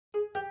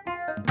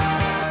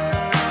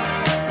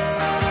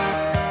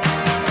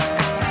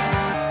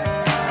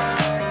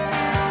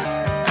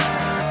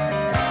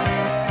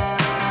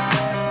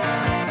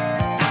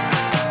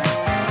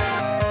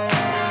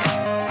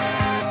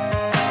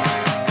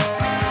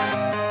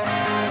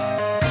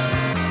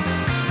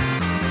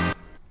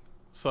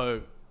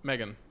So,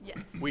 Megan. Yes.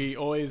 We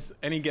always,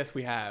 any guest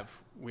we have,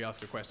 we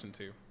ask a question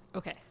to.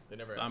 Okay. They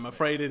never So ask I'm me.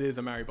 afraid it is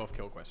a marry, buff,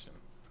 kill question.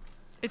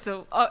 It's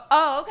a...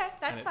 Oh, okay.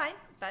 That's And it's- fine.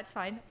 That's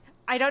fine.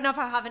 I don't know if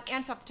I have an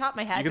answer off the top of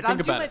my head, You can but I'll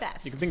think do about my it.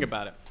 best. You can think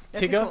about it.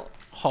 Okay, Tigger, cool.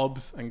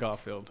 Hobbs, and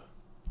Garfield.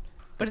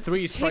 But The it's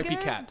three stripy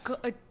Tigger, cats.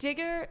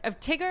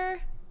 Tigger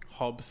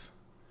Hobbs.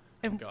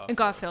 and Garfield.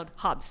 Garfield.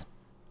 Hobbs.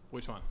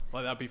 Which one?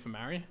 Well, that'd be for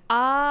marry?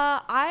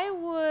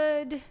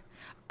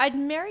 I'd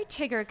marry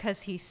Tigger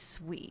because he's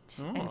sweet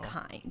Oh. and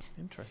kind.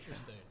 Interesting.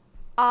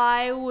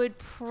 I would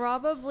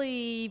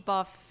probably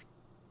buff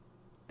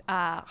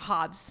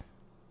Hobbs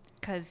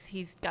because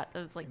he's got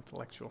those like.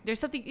 Intellectual. There's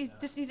something.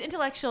 He's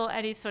intellectual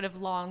and he's sort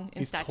of long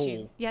in He's stature.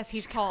 tall. Yes,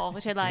 he's tall,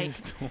 which I like.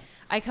 He's tall.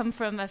 I come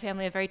from a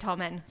family of very tall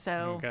men,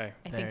 so Okay.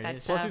 I There think it that's.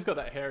 is. Plus, he's got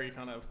that hairy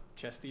kind of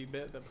chesty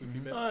bit, that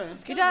poofy bit. Oh,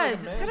 it's He kind of like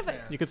does. a It's kind of man's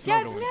a. man. You could Yeah,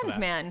 snuggle it's into man's that.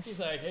 man. He's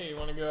like, hey, you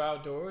want to go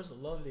outdoors? I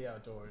love the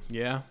outdoors.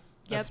 Yeah,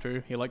 that's Yep.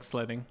 true. He likes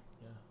sledding.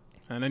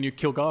 Yeah. And then you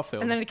kill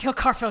Garfield. And then to kill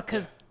Garfield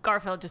because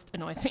Garfield just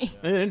annoys me.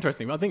 Isn't it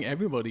interesting? I think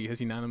everybody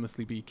has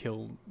unanimously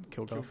kill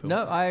Garfield.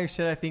 No, I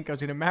said I think I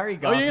was going to marry Oh,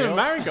 Garfield. you're going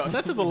to marry Garfield?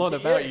 That says a lot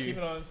about Keep you.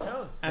 it on his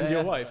toes. And Yeah.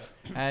 your wife.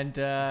 And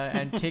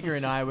Tigger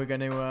and I were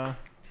going to,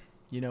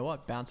 you know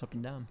what, bounce up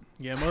and down.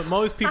 Yeah,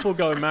 most people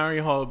go marry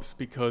Hobbs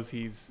because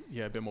he's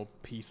a bit more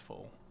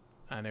peaceful.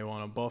 And they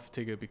want to buff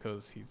Tigger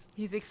because he's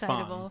He's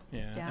excitable. fun.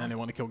 Yeah. And they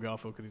want to kill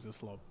Garfield because he's a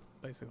slob,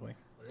 basically.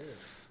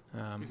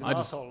 He's an I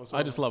just asshole as I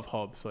well. just love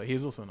Hobbs, so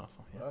he's also an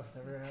asshole. Yeah. Well,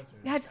 never answered.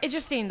 Yeah, it's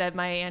interesting that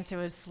my answer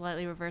was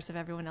slightly reverse of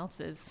everyone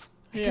else's.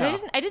 'Cause Yeah.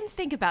 I didn't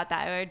think about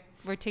that.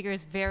 Where Tigger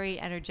is very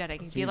energetic.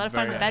 He'd be a lot of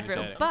fun in the very bedroom,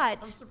 energetic. but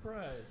I'm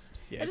surprised.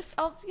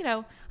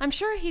 Yeah, I'm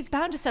sure he's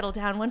bound to settle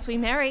down once we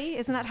marry.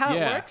 Isn't that how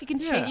Yeah. it works? You can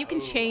Yeah. You can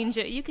change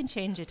it. You can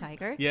change a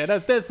tiger. yeah,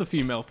 there's the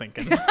female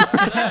thinking.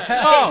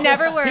 Oh, It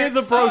never works. here's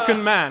a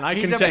broken man. I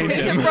He's can a- change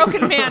He's him. a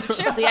broken man.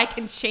 Surely I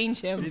can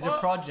change him. It is a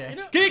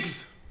project.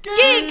 Geeks!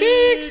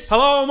 Geeks!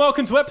 Hello and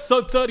welcome to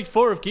episode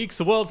 34 of Geeks,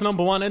 the world's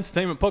 #1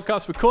 entertainment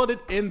podcast recorded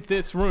in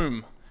this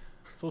room.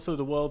 It's also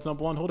the world's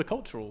 #1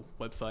 horticultural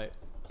website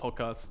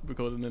podcast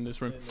recorded in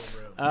this room.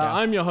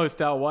 I'm your host,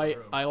 Al White.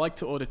 I like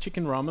to order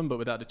chicken ramen, but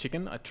without the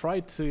chicken. I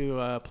tried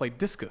to play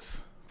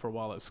discus for a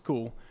while at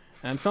school,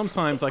 and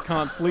sometimes I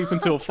can't sleep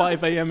until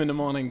 5 a.m. in the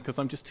morning because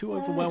I'm just too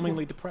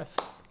overwhelmingly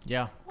depressed.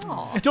 Yeah.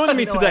 Aw. Joining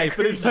me know, I today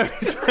for agree this very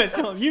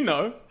special,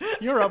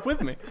 you're up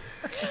with me.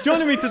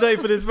 Joining me today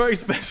for this very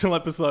special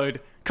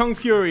episode, Kung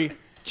Fury,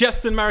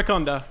 Justin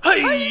Mariconda.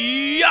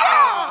 Hey,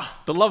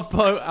 the Love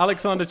Boat,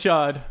 Alexander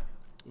Chard.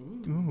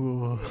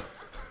 Ooh.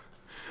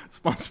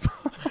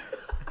 SpongeBob.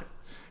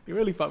 You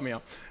really fucked me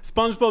up.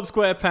 SpongeBob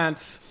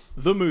SquarePants,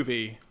 the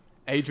movie,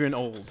 Adrian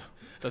Old.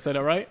 Did I say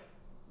that right?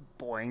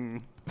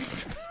 Boing.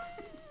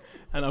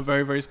 And our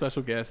very, very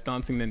special guest,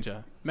 Dancing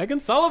Ninja. Megan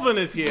Sullivan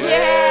is here.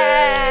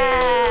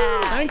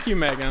 Yeah! Thank you,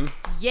 Megan.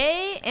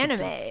 Yay,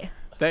 anime.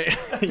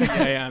 Yeah,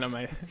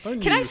 anime.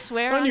 Can I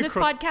swear on this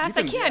podcast?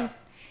 I can.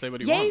 Say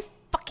what you Yay, want.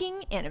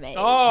 fucking anime.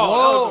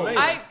 Oh, that was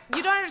amazing.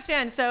 You don't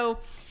understand. So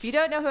if you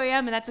don't know who I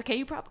am, and that's okay,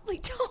 you probably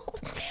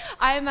don't.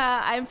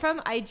 I'm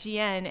from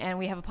IGN, and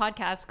we have a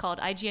podcast called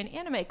IGN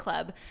Anime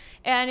Club,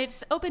 and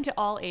it's open to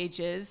all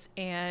ages.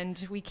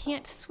 And we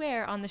can't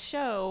swear on the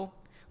show.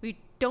 We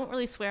don't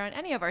really swear on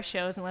any of our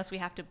shows unless we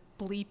have to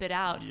bleep it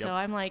out. Yep. So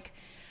I'm like,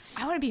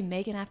 I want to be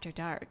Megan After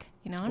Dark.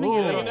 You know, I Ooh,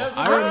 want to get a little.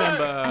 I I want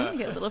remember. to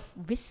get a little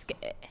risque.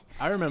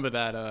 I remember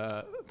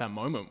that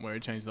moment where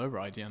it changed over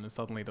IGN and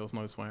suddenly there was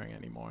no swearing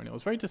anymore, and it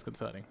was very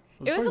disconcerting.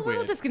 It was very a little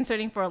weird.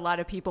 disconcerting for a lot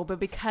of people, but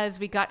because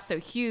we got so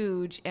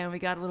huge and we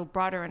got a little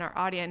broader in our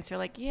audience, they're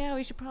like, yeah,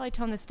 we should probably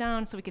tone this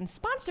down so we can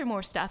sponsor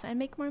more stuff and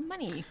make more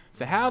money.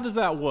 So how does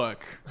that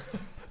work?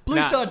 Blue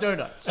Nah. Star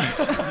Donuts.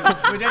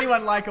 Would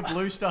anyone like a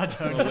Blue Star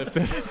donut?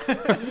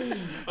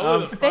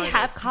 They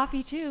have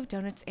coffee too,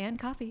 donuts and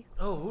coffee.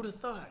 Oh, who'd have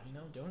thought?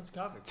 Donuts,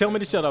 coffee. Tell me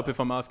to shut up if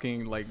I'm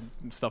asking like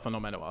stuff I'm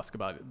not meant to ask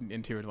about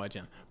interior of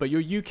IGN. But your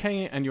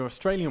UK and your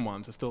Australian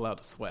ones are still allowed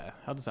to swear.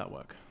 How does that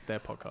work? Their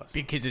podcast.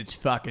 Because it's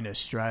fucking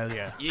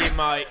Australia. Yeah,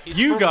 mate. It's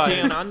You from guys,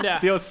 down under.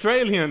 the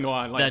Australian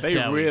one, like That's they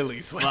how we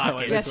really swear. fucking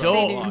Like, Yes, it's they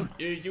all-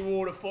 do. You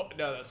order for...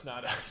 No, that's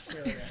not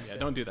it. Yeah,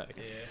 don't do that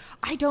again.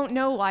 I don't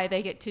know why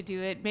they get to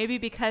do it. Maybe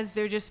because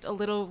they're just a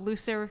little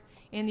looser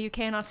in the UK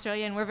and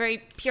Australia, and we're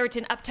very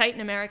Puritan, uptight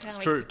in America. It's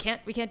Like, true.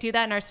 We can't do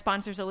that, and our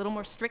sponsors are a little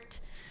more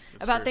strict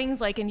about true.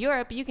 things. Like in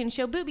Europe, you can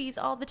show boobies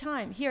all the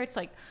time. Here, it's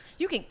like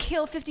you can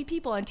kill 50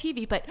 people on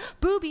TV, but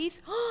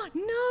boobies,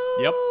 no.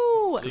 Yep.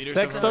 Leaders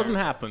Sex of doesn't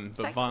America. happen,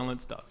 but Sex-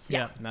 violence does.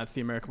 Yeah. And that's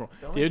the American rule.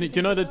 Don't Do you, you do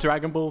you know think the so?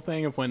 Dragon Ball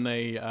thing of when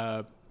they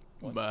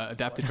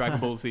adapted Dragon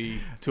Ball Z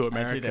to I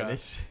America did know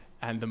this.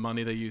 and the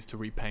money they used to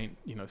repaint,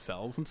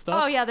 cells and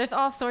stuff? Oh yeah, there's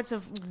all sorts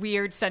of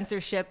weird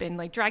censorship in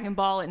like Dragon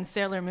Ball and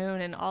Sailor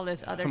Moon and all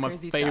this other So my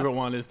crazy favorite stuff.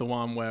 one is the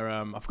one where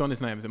I've forgotten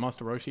his name. Is it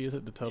Master Roshi? Is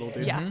it the turtle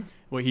dude? Yeah.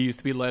 Where he used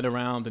to be led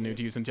around, and he'd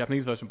use in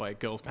Japanese version by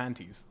girls'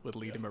 panties would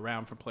lead him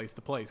around from place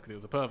to place because he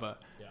was a pervert.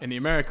 In the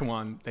American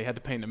one, they had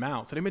to paint them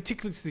out, so they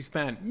meticulously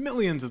spent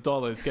millions of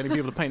dollars getting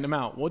people to paint them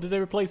out. What did they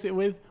replace it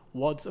with?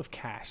 Wads of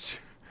cash.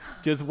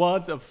 just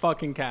wads of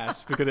fucking cash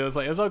because it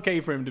was okay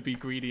for him to be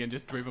greedy and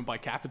just driven by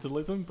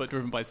capitalism, but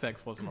driven by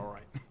sex wasn't all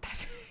right.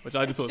 Which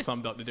I just thought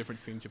summed up the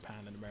difference between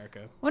Japan and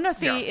America. Well, no,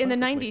 see, Yeah, in the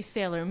perfectly. 90s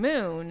Sailor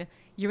Moon,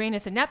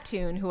 Uranus and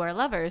Neptune, who are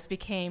lovers,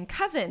 became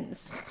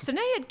cousins. So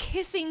now you had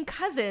kissing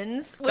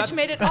cousins, which That's-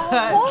 made it a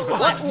whole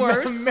lot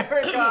worse.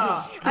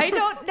 America. I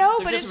don't know,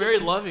 They're but just it's very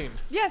just... loving.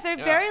 Yes, they're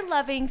Yeah. very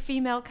loving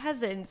female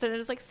cousins. And it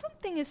was like,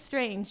 something is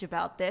strange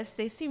about this.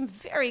 They seem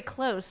very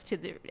close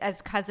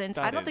as cousins.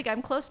 That I don't think is-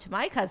 I'm close to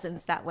my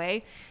cousins that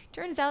way.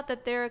 Turns out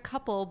that they're a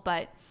couple,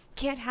 but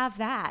can't have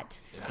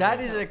that. That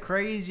is a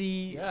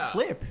crazy Yeah.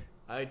 flip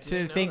I to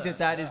didn't know think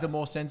that is yeah. the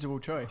more sensible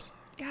choice.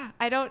 Yeah,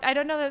 I don't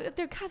know that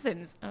they're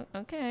cousins. Oh,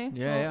 okay.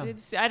 Yeah, yeah.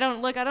 It's, I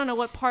don't know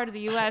what part of the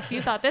U.S.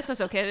 you thought this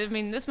was okay. I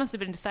mean, this must have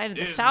been decided in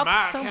the This is South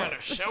my somewhere. kind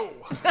of show.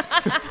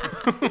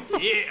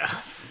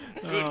 Yeah.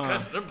 Good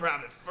cousin. I'm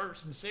proud of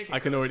first and second. I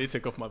can already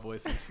tick off my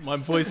voices. My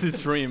voices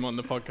stream on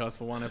the podcast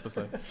for one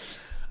episode.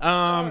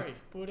 Sorry,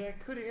 but I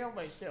couldn't help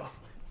myself.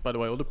 By the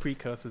way, all the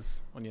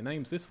precursors on your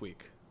names this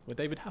week were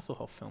David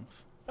Hasselhoff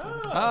films.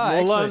 Ah,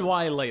 We'll learn excellent.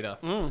 why later.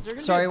 Is there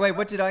gonna Sorry, be wait,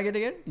 what did I get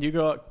again? You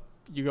got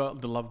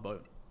The Love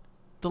Boat.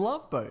 The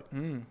Love Boat.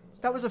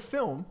 That was a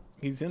film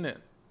He's in it.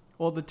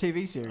 or the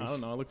TV series? I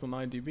don't know. I looked on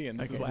IMDb and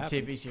this Okay, is what the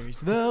happened. TV series.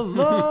 The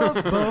Love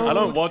Boat. I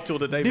don't watch all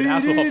the David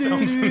Hasselhoff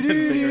films and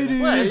then figure it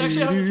out. Well, it's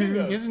actually how the two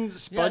goes. Isn't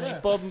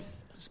SpongeBob?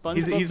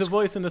 He's the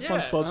voice in the Yeah.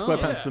 SpongeBob Oh,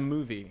 SquarePants yeah. the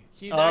movie.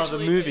 He's Oh, the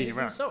actually movie, he's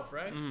right. himself,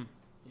 right? Mm.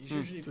 He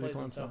usually Does he plays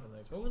play himself himself? in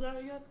those. What was that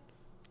again?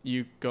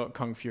 You got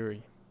Kung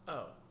Fury.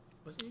 Oh,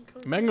 was he in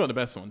Kung Megan got the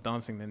best one,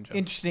 Dancing Ninja.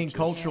 Interesting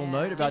cultural Yeah.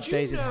 note about Did you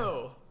Days of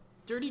know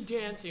Dirty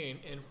Dancing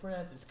in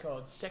France is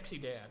called sexy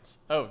dance?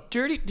 Oh,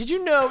 dirty! Did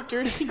you know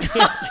Dirty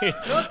Dancing?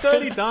 Not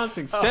Dirty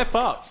Dancing. Step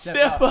Up.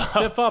 Step up.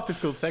 Step Up is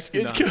called Sexy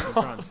It's Dance in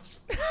called- France.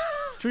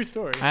 It's a true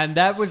story. And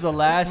that was the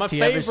last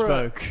he ever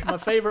spoke. My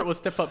favorite was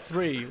Step Up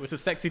 3, which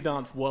is Sexy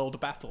Dance World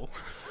Battle.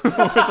 Which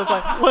I was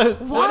like,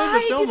 Why is the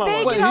did film I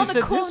they watched? get all Who the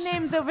said cool this?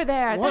 names over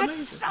there? What That's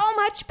is- so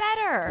much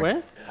better.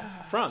 Where?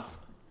 France.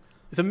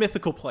 It's a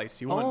mythical place.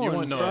 You won't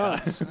in know about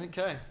it. France.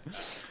 Okay.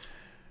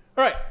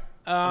 All right.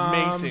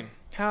 Amazing.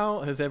 How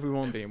has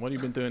everyone been? What have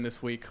you been doing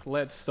this week?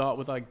 Let's start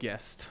with our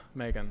guest,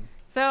 Megan.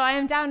 So I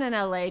am down in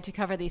LA to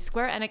cover the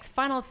Square Enix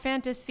Final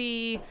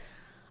Fantasy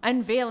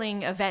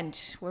unveiling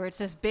event, where it's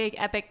this big,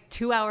 epic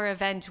 2-hour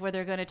event where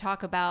they're going to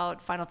talk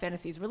about Final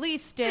Fantasy's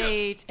release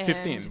date. And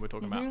 15 we're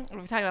talking about.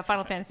 We're talking about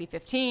Final Fantasy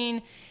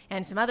 15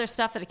 and some other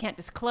stuff that I can't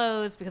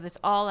disclose because it's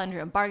all under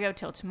embargo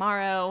till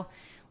tomorrow,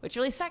 which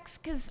really sucks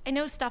because I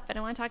know stuff and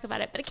I want to talk about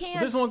it, but I can't.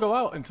 This won't go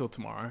out until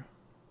tomorrow,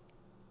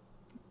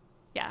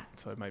 Yeah.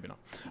 so maybe not.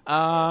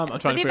 I'm trying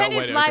But to the figure out event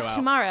where is to live go out.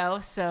 tomorrow,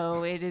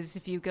 so it is.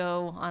 If you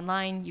go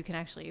online, you can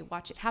actually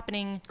watch it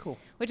happening. Cool.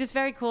 Which is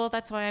very cool.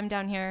 That's why I'm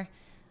down here.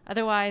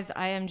 Otherwise,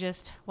 I am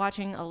just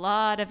watching a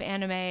lot of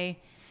anime,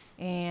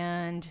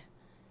 and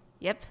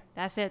yep,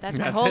 that's it. That's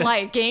my That's whole it.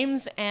 life: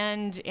 games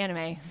and anime.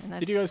 And that's,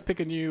 Did you guys pick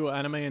a new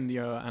anime in the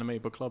anime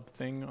book club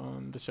thing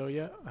on the show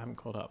yet? I haven't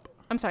caught up.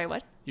 I'm sorry.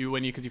 What?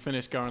 Because you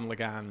finished Gurren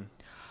Lagann.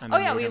 And Oh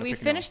then yeah, you were we gonna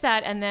pick finished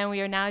that, and then we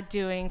are now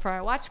doing for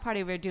our watch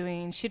party. We're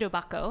doing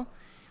Shirobako,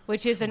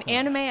 which is an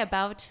anime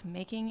about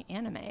making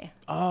anime. another.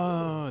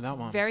 Oh, that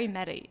one. Very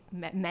medi.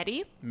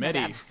 Medi.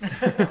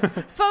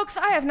 Folks,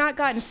 I have not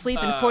gotten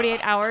sleep in 48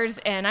 hours,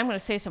 and I'm going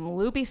to say some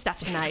loopy stuff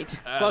tonight.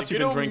 Plus, the you've good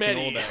been old drinking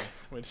Medi. all day,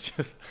 which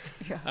just.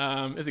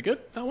 Yeah. Is it good,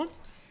 that one?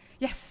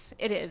 Yes,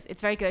 it is.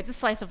 It's very good. It's a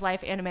slice of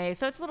life anime,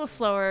 so it's a little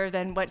slower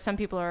than what some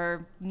people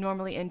are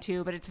normally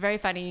into, but it's very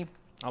funny.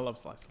 I love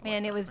slice of life.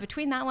 And it was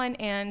between that one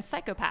and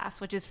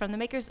Psychopass, which is from the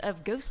makers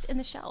of Ghost in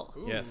the Shell.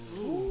 Yes.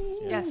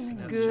 Yes,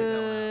 Let's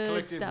good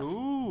Collective. stuff.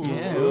 Ooh.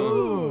 Yeah.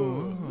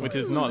 Ooh. Which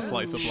is not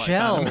slice of life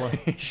Shell.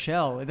 anime.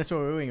 Shell. That's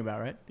what we're oohing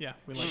about, right? Yeah,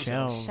 we like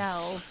Shells.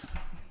 Shells.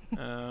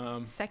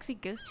 Um, Sexy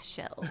ghost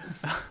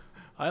shells.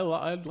 I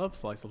love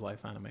slice of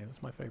life anime.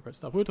 That's my favorite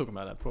stuff. We were talking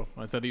about that before.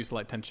 I said I used to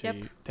like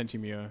Tenchi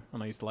Muyo,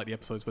 and I used to like the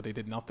episodes where they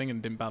did nothing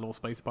and didn't battle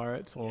space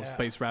pirates or Yeah.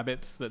 space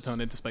rabbits that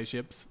turned into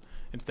spaceships.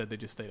 Instead, they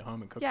just stayed at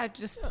home and cooked. Yeah,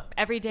 just Yeah,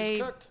 everyday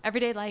cooked.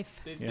 life.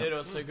 They'd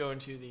also go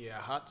into the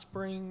hot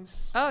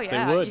springs. Oh They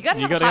yeah, would. you gotta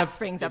have a hot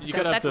springs You episode.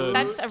 gotta have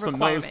That's a some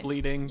requirement. nose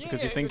bleeding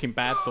because you're Yeah, thinking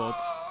bad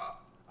thoughts.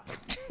 I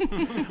For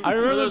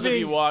remember those of you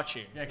being,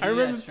 watching. Yeah, I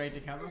remember- straight to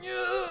camera.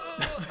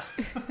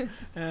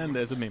 and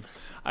there's a meme.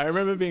 I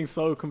remember being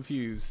so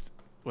confused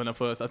when I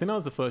think that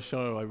was the first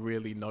show I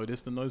really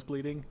noticed the nose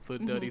bleeding for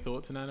Dirty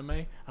Thoughts in anime.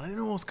 And I didn't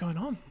know what's going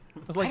on. I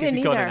was like, I has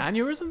he didn't got an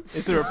either. aneurysm?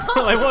 Is there a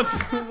like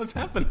what's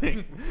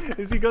happening?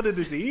 Is he got a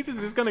disease? Is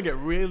this gonna get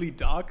really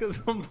dark at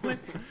some point?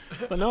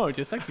 But no,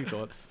 just sexy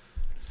thoughts.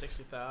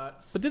 60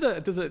 thoughts. But did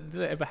it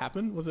ever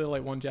happen? Was there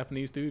like one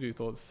Japanese dude who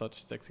thought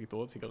such sexy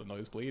thoughts he got a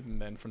nosebleed, and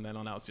then from then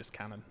on out it's just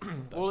canon?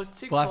 Well, it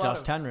takes We'll a have to lot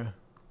ask Tanra.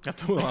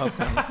 After last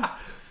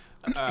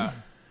time.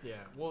 yeah,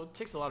 well, it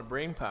takes a lot of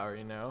brain power,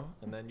 you know.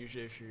 And then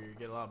usually, if you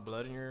get a lot of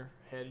blood in your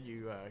head,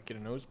 you get a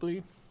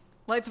nosebleed.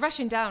 Well, it's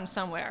rushing down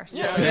somewhere. So,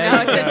 Yeah. you Yeah,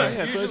 know, it's yeah, just- yeah,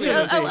 so it's Usually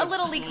just- a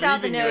little leaks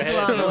out the leaving your nose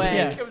head. along the way.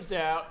 Yeah. It comes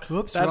out.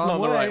 Whoops, That's wrong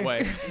not the right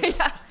way.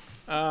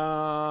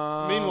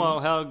 Meanwhile,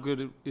 how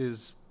good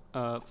is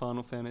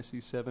Final Fantasy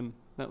VII.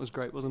 That was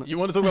great, wasn't it? You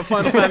want to talk about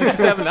Final Fantasy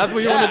VII? That's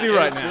what you want to do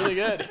right it's now. really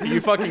good. Are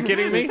you fucking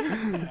kidding me?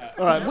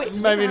 All right,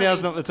 maybe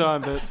now's not the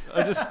time, but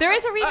I just... There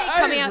is a remake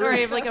coming out,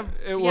 or like a.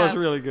 It was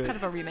really good. Kind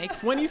of a remake.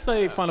 So when you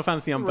say Final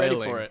Fantasy I'm ready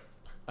unveiling for it.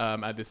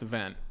 At this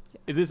event,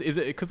 is it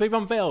because they've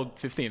unveiled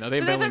 15? Are they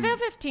So they've unveiling? unveiled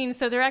 15,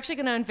 so they're actually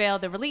going to unveil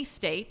the release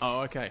date.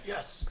 Oh, okay.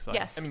 Yes.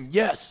 Exciting. Yes. I mean,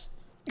 yes.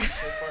 So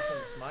far from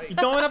this mic. You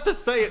don't have to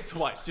say it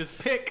twice. Just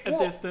pick a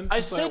distance. I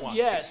and say it said once.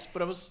 yes,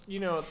 but I was,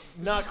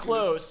 not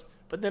close.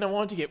 But then I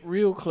wanted to get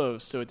real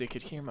close so they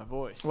could hear my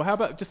voice. Well, how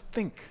about just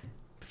think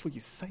before you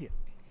say it,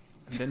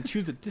 and then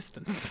choose a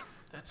distance.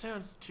 That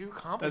sounds too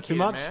complicated, That's too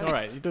much. man. All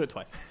right, you do it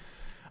twice.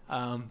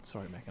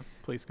 Sorry, Megan.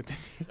 Please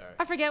continue. Sorry.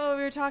 I forget what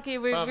we were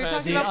talking. We were talking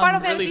Fantasy. about Final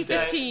Release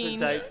Fantasy date. 15,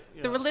 The date,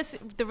 yeah.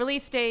 the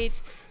release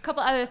date, a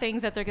couple other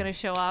things that they're going to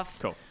show off.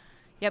 Cool.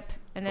 Yep.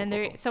 And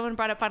then someone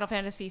brought up Final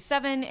Fantasy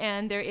 7,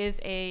 and there is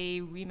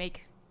a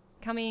remake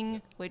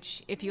coming,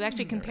 which if you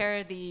actually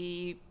compare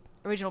the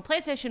original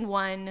PlayStation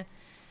 1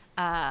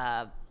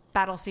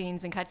 battle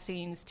scenes and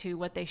cutscenes to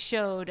what they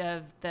showed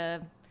of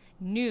the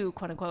new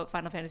quote-unquote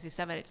Final Fantasy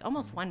 7, it's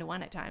almost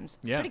 1-to-1 at times.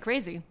 It's Yeah. pretty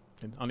crazy.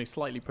 And only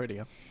slightly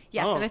prettier.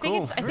 Yes, Oh, and I think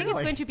cool. it's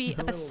Really? going to be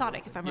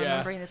episodic, if I'm Yeah.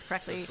 remembering this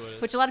correctly, That's what it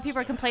is. which a lot of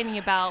people are complaining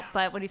about.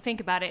 But when you think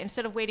about it,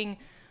 instead of waiting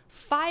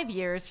 5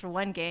 years for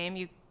one game,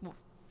 you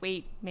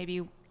wait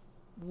maybe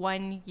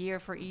 1 year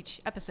for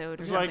each episode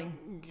or It's something.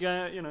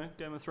 like,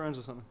 Game of Thrones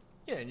or something.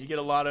 Yeah, and you get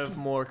a lot of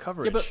more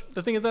coverage. Yeah, but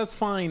the thing is, that's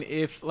fine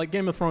if, like,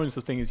 Game of Thrones,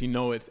 the thing is,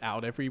 it's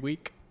out every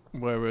week,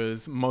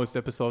 whereas most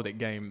episodic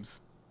games,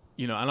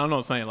 and I'm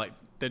not saying, like,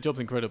 their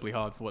job's incredibly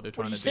hard for what they're what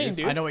trying are you to saying,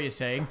 do. dude? I know what you're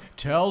saying.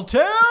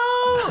 Telltale!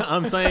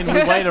 I'm saying we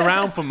wait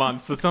around for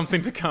months for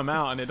something to come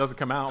out, and it doesn't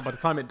come out. By the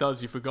time it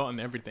does, you've forgotten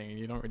everything, and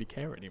you don't really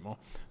care anymore.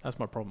 That's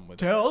my problem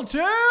with it.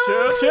 Telltale!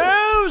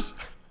 Tattoos!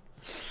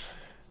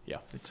 Yeah.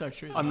 It's so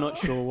true. I'm not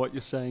sure what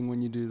you're saying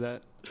when you do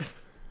that.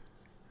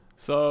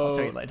 So, I'll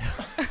tell you later.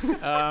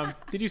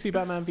 did you see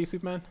Batman v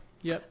Superman?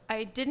 Yep.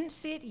 I didn't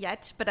see it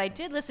yet, but I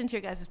did listen to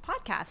your guys'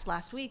 podcast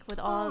last week with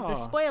all the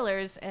Oh.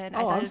 spoilers, and I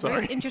Oh, thought I'm it was very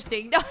sorry.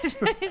 interesting. No,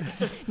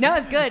 no,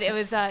 it's good. It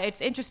was. It's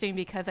interesting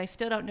because I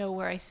still don't know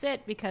where I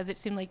sit because it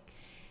seemed like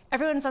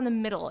everyone's on the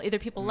middle. Either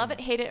people love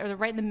it, hate it, or they're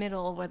right in the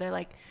middle where they're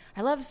like,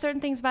 I love certain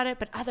things about it,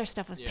 but other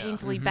stuff was Yeah.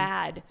 painfully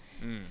bad.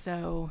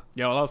 So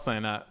Yeah, well, I was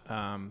saying that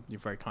you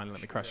very kindly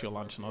let me crash your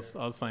lunch, and I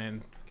was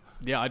saying,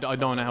 yeah, I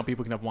don't know how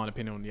people can have one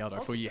opinion on the other. I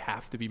feel you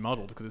have to be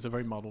muddled because it's a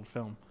very muddled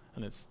film,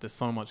 and there's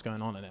so much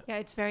going on in it. yeah,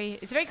 it's very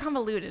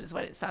convoluted, is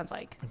what it sounds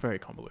like. Very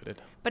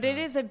convoluted. But it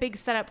is a big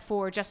setup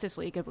for Justice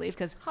League, I believe,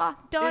 because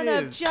Dawn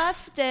of is.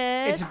 Justice.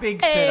 It's a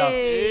big setup.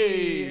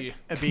 Hey.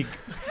 A big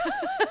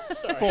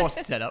Sorry.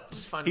 forced setup.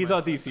 Just finding He's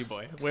our myself. DC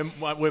boy.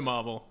 We're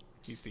Marvel.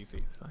 He's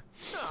DC. So.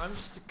 No, I'm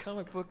just a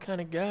comic book kind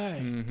of guy.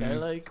 I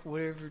like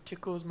whatever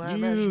tickles my You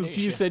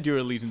imagination. said your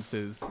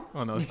allegiances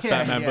on a Yeah,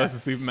 Batman yeah.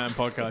 versus Superman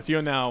podcast.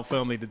 You're now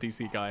firmly the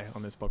DC guy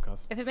on this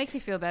podcast. If it makes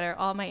you feel better,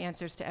 all my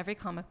answers to every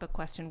comic book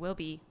question will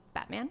be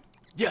Batman.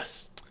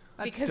 Yes.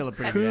 That's Because still a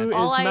pretty that's Who is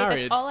all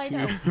married that's all I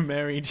know. to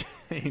Mary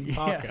Jane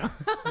Parker?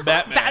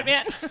 Batman.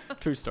 Batman.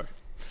 True story.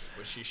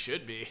 Well, she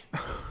should be.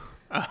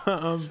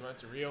 Um, She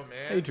wants a real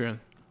man. Adrian.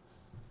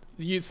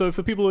 So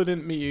for people who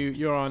didn't meet you,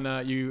 you're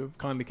on. You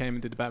kindly came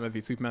and did the Batman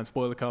v Superman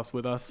spoiler cast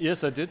with us.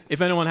 Yes, I did.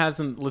 If anyone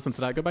hasn't listened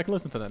to that, go back and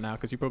listen to that now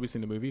because you've probably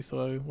seen the movie.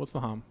 So what's the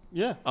harm?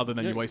 Yeah. Other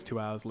than Yeah. you waste 2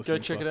 hours Go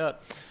listening. check to it us.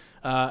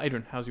 out.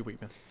 Adrian, how's your week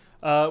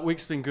been?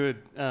 Week's been good.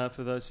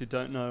 For those who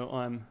don't know,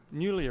 I'm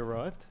newly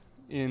arrived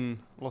in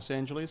Los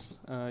Angeles.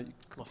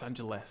 Los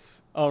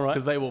Angeles. All right.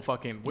 Because they will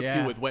fucking whip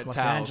Yeah, you with wet Los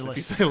towels Angeles.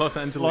 if you say Los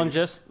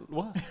Angeles.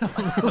 What?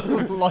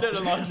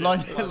 Longesolus.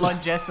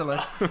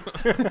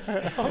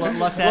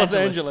 Los Angeles.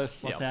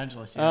 Angeles. Los Yeah.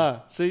 Angeles. Yeah.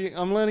 Ah, see,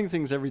 I'm learning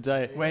things every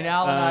day. When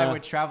Al and I Uh, were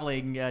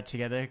traveling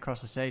together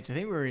across the states, I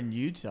think we were in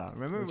Utah.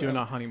 Remember? You're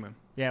not honeymoon.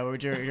 Yeah, we were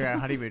during our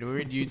honeymoon. We were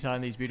in Utah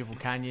in these beautiful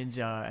canyons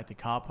at the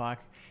car park.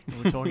 And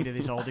we were talking to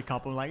this older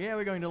couple, like, yeah,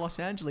 we're going to Los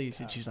Angeles.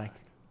 And she's like,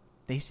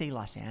 they say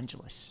Los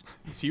Angeles.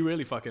 She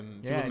really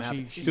fucking. She Yeah, wasn't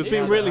happy. she She was said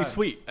being that really her.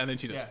 sweet, and then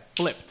she just Yeah.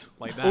 flipped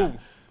like that. Ooh,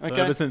 So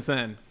okay. ever since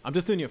then, I'm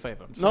just doing you a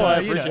favor. I'm just No, I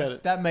you know, appreciate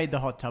it. That made the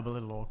hot tub a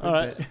little awkward. All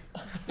right.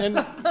 But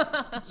And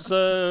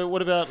so,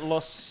 what about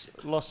Los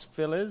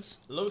Feliz?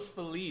 Los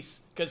Feliz.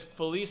 Because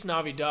Feliz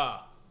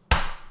Navidad.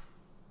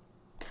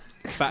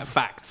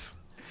 facts.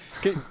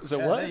 So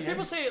Yeah, what? there you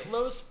People say it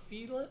Los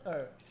Feliz.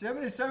 Or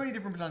there's so many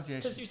different because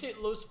pronunciations. you say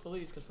it Los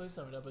Feliz because Feliz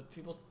Navidad, but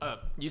people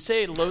you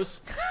say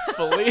Los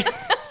Feliz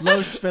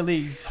Los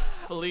Feliz.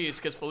 Feliz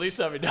because Feliz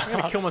Navidad. I'm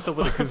gonna kill myself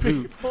with a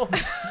kazoo.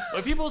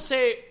 But people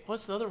say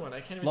what's the other one?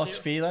 I can't even Los say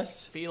it.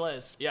 Feliz.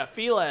 Feliz. Yeah,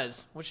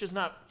 Feliz, which is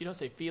not. You don't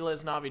say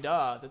Feliz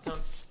Navidad. That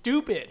sounds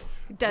stupid.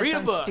 It does Read a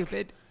sound book.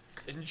 stupid.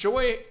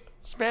 Enjoy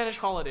Spanish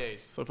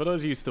holidays. So for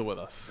those of you still with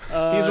us, these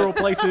are all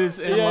places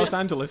in yeah. Los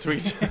Angeles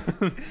region.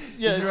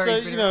 Yeah, This is where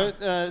so he's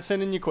been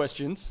send in your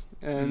questions,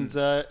 and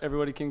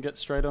everybody can get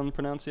straight on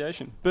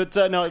pronunciation. But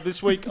no,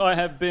 this week I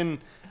have been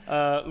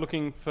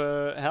looking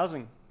for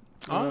housing,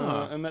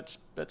 and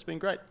that's been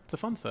great. It's a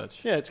fun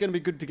search. Yeah, it's going to be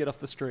good to get off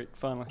the street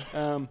finally.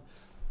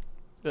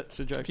 That's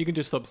a joke. If you can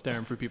just stop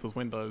staring through people's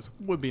windows,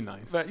 would be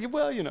nice. But,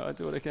 well, I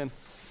do what I can.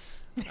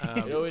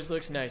 It always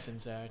looks nice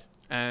inside.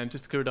 And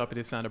just to clear it up, it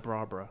is Santa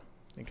Barbara,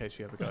 in case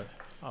you ever go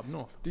up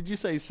north. Did you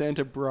say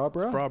Santa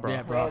Barbara? Barbara.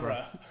 Yeah,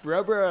 Barbara.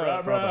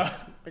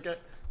 Barbara. Okay,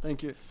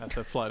 thank you. That's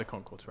a Flight of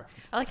Conchords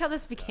reference. I like how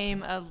this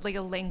became a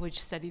language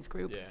studies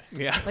group. Yeah.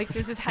 Yeah. Like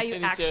this is how you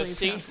And it's actually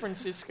San pronounce it.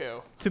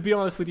 Francisco. To be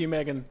honest with you,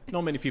 Megan,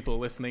 not many people are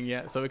listening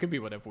yet, so it can be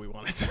whatever we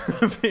want it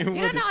to be. You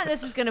don't know how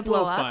this is going to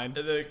blow up. Fine.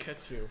 And then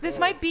cut to. This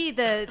might be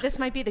the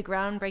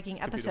groundbreaking could be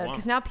the episode one.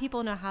 because now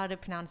people know how to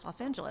pronounce Los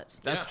Angeles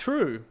That's Yeah.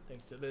 true.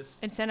 Thanks to this.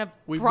 and Santa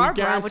We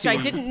Barbara, guarantee which I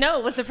you- didn't know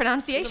was the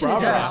pronunciation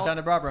Barbara. until Yeah, now.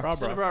 Santa Barbara. Barbara.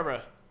 Santa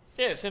Barbara.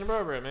 Yeah, Santa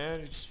Barbara,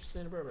 man. It's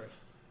Santa Barbara.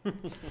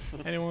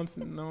 Anyone's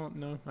no.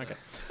 Okay.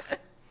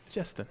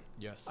 Justin,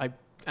 Yes. I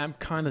am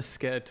kind of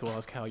scared to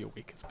ask how your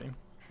week has been.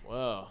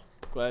 Well,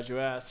 glad you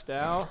asked,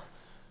 Al.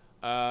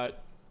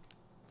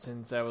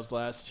 Since I was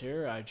last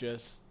here, I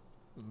just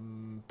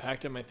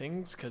packed up my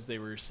things because they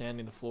were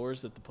sanding the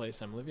floors at the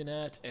place I'm living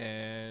at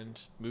and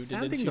moved it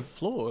Sanding into... the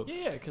floors.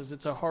 Yeah, because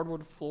it's a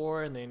hardwood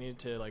floor and they need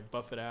to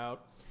buff it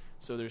out.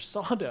 So there's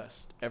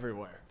sawdust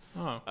everywhere.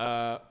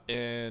 Oh.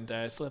 And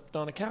I slept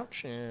on a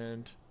couch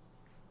and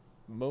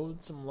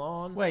mowed some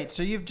lawn. Wait,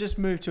 so you've just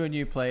moved to a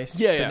new place?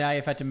 Yeah, But yeah. now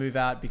you've had to move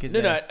out because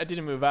No, I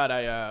didn't move out.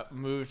 I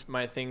moved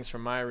my things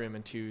from my room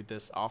into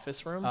this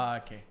office room.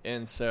 Okay.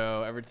 And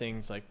so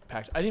everything's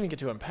packed. I didn't even get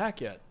to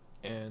unpack yet.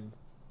 And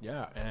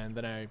yeah, and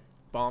then I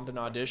bombed an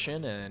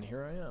audition and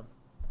here I am.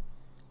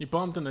 You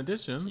bombed an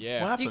audition?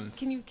 Yeah. What Do you,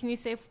 happened? can you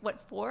say what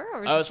for?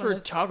 Or is I this was one for of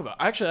those- Taco Bell.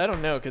 Actually, I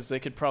don't know because they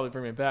could probably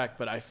bring me back,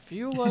 but I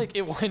feel like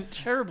it went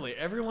terribly.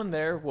 Everyone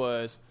there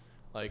was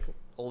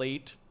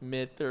late,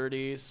 mid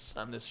 30s.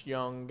 I'm this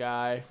young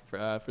guy.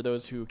 For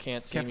those who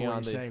can't see Careful me what on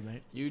you the say,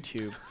 mate.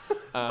 YouTube.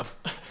 I'd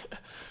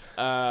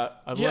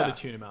yeah. let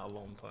to tune him out a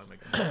long time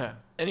ago.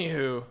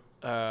 Anywho,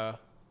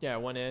 I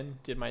went in,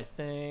 did my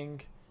thing,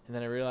 and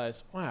then I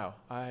realized, wow,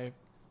 I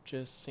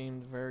just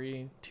seemed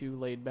very too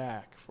laid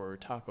back for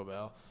Taco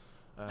Bell.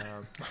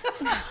 And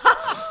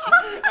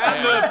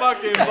the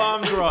fucking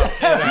bomb drop.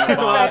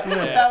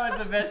 That was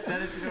the best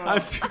sentence in the world.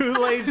 I'm too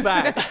laid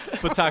back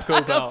for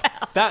Taco Bell.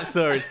 That,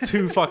 sir, is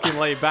too fucking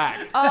laid back.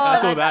 Oh,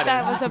 That's all that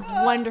that is. was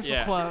a wonderful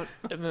Yeah. quote.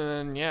 And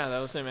then, that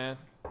was it, man.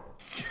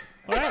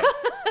 All right.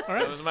 All right.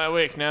 That was my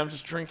week. Now I'm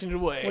just drinking it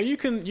away. Well, you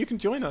can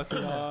join us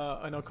in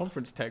our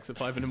conference text at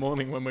 5 a.m.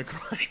 when we're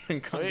crying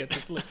and can't get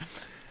to sleep.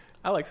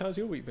 Alex, how's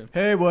your week been?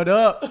 Hey, what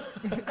up?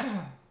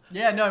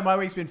 Yeah, no, my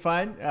week's been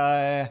fine.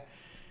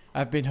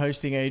 I've been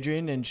hosting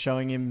Adrian and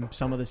showing him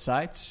some of the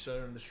sites.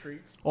 in the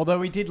streets. Although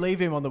we did leave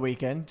him on the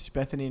weekend.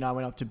 Bethany and I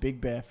went up to Big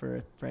Bear for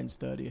a friend's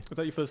 30th. Was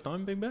that your first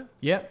time, Big Bear?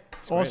 Yep,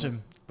 great.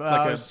 awesome. Like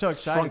I a was so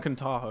excited. shrunken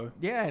Tahoe.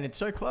 Yeah, and it's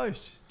so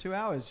close. 2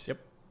 hours. Yep.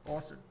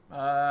 Awesome.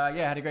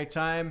 Had a great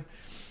time.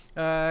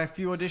 A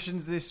few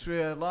auditions this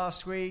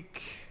last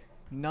week.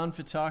 None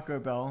for Taco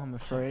Bell, I'm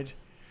afraid.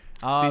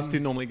 These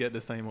two normally get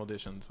the same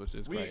auditions, which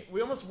is great.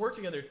 We almost worked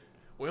together.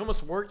 We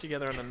almost worked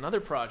together on another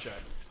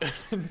project.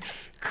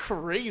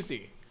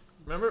 Crazy.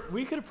 Remember,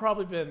 we could have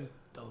probably been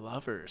the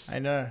lovers. I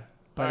know,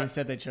 but Alright.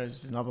 instead they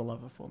chose another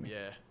lover for me.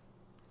 Yeah.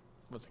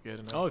 Wasn't good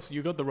enough. Oh, so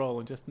you got the role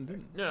and Justin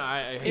didn't. No,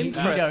 I He, hate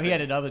that. no, he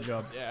had another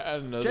job. Yeah, I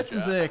didn't know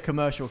Justin's job. the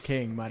commercial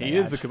king, might I He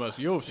is add. the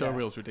commercial. Your Yeah.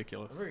 showreel's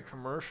ridiculous. Very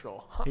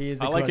commercial. He is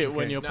the I like it commercial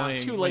when king. you're Nah,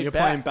 playing too when laid you're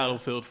back. playing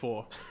Battlefield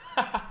 4.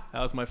 That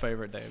was my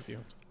favorite day of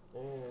yours.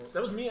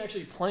 That was me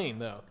actually playing,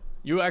 though.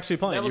 You were actually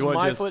playing. That was you were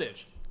my just.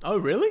 footage. Oh,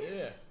 really?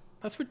 Yeah.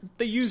 That's what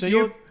they used. So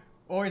your... you,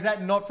 or is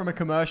that not from a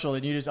commercial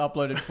and you just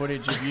uploaded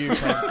footage of you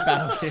playing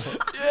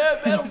Battlefield? Yeah,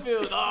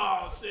 Battlefield.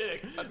 Oh,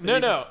 sick.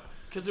 No,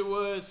 because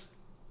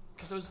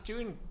I was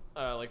doing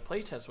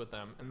play tests with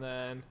them, and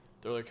then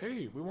they're like,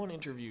 "Hey, we want to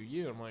interview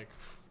you." I'm like,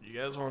 "You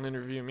guys want to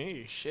interview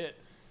me? Shit."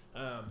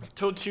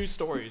 Told two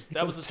stories.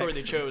 That was the story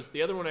they chose.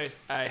 The other one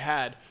I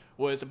had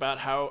was about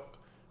how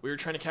we were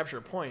trying to capture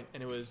a point,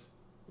 and it was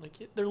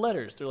they're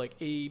letters. They're like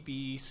A,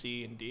 B,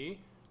 C, and D.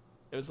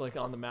 It was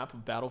on the map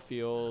of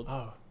Battlefield.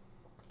 Oh,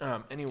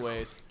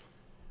 Anyways,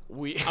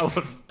 we. I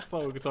was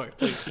sorry.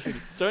 Please continue.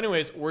 So,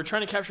 anyways, we're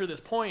trying to capture this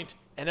point,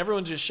 and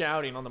everyone's just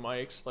shouting on the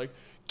mics,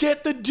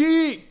 "Get the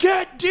D!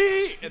 Get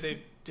D!" And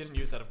they didn't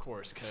use that, of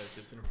course, because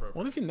it's inappropriate.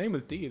 What if your name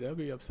was D? That would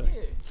be upsetting.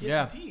 Get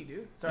Yeah. the D,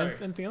 dude. Sorry.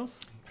 Anything else?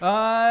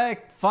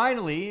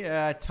 Finally,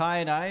 Ty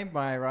and I,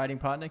 my writing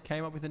partner,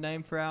 came up with a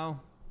name for our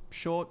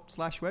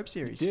short/web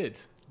series. Did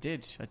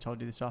Did. I told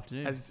you this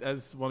afternoon.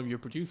 as one of your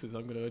producers,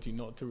 I'm going to urge you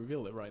not to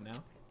reveal it right now.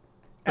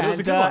 But it was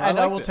a And, good one. I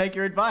liked will it. take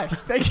your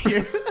advice. Thank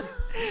you.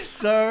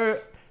 So,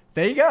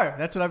 there you go.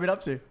 That's what I've been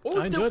up to. What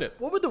would I enjoyed the, it.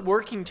 What would the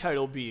working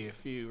title be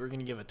if you were going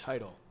to give a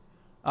title?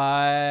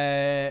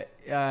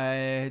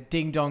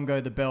 Ding Dong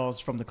Go the Bells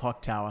from the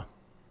Clock Tower.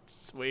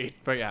 Sweet.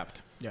 Very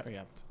apt. Yeah. Very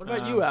apt. What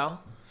about you,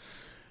 Al?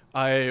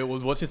 I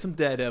was watching some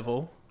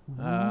Daredevil.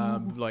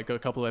 A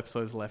couple of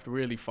episodes left.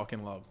 Really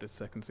fucking loved this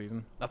second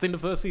season. I think the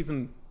first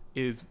season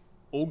is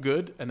all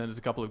good, and then there's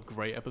a couple of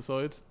great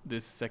episodes.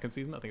 This second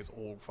season, I think it's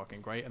all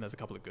fucking great, and there's a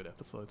couple of good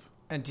episodes.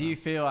 And do you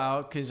feel,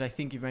 Al, because I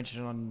think you've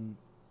mentioned on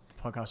the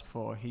podcast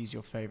before, he's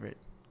your favorite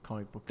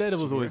comic book.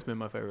 Daredevil's superhero. always been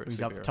my favorite.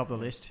 He's up superhero. top of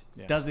the list.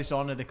 Yeah. Does this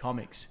honor the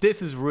comics?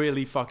 This is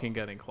really fucking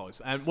getting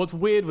close. And what's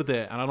weird with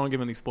it, and I don't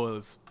give any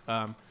spoilers,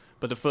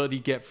 but the further you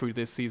get through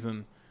this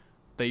season,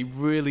 they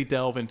really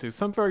delve into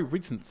some very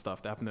recent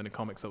stuff that happened in the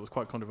comics that was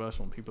quite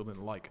controversial and people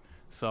didn't like.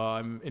 So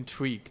I'm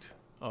intrigued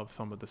of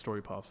some of the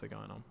story paths that are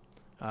going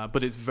on.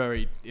 But it's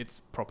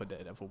proper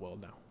Daredevil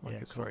world now. Like, Yeah,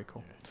 it's cool. very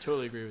cool.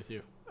 Totally agree with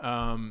you.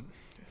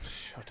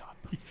 Shut up.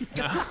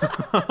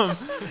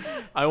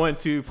 I went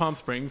to Palm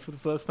Springs for the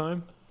first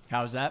time.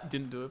 How's that?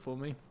 Didn't do it for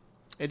me.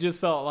 It just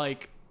felt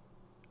like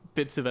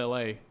bits of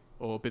LA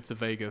or bits of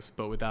Vegas,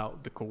 but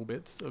without the cool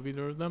bits of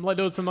either of them. Like,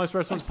 there were some nice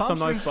restaurants, Palm some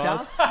nice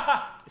Springs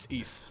bars. It's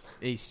east.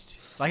 East.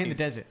 Like in the East.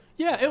 desert.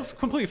 Yeah, it was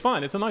completely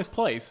fine. It's a nice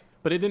place,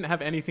 but it didn't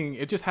have anything.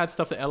 It just had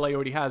stuff that LA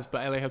already has,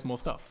 but LA has more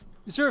stuff.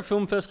 Is there a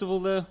film festival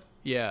there?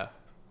 Yeah.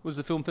 Was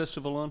the film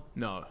festival on?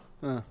 No.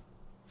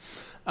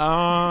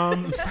 Oh.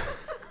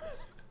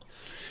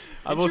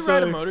 Did you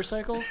ride a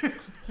motorcycle?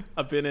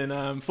 I've been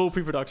in full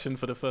pre-production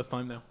for the first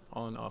time now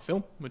on our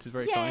film, which is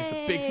very exciting. It's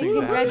a big Yay! thing.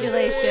 to happen.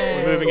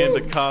 Congratulations. We're moving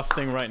into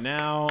casting right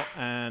now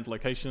and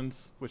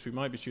locations, which we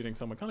might be shooting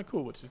somewhere kind of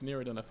cool, which is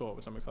nearer than I thought,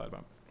 which I'm excited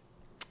about.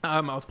 I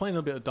was playing a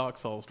little bit of Dark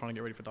Souls, trying to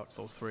get ready for Dark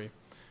Souls 3.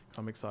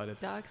 I'm excited.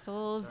 Dark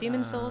Souls,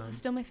 Demon Souls is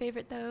still my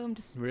favorite though. I'm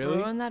just Really?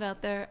 throwing that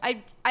out there.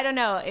 I don't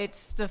know.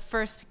 It's the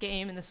first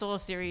game in the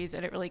Souls series,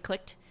 and it really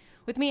clicked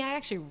with me. I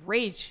actually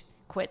rage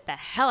quit the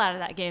hell out of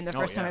that game the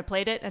first time yeah. I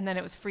played it, and then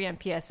it was free on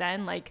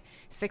PSN like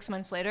 6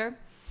 months later.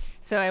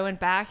 So I went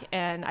back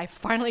and I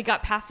finally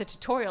got past the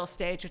tutorial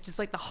stage, which is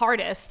like the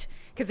hardest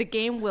because the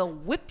game will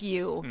whip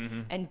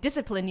you and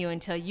discipline you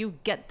until you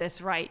get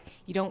this right.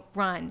 You don't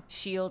run,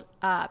 shield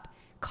up,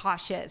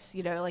 cautious,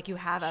 you know, like you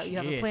have a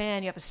Shit.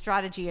 plan, you have a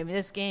strategy. I mean,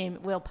 this game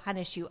will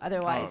punish you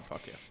otherwise. Oh,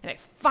 fuck yeah. And I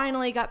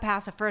finally got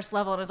past the first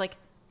level and I was like,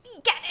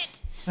 get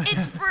it!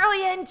 It's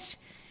brilliant!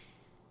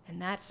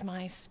 And that's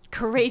my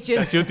courageous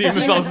That's your Demon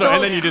Demon Souls story,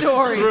 and then you just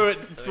story.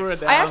 threw it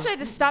down. I actually had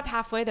to stop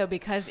halfway though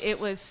because it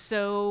was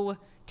so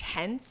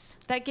tense.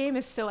 That game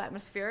is so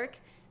atmospheric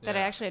that I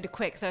Yeah. actually had to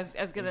quit because I was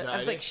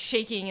Anxiety? like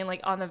shaking and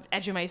like on the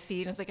edge of my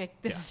seat. And I was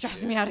like, this is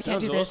stressing me out. I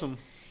can't Sounds do this. awesome.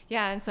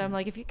 Yeah, and so I'm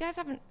like, if you guys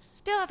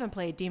still haven't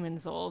played Demon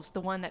Souls,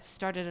 the one that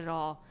started it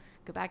all,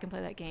 go back and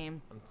play that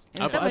game.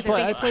 And in some ways, I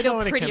think it's played it still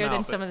when it came prettier than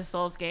out, some but- of the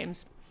Souls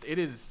games. It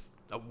is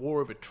a war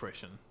of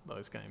attrition,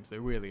 those games. They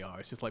really are.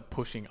 It's just like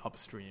pushing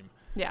upstream.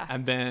 Yeah.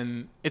 And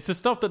then it's the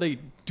stuff that they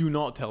do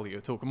not tell you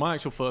at all. My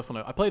actual first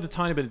one, I played a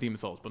tiny bit of Demon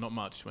Souls, but not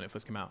much when it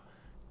first came out.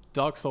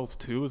 Dark Souls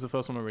 2 was the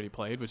first one I really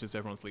played, which is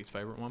everyone's least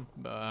favorite one.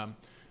 But,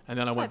 and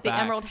then I went The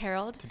back Emerald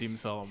Herald. to Demon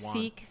Souls 1.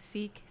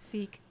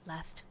 Seek,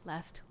 last.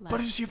 But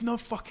it's, you have no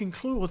fucking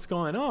clue what's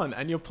going on,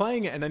 and you're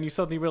playing it, and then you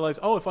suddenly realize,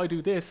 oh, if I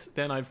do this,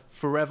 then I've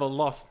forever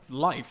lost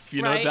life,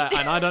 you know, Right. that,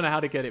 and I don't know how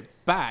to get it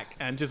back,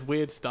 and just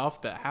weird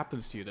stuff that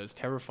happens to you that's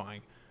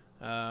terrifying.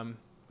 What are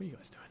you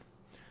guys doing?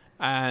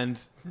 And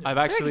I've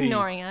They're actually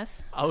ignoring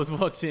us. I was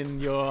watching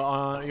your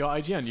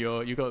IGN.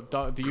 You got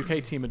the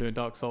UK team are doing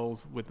Dark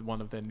Souls with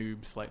one of their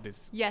noobs like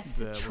this. Yes,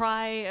 what's-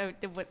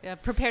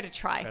 prepare to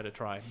try. Try to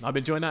try. I've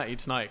been enjoying that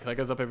each night because it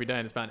goes up every day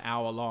and it's about an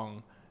hour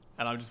long,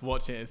 and I'm just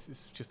watching it.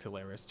 It's just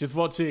hilarious. Just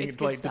watching It's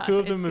good like stuff. the two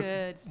of It's them.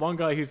 good. One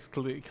guy who's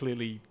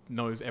clearly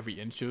knows every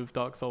inch of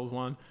Dark Souls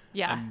 1.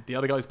 Yeah. And the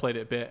other guy's played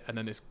it a bit, and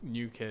then this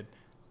new kid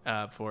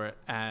for it,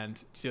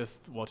 and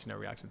just watching their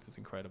reactions is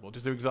incredible.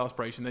 Just their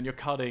exasperation. Then you're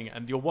cutting,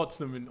 and you'll watch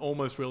them in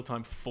almost real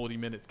time for 40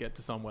 minutes get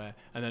to somewhere,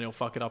 and then he'll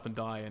fuck it up and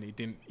die. And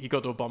he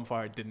got to a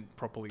bonfire, didn't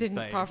properly Didn't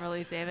save.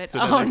 properly save it. So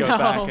then Oh they go no.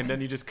 back, and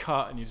then you just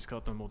cut, and you just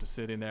got them all just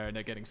sitting there, and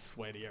they're getting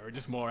sweatier, or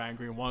just more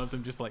angry. And one of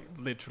them just like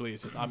literally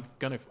is just, I'm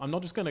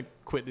not just gonna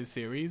quit this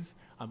series.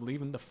 I'm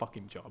leaving the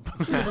fucking job.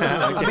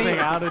 I'm getting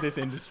out of this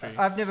industry.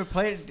 I've never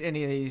played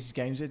any of these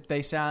games.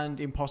 They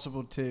sound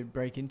impossible to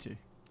break into.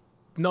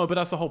 No, but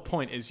that's the whole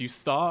point. Is you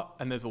start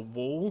and there's a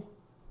wall,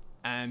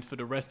 and for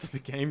the rest of the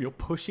game, you're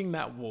pushing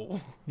that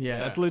wall. Yeah.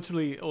 That's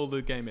literally all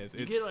the game is.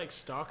 You get like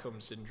Stockholm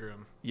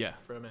syndrome Yeah,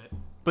 from it.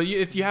 but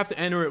you have to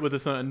enter it with a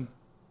certain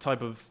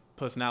type of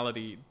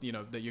personality, you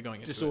know, that you're going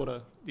into.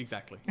 Disorder.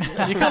 Exactly.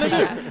 You kind of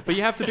do. But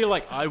you have to be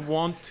like, I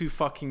want to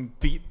fucking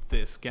beat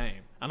this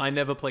game. And I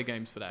never play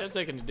games for that. Sounds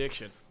like an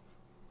addiction.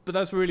 But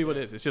that's really what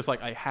it is. It's just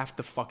like, I have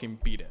to fucking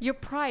beat it. Your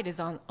pride is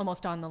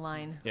almost on the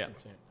line. Yeah.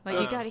 That's insane. Like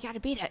you gotta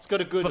beat it. It's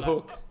got a good But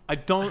hook. I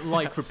don't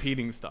like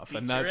repeating stuff.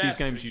 And Beats your these ass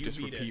games till you you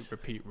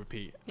just beat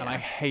repeat. Yeah. And I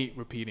hate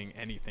repeating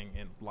anything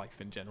in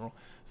life in general.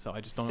 So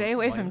I just don't Stay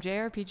away like from it.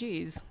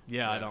 JRPGs.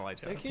 Yeah, I don't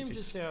like That game JRPGs.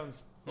 just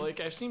sounds like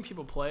I've seen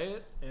people play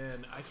it,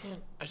 and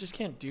I just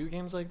can't do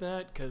games like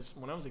that because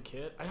when I was a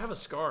kid, I have a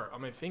scar on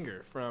my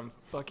finger from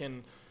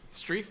fucking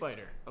Street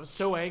Fighter. I was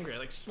so angry, I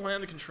like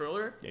slammed the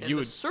controller, Yeah, and you the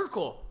would-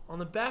 circle on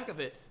the back of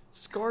it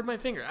scarred my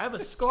finger. I have a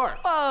scar.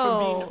 from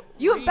Oh, being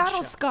you have rage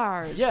battle shot.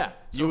 scars. Yeah,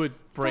 You would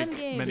break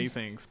games. many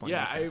things playing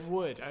yeah, these I games.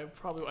 would.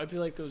 I'd be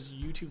like those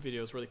YouTube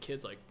videos where the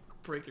kids like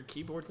break their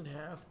keyboards in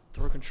half,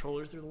 throw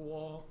controllers through the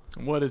wall.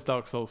 What is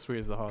Dark Souls 3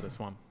 is the hardest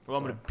one? Well,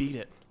 I'm gonna beat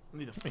it. I'm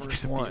gonna be the You're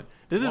first gonna beat one. it.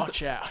 This is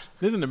Watch out,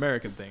 This is an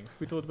American thing.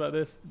 We talked about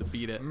this. The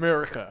beat it.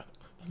 America.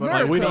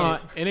 Like we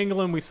America. don't, in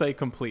England, we say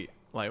complete.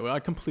 Like I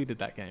completed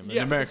that game.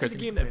 Yeah, In but America, this is a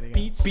it's game completely that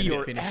beats beat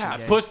your it. Finish the I ass.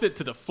 game. pushed it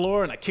to the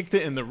floor and I kicked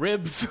it in the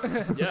ribs.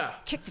 Yeah.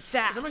 Kicked its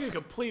ass. I'm not gonna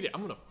complete it.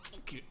 I'm gonna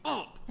fuck it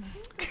up.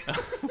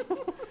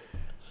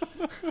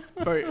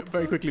 very,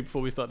 very quickly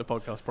before we start the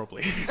podcast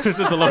properly. This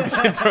is the longest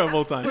intro of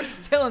all time. We're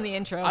still in the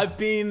intro. I've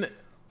been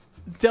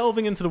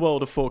delving into the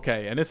world of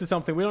 4K, and this is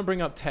something we don't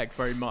bring up tech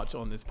very much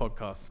on this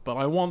podcast, but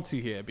I want to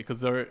here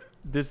because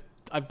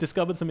I've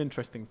discovered some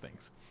interesting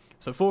things.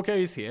 So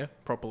 4K is here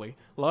properly.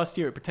 Last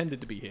year it pretended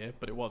to be here,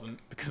 but it wasn't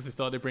because they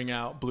started bringing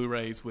out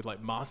Blu-rays with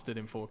like mastered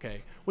in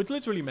 4K, which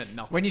literally meant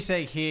nothing. When you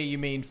say here, you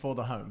mean for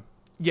the home.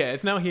 Yeah,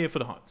 it's now here for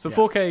the home. So Yeah.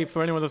 4K,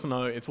 for anyone who doesn't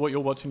know, it's what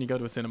you'll watch when you go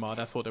to a cinema.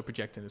 That's what they're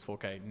projecting is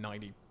 4K,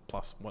 90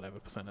 plus whatever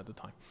 % at the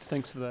time.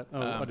 Thanks for that.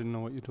 Oh, I didn't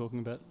know what you're talking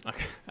about.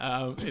 Okay.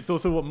 It's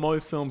also what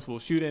most films will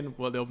shoot in.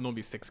 Well, they'll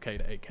normally be 6K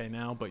to 8K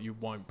now, but you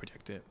won't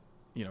project it,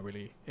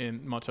 really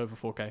in much over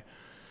 4K.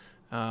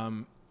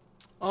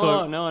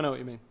 Oh, no, I know what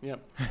you mean. Yep.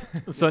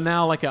 So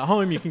now, like at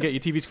home, you can get your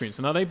TV screen.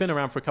 So now they've been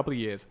around for a couple of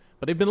years,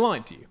 but they've been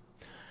lying to you.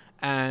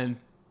 And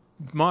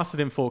mastered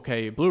in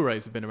 4K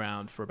Blu-rays have been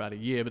around for about a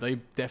year, but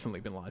they've definitely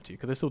been lied to you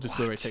because they're still just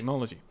Blu-ray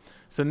technology.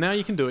 So now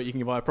you can do it. You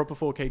can buy a proper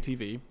 4K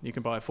TV. You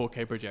can buy a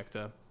 4K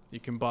projector. You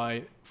can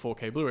buy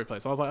 4K Blu-ray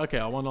players. So I was like, okay,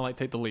 I want to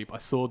take the leap. I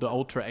saw the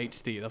Ultra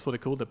HD. That's what they're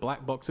called. The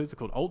black boxes. They're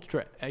called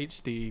Ultra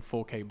HD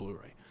 4K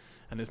Blu-ray.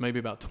 And there's maybe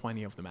about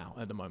 20 of them out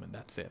at the moment.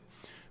 That's it.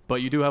 But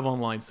you do have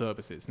online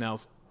services. Now,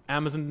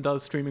 Amazon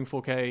does streaming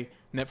 4K.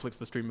 Netflix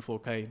does streaming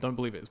 4K. Don't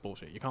believe it. It's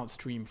bullshit. You can't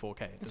stream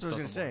 4K. It That's just what I was going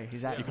to doesn't say. work.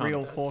 Is that You can't-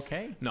 real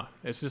 4K? No,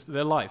 it's just,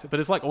 they're lies. But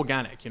it's like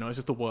organic, It's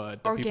just a word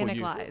that Organic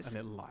people use. lies. And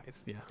it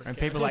lies, yeah. And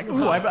people are like,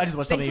 ooh, I just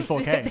watched something in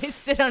 4K. They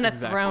sit on a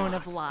Exactly. throne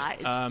of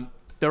lies.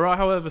 There are,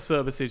 however,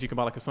 services. You can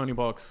buy like a Sony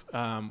box,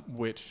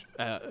 which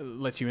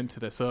lets you into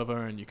their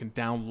server, and you can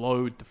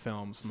download the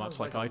films, much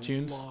like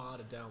iTunes. A lot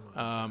of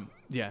downloads.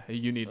 Yeah,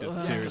 you need a Yeah,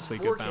 'cause seriously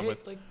good 4K,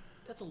 bandwidth. Like,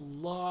 that's a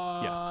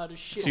lot of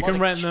shit. So you What, can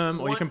like, rent them,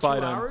 or you can buy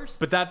 2 them. hours?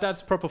 But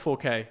that's proper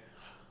 4K.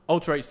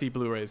 Ultra HD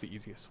Blu-ray is the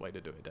easiest way to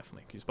do it,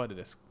 definitely. You just buy the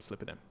disc,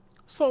 slip it in.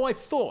 So I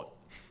thought.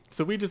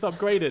 So we just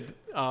upgraded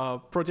our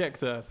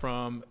projector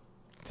from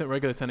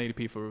regular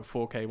 1080p for a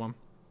 4K one.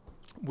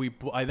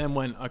 I then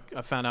went,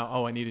 I found out,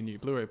 I need a new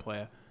Blu-ray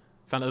player.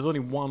 Found out there's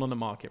only one on the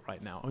market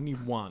right now. Only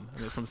one.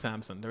 And it's from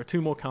Samsung. There are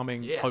 2 more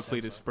coming, Yeah,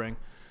 hopefully Samsung. this spring.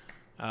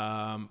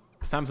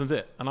 Samsung's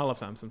it. And I love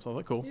Samsung. So I was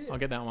like, cool, Yeah. I'll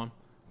get that one.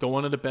 Got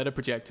one of the better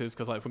projectors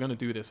because if we're going to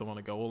do this, I want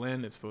to go all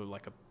in. It's for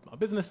like a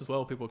business as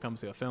well. People come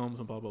see our films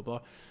and blah, blah, blah.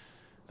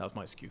 That was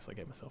my excuse I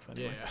gave myself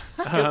anyway.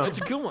 Yeah. It's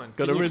a good one.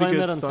 Got Can a you really claim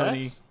good that on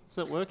Sony. tax? Does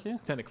that work here?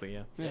 Technically,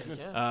 yeah. Yeah, you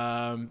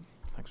can.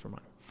 Thanks for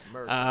reminding.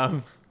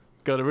 Murder.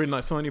 Got a really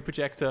nice Sony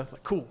projector.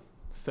 Like, cool.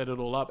 Set it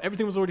all up.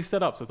 Everything was already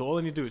set up, so all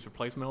I need to do is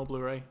replace my old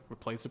Blu-ray,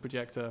 replace the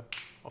projector,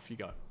 off you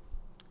go.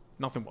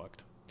 Nothing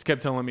worked. Just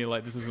kept telling me,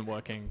 like, this isn't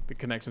working. The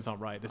connections aren't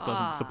right. This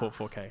doesn't support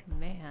 4K. I was like,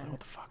 Man. what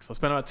the fuck? So I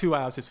spent about 2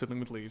 hours just fiddling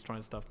with leads,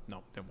 trying stuff.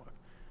 No, didn't work.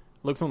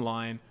 Looked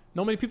online.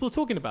 Not many people are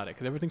talking about it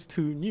because everything's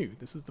too new.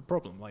 This is the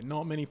problem. Like,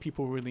 not many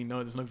people really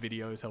know. There's no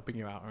videos helping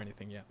you out or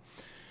anything yet.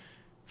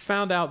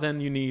 Found out then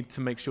you need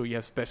to make sure you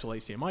have special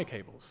HDMI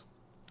cables.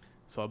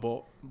 So I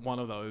bought one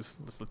of those.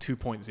 It's the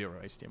 2.0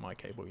 HDMI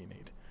cable you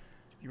need.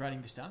 You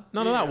writing this down?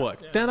 None of that Yeah,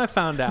 worked. yeah. Then I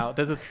found out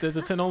there's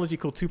a technology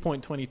called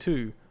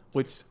 2.22,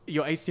 which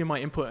your HDMI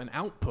input and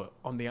output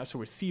on the actual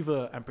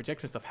receiver and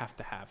projector stuff have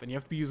to have. And you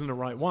have to be using the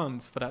right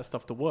ones for that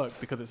stuff to work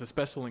because it's a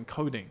special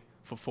encoding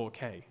for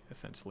 4K,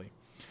 essentially.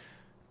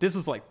 This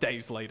was like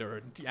days later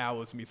and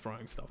hours of me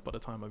throwing stuff by the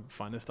time I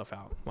find this stuff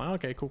out. I'm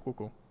like, okay,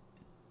 cool.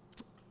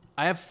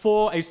 I have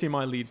 4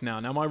 HDMI leads now.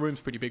 Now my room's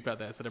pretty big back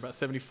there, so they're about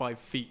 75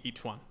 feet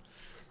each one.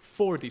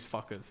 4 of these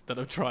fuckers that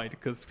I've tried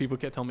because people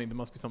kept telling me there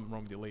must be something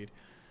wrong with your lead.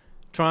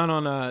 Trying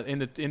on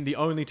in the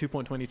only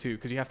 2.22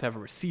 because you have to have a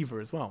receiver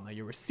as well. Now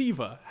your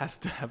receiver has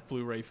to have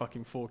Blu-ray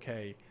fucking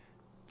 4K,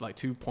 like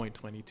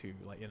 2.22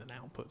 like in and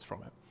outputs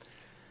from it.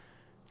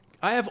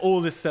 I have all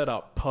this set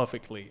up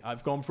perfectly.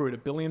 I've gone through it a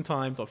billion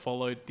times. I've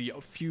followed the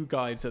few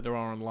guides that there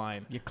are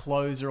online. Your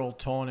clothes are all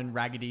torn and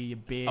raggedy. Your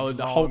beard's I was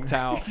long. hulked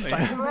out. Just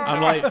like,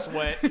 I'm like,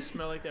 sweat. You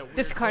smell like that weird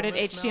Discarded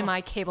homeless smell.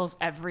 HDMI cables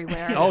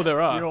everywhere. oh, there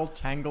You're are. all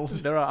tangled.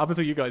 There are. Up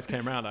until you guys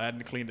came around, I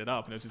hadn't cleaned it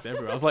up, and it was just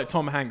everywhere. I was like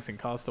Tom Hanks in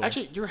Castaway.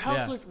 Actually, your house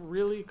Yeah. looked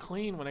really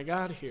clean when I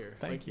got here.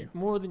 Thank Like, you.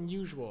 More than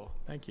usual.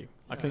 Thank you.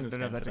 I cleaned I this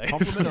don't know game if that's a today.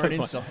 compliment or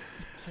an It's fine.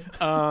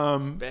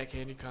 insult.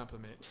 Backhanded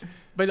compliment.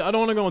 But I don't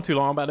want to go on too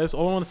long about this.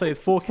 All I want to say is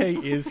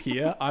 4K is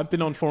here. I've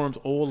been on forums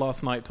all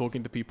last night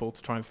talking to people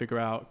to try and figure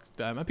out.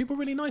 And people are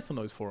really nice on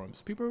those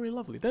forums. People are really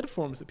lovely. They're the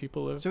forums that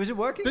people are. So is it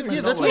working? But or is yeah,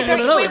 it that's not what working? I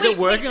want to know. Is wait, it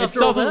working wait. It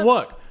after all doesn't that?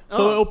 work. So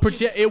Oh, it'll project.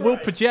 Jesus It will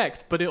Christ.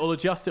 project, but it'll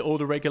adjust it all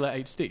to regular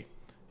HD.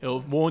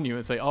 It'll warn you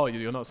and say, "Oh,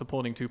 you're not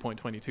supporting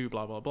 2.22,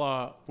 blah blah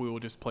blah. We will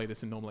just play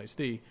this in normal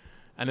HD."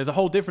 And there's a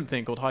whole different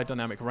thing called high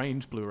dynamic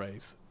range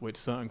Blu-rays, which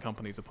certain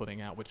companies are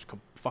putting out, which could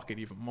fuck it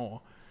even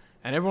more.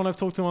 And everyone I've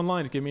talked to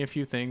online has given me a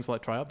few things,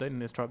 like try updating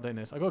this, try updating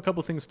this. I got a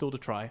couple of things still to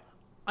try.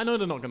 I know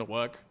they're not going to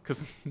work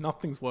because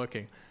nothing's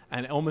working.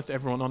 And almost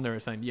everyone on there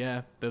is saying,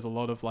 yeah, there's a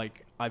lot of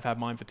like, I've had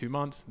mine for 2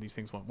 months, and these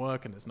things won't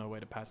work, and there's no way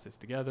to patch this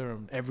together,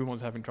 and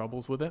everyone's having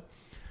troubles with it.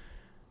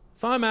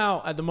 So I'm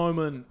out at the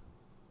moment.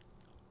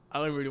 I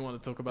don't really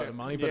want to talk about the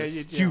money, but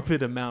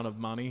stupid amount of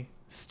money,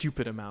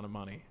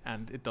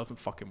 and it doesn't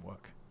fucking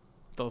work.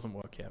 It doesn't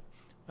work yet.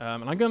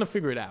 And I'm going to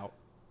figure it out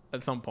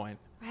at some point.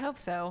 I hope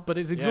so. But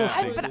it's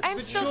exhausting.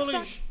 I'm still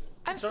stuck.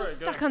 I'm still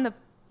stuck on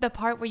the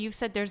part where you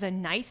said there's a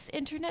nice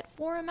internet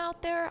forum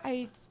out there.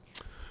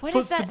 What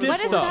is that? What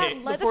is that?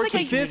 That's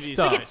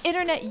like like an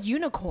internet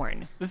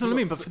unicorn. That's what I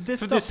mean. But for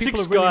this For stuff, the people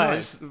 6 are really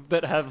guys nice.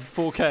 that have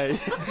 4K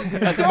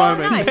at the They're all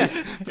moment,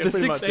 nice. the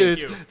 6 much.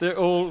 dudes, Thank you. they're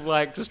all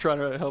like just trying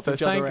to help So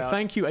each other out.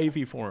 thank you,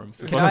 AV forums.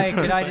 is Can what I'm I trying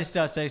can to I say.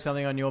 just say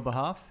something on your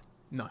behalf?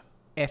 No.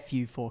 F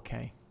you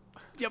 4K.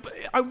 Yeah, but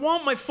I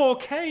want my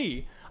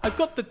 4K. I've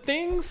got the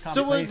things.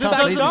 So what, Can't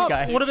please this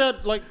guy. what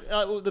about like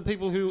the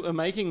people who are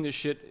making this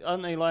shit?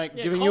 Aren't they like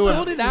giving I'll you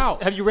sort it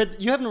out. Have you read?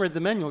 You haven't read the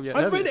manual yet.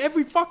 I've have read you?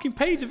 every fucking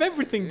page of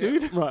everything,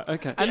 dude. Right.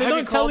 Okay. And they Have you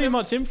don't tell called you them?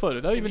 much info.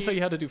 They don't even you- tell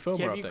you how to do firmware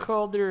Have you updates.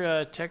 called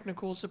their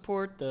technical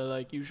support? The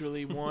like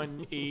usually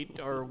 1-8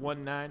 or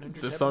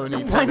 1-900. The Sony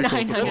One technical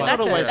 900. support. not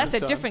a waste That's of a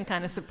time. different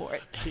kind of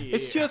support.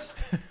 It's just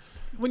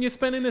when you're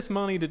spending this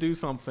money to do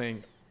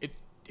something, it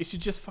should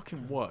just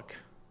fucking work.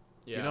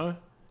 You know?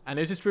 And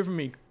it's just driven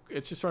me.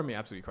 It's just driving me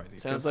absolutely crazy.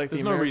 Sounds 'cause like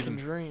there's the no American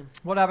reason. dream.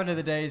 What happened to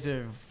the days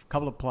of a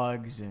couple of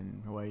plugs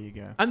and away you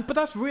go? But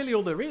that's really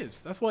all there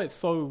is. That's why it's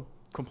so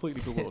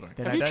completely bewildering.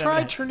 They Have don't- you don't tried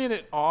have- turning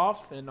it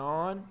off and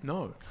on,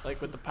 no. like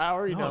with the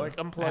power? You No, know, like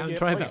I unplug haven't it,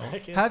 tried plug that it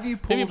back in. Have you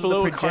Maybe pulled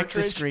blow the a projector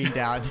cartridge? screen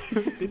down?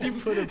 Did you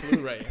put a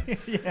Blu-ray in?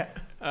 Yeah.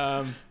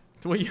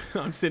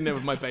 I'm sitting there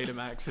with my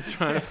Betamax just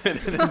trying to fit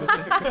it in.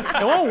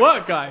 It won't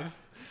work, guys.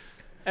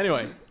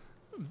 Anyway,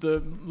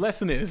 the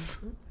lesson is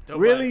Don't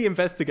really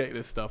investigate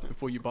this stuff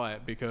before you buy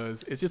it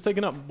because it's just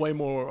taking up way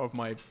more of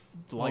my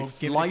give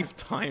it-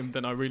 lifetime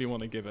than I really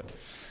want to give it.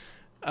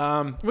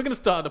 We're going to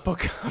start the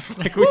podcast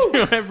like we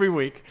do every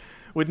week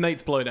with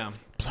Nate's Blowdown.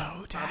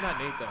 I'm not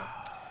Nate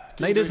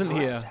though. Nate isn't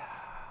here.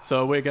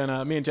 So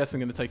me and Jess are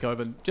going to take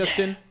over.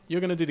 Justin,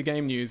 you're going to do the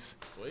game news.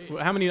 Sweet.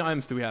 How many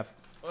items do we have?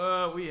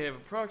 We have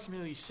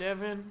approximately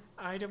 7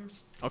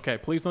 items. Okay,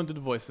 please don't do the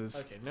voices.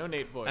 Okay, no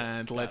Nate voice.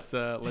 And let's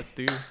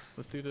do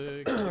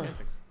the game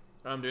things.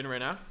 I'm doing it right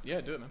now. Yeah,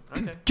 do it,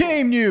 man. Okay.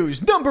 Game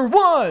news number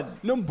 1.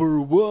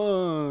 Number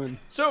 1.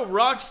 So,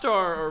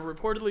 Rockstar are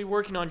reportedly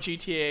working on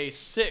GTA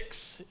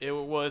 6. It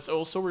was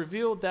also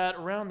revealed that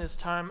around this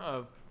time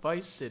of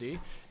Vice City,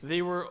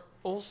 they were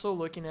also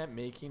looking at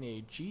making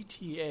a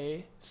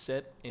GTA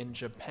set in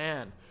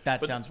Japan. That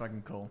But- sounds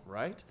fucking cool.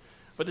 Right?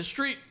 But the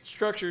street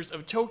structures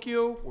of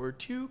Tokyo were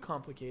too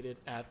complicated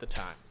at the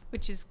time.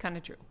 Which is kind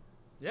of true.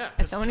 Yeah,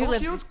 As someone who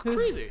lived, Tokyo's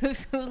crazy.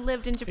 who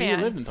lived in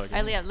Japan. lived in Tokyo.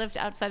 I lived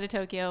outside of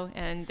Tokyo,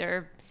 and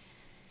the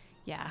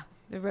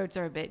roads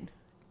are a bit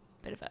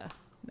of a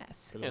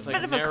mess. Yeah, it's Bit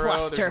like of a narrow.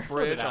 cluster. There's a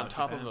bridge Sort it out on in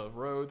top of Japan. a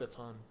road that's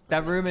on.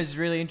 That room is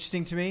really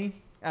interesting to me,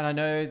 and I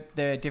know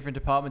there are different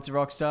departments of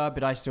Rockstar,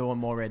 but I still want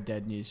more Red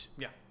Dead news.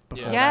 Yeah.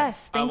 Yeah.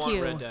 Yes, I thank want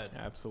you. Red Dead.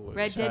 Absolutely.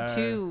 Red Dead So-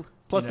 2.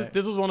 Plus, You know.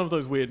 this was one of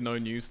those weird no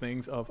news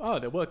things of,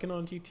 they're working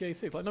on GTA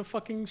 6. Like, no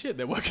fucking shit,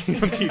 they're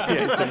working on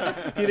GTA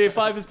 6. GTA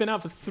 5 has been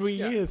out for 3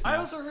 years now. I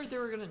also heard they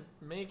were gonna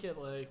make it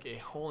like a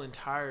whole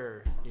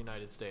entire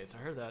United States.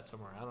 I heard that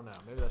somewhere. I don't know.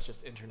 Maybe that's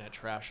just internet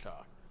trash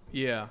talk.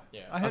 Yeah.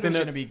 Yeah. I heard it think was that-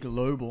 going to be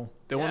global.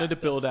 They Yeah, wanted to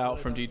build that's out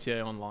what from I thought.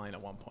 GTA Online at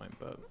one point,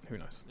 but who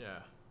knows? Yeah.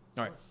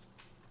 All right.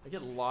 I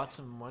get lots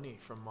of money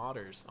from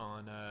modders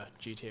on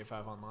GTA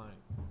 5 Online.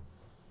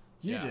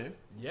 You Yeah. do?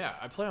 Yeah,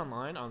 I play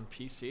online on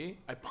PC.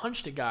 I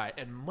punched a guy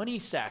and money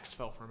sacks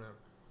fell from him.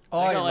 Oh,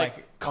 I got like like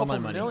a couple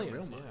online money.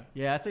 millions. Real money.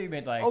 Yeah, I thought you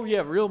meant like Oh yeah,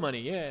 real money.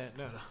 Yeah,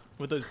 no.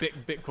 With those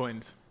big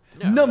Bitcoins.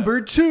 Yeah,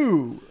 number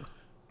 2.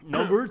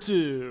 Number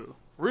 2.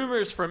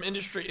 Rumors from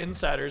industry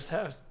insiders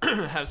have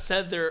have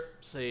said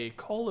there's a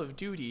Call of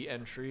Duty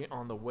entry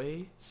on the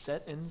way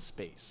set in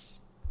space.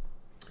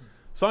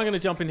 So I'm going to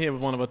jump in here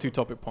with one of our 2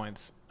 topic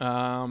points.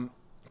 Call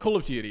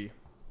of Duty.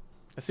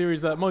 A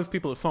series that most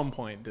people at some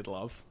point did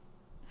love.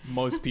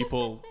 Most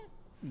people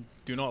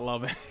do not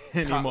love it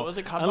anymore. was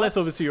it COD Unless bots?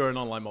 obviously you're an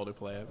online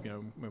multiplayer,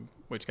 in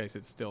which case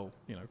it's still,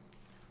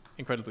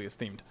 incredibly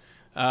esteemed.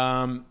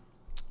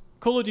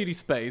 Call of Duty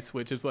Space,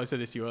 which is what I said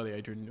this to you earlier,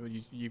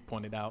 Adrian, you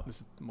pointed out.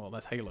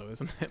 That's Halo,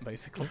 isn't it,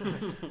 basically?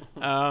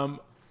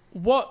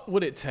 What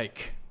would it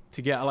take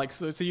to get,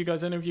 so you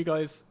guys, any of you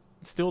guys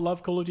still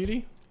love Call of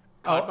Duty?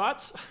 COD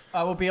bots?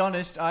 I will be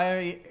honest,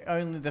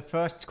 the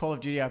first Call of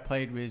Duty I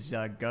played was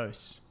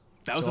Ghosts.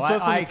 That was So the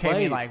first one I you came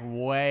in played. like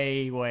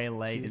way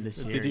late in the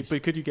series.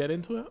 But could you get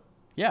into it?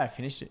 Yeah, I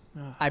finished it.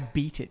 Ah. I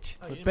beat it.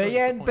 Oh, you didn't But play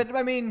yeah, this but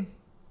I mean,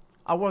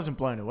 I wasn't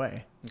blown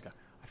away. Okay.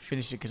 I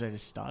finished it because I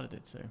just started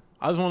it. So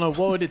I just want to know,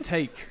 what would it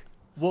take?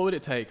 What would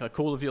it take? Like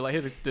Call of Duty,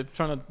 here they're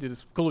trying to do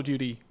this Call of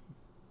Duty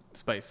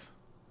Space.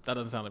 That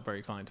doesn't sound like very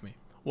exciting to me.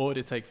 What would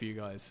it take for you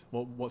guys?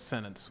 What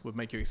sentence would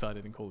make you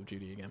excited in Call of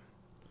Duty again?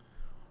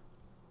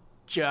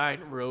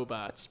 Giant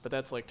robots, but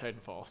that's like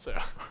Titanfall, so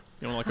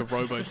You want like a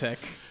Robotech?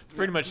 It's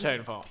pretty much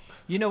Titanfall.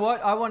 You know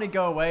what? I want to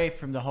go away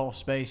from the whole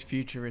space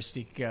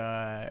futuristic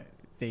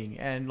thing.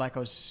 And like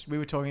we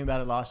were talking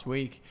about it last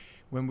week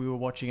when we were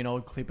watching an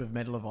old clip of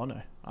Medal of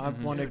Honor. I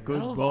want a good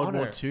Medal of World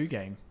War Honor. II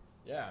game.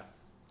 Yeah.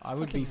 I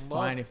would be Fucking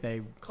fine love if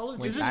they Call of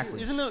went Duty.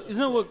 backwards. Isn't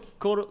that what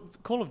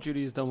Call of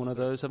Duty has done one of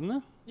those, haven't they?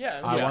 Yeah.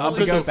 It I was want Call of to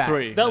Duty. go back.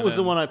 3. That and was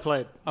the then- one I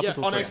played. Up Yeah,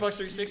 until on 3. Xbox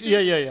 360?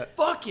 Yeah.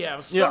 Fuck yeah, it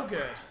was so Yeah.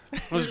 good.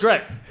 It was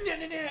great.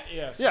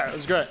 Yes. Yeah, it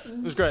was great.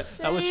 It was great.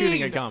 That was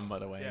shooting a gun, by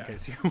the way, Yeah. in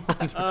case you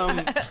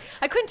wonder.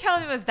 I couldn't tell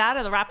if it was that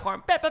or the rap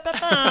horn. Ba, ba, ba,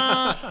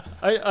 ba.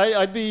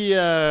 I'd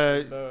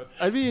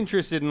be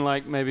interested in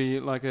like maybe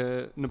like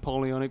a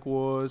Napoleonic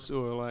Wars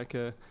or like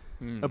a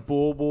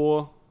Boer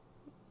War.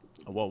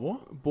 A what war?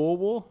 Boer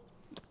War.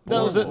 That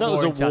Boer was a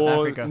War in South war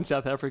Africa. in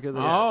South Africa. That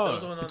Oh,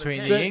 was the one on Between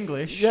the the tank.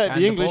 English Yeah,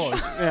 and the English.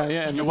 Boers. Yeah, and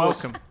you're the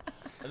Boers, welcome.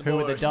 And Who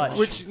were the Boers. Dutch?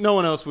 which no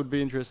one else would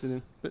be interested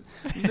in. But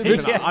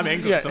Even though I'm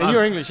English. yeah, so and I'm-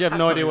 you're English. You have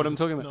no idea what I'm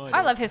talking about. No I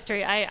idea. love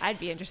history. I'd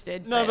be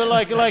interested. No, but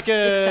like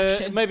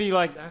Exception. maybe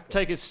like Exactly.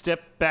 take a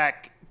step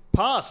back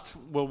past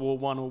World War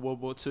One or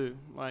World War Two.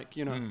 Like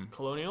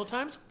Colonial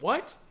times?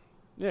 What?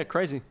 yeah,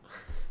 crazy.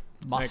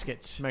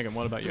 Muskets. Megan,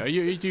 what about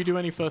you? Do you do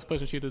any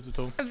first-person shooters at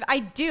all? I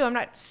do. I'm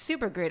not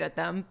super great at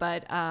them,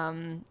 but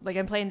like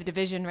I'm playing The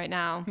Division right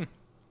now,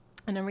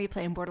 and I'm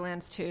replaying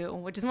Borderlands 2,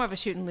 which is more of a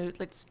shoot and loot,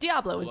 like it's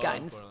Diablo with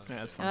guns. Yeah,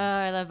 that's Oh, fun.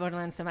 I love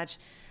Borderlands so much.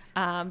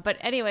 But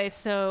anyway,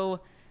 so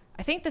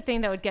I think the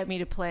thing that would get me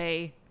to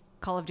play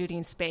Call of Duty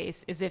in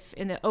space is if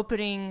in the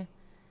opening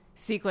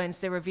sequence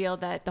they reveal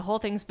that the whole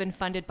thing's been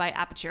funded by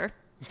Aperture.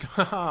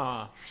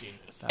 Genius.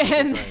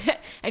 And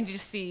and you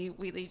just see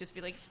Wheatley just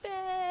be like space,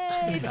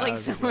 That like would be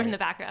somewhere in great. the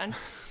background,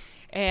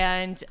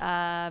 and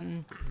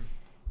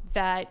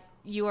that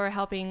you are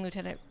helping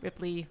Lieutenant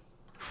Ripley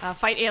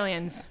fight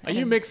aliens. Are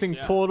you mixing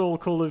Portal,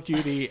 Call of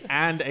Duty,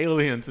 and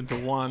Aliens into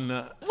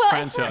one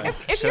franchise?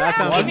 if So you're that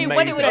sounds asking me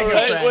what it would amazing.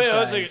 take- Alright, wait, I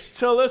was Franchise. like,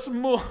 tell us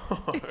more.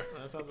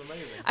 That sounds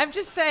amazing. I'm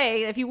just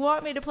saying, if you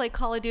want me to play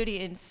Call of Duty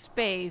in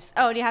space,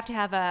 and you have to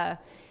have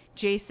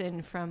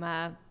Jason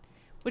from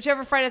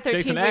whichever Friday the 13th.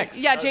 Jason X.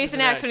 Yeah,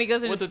 Jason X when he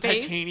goes into With the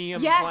space.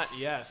 titanium Yes.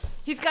 yes.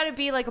 He's got to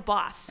be like a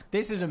boss.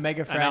 This is a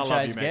mega And I love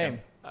franchise you, game.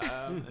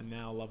 Megan. And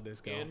now I love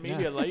this girl. And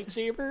maybe a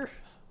lightsaber?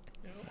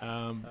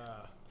 Lightsaber.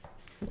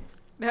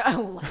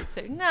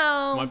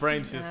 No. My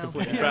brain's just No.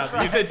 completely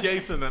bad. You said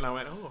Jason, and I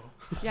went, oh.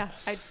 Yeah,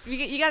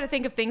 you got to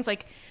think of things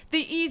like the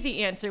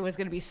easy answer was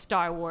going to be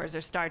Star Wars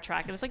or Star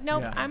Trek, and it's like,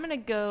 nope, Yeah. I'm going to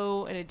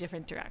go in a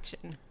different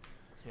direction.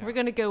 Yeah. We're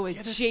going to go with Yeah,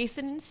 that's-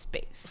 Jason in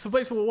space. So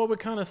basically, what we're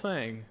kind of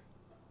saying,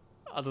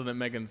 other than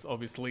Megan's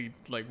obviously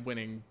like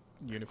winning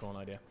unicorn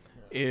idea,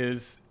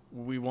 is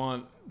we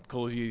want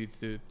Call of Duty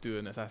to do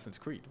an Assassin's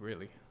Creed,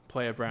 really.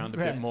 Play around a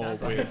Yeah, bit it more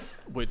sounds like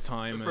with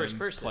time The first and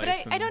person.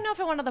 place. But I and- don't know if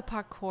I wanted the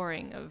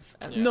parkouring of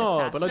No,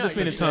 Assassin. but I just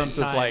mean in you terms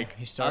said of time, like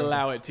historical.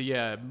 allow it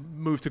to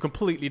move to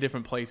completely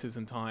different places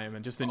in time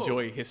and just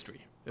enjoy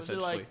history. Was it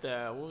Essentially, like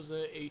the, what was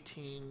it,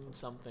 18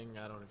 something?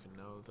 I don't even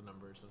know the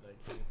numbers of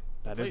that game.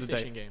 that is a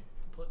PlayStation date. game.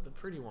 The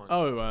pretty one.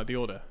 Oh, The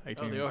Order, The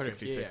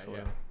 1866 Order. or Yeah.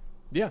 whatever.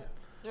 Yeah.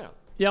 Yeah.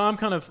 Yeah, I'm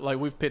kind of like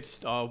we've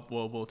pitched our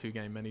World War II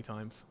game many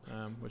times,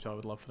 which I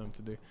would love for them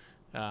to do.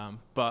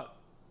 But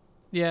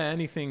yeah,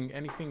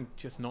 anything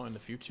just not in the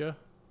future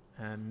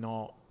and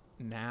not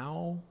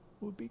now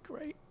would be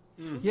great.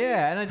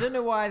 Yeah, and I don't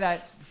know why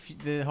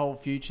the whole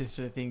future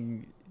sort of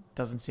thing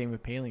doesn't seem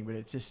appealing, but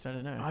it's just I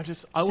don't know. I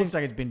Seems was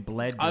like it's been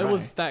bled. I dry.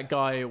 was that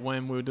guy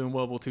when we were doing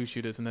World War II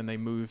shooters, and then they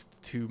moved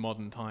to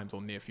modern times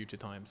or near future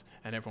times,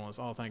 and everyone was,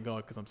 "Oh, thank God,"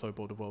 because I'm so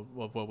bored of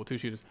World War II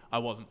shooters. I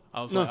wasn't.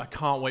 I was No. like, I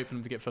can't wait for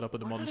them to get fed up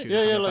with the modern shooters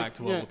Yeah, and yeah, get like, back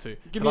to World War II.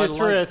 Give 'Cause me a I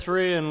 3 out of liked-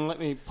 3 and let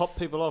me pop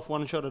people off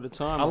one shot at a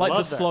time. I like the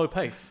love that. slow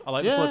pace. I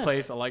like the Yeah. slow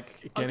pace. I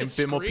like getting a the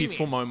bit more screaming.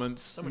 peaceful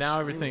moments. So much Now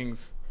screaming.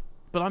 everything's.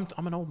 But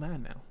I'm an old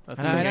man now. That's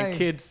the I thing. know. And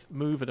kids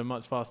move at a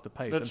much faster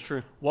pace. That's And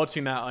true.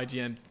 Watching that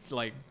IGN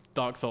like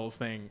Dark Souls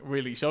thing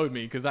really showed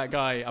me because that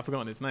guy, I've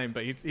forgotten his name,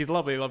 but he's a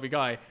lovely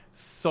guy.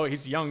 So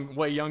he's young,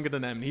 way younger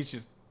than them, and he's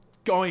just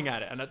going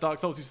at it. And at Dark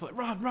Souls, he's just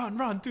like,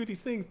 run, do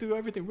these things, do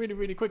everything really,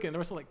 really quick. And the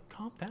rest are like,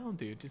 calm down,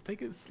 dude. Just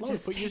take it slow.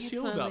 Just Put your take it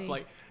shield up. slowly.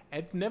 Like,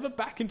 and never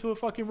back into a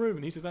fucking room.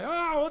 And he's just like,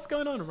 oh, what's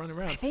going on? And running I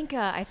around. think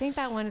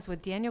that one is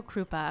with Daniel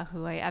Krupa,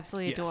 who I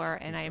absolutely Yes, adore,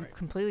 and he's I'm great.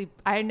 completely.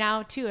 I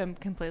now too am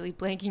completely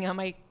blanking on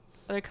my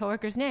other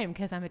coworker's name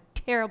because I'm a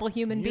terrible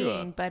human You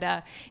being. are.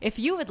 But if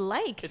you would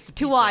like It's the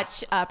to pizza.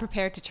 watch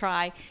Prepare to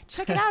Try,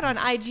 check it out on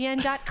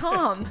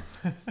IGN.com.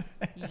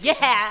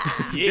 Yeah,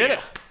 Did it.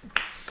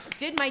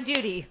 did my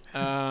duty.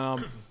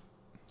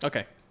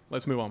 Okay,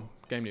 let's move on.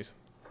 Game news.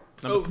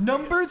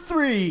 Number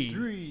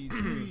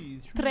 3.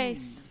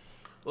 Tres.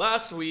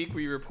 Last week,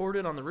 we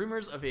reported on the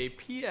rumors of a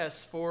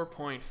PS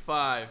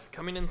 4.5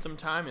 coming in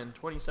sometime in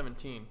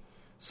 2017.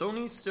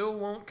 Sony still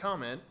won't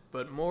comment,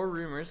 but more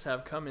rumors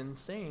have come in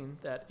saying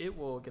that it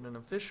will get an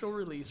official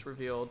release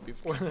revealed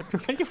before the...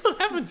 What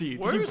happened to you?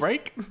 Did you Where's-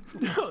 break?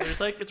 No, there's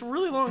it's a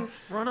really long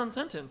run-on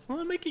sentence. Well,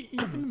 you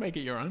can make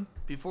it your own.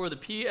 Before the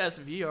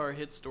PSVR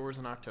hits stores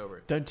in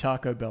October. Don't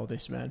Taco Bell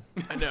this, man.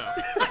 I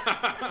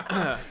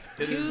know.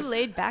 It Too is-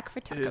 laid back for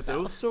It Taco is Bell.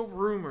 also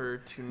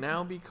rumored to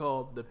now be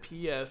called the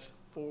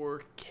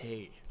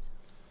PS4K.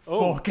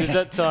 Oh, 4K. does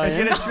that tie It's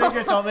in? gonna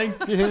trigger something.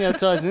 Do you think that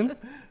ties in?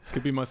 This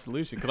could be my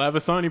solution. Because I have a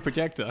Sony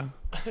projector.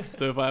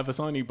 So if I have a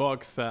Sony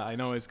box that I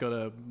know it's got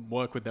to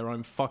work with their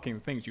own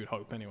fucking things, you'd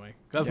hope anyway.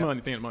 That's Yeah. my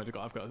only thing at the moment.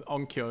 I've got an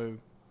Onkyo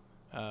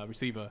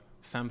receiver,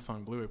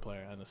 Samsung Blu-ray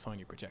player, and a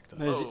Sony projector.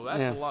 There's- Oh, that's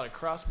yeah. a lot of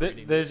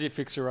crossbreeding. There's your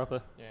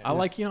fixer-upper. Yeah. I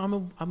like, I'm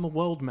a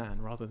world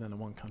man rather than a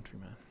one country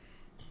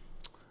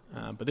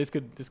man. But this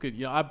could,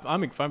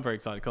 I'm very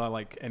excited because I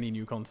like any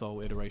new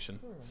console iteration.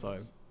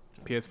 So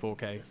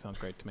PS4K sounds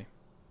great to me.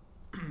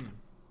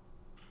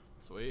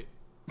 Sweet.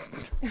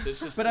 It's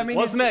just But I mean,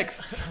 What's it's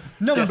next?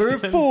 number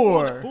Justin.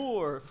 4.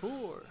 Four.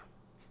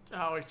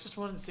 Oh, I just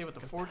wanted to say what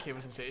the 4K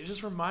was going to say. It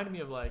just reminded me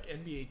of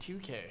NBA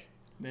 2K.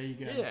 There you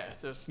go. Yeah.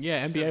 It's just,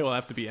 Yeah, NBA will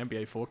have to be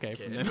NBA 4K Okay,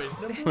 from then.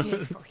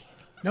 anyways,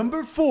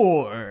 Number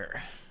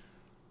 4.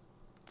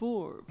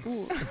 Four.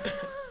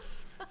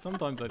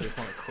 Sometimes I just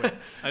want to quit.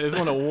 I just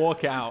want to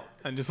walk out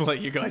and just let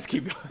you guys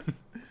keep going.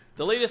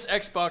 the latest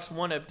Xbox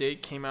One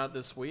update came out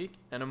this week,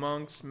 and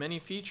amongst many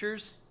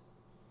features,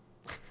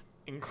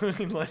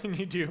 including letting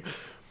you do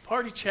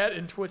party chat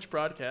and Twitch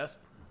broadcast,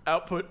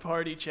 output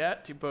party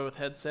chat to both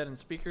headset and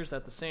speakers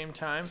at the same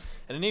time,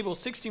 and enable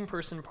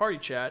 16-person party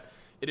chat.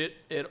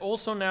 It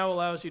also now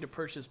allows you to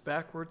purchase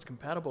backwards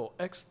compatible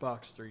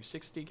Xbox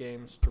 360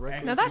 games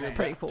directly Now to that's your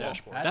pretty cool.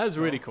 dashboard. That is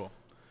really cool.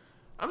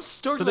 I'm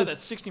stoked So about that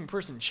that's-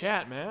 16-person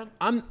chat, man.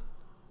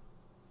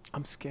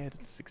 I'm scared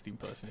of the 16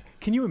 person.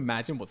 Can you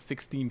imagine what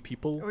 16 It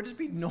people would just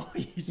be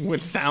noise.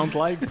 would sound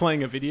like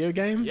playing a video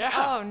game? Yeah.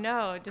 Oh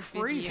no, just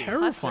Crazy. Be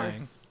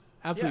Terrifying.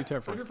 Yeah. Absolutely If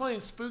terrifying. you're playing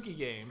a spooky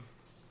game,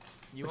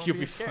 you won't You'll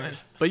be be scared. fine.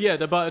 But yeah,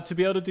 but to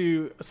be able to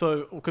do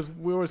so, because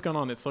we're always going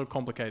on, it's so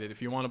complicated.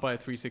 If you want to buy a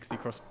 360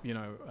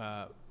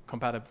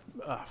 compatible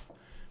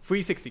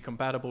 360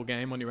 compatible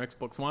game on your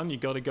Xbox One, you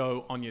got to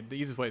go on the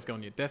easiest way is go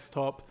on your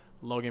desktop,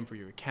 log in for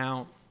your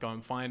account, go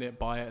and find it,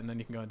 buy it, and then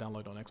you can go and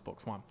download it on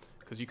Xbox One.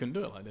 Because you can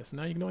do it like this.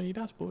 Now you can do it on your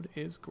dashboard.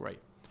 It is great.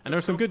 And there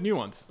are some good new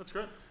ones. That's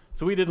great.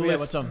 So we did a Oh, yeah,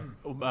 list what's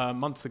on?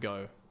 months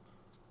ago.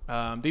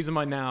 These are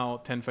my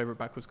now 10 favorite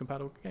backwards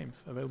compatible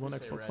games available on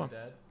Did you say Xbox Red One.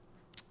 Dead?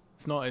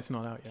 It's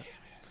not out yet.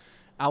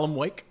 Alan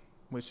Wake,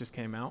 which just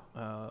came out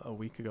a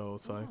week ago or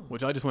so,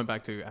 which I just went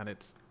back to, and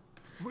it's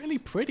really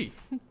pretty.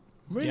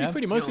 Really Yeah?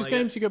 pretty. You Most don't of these like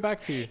games you go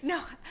back to.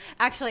 No,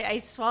 actually, I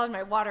swallowed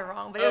my water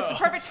wrong, but it was the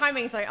perfect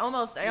timing, so I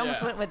almost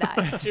Yeah. went with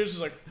that. She was just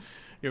like,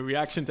 Your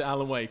reaction to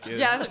Alan Wake is...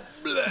 Yeah, I was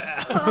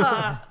like,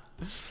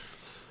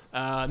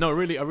 ugh. No,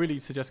 really, I really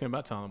suggest going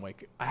back to Alan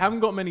Wake. I haven't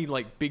got many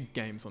like big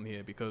games on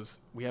here because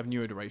we have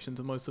new iterations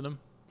of most of them.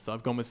 So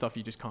I've gone with stuff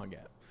you just can't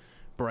get.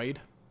 Braid,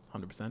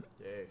 100%.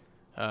 yay.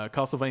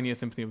 Castlevania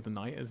Symphony of the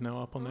Night is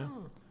now up on there.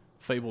 Oh.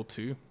 Fable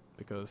 2,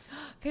 because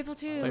Fable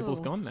 2. Fable's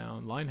gone now,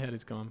 and Lionhead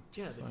is gone.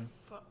 Yeah,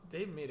 So-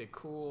 they made a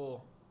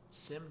cool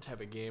sim type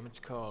of game. It's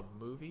called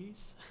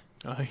Movies.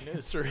 Oh, And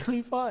it's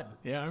really fun.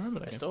 yeah, I remember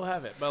I that game. still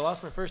have it, but I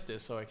lost my first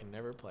disc, so I can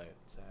never play it.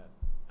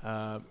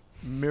 Sad.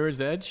 Mirror's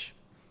Edge.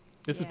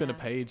 This has been a Yeah.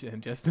 page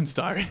in Justin's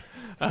diary.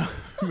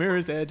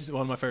 Mirror's Edge,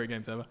 one of my favorite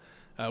games ever.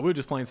 We were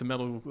just playing some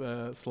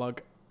Metal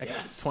Slug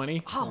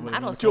X20. Oh, or whatever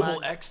Metal it's Slug.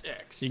 called. Double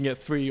XX. You can get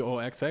 3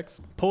 or XX.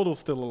 Portal's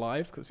still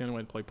alive because it's the only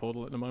way to play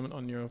Portal at the moment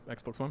on your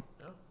Xbox One.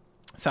 Oh.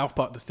 South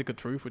Park: The Stick of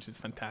Truth, which is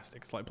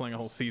fantastic. It's like playing a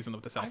whole season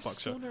of the South I've Park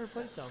still show. never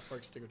played South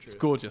Park Stick of Truth. It's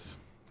gorgeous.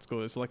 It's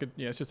gorgeous. It's like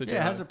it's just a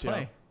Yeah, how does it JR.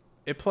 play?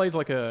 It plays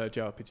like a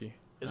JRPG.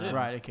 Is it?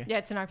 Right, okay. Yeah,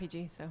 it's an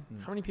RPG, so.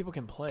 How many people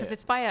can play Because it?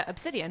 it's by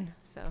Obsidian,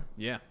 so.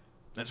 Yeah,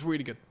 that's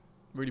really good,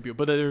 really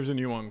beautiful. But there's a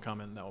new one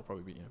coming that will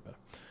probably be better.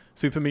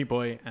 Super Meat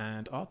Boy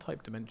and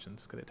R-Type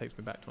Dimensions because it takes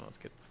me back to when I was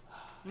a kid.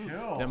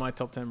 Cool. They're my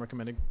top 10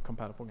 recommended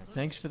compatible games.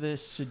 Thanks for the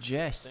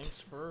suggest.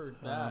 Thanks for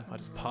that. I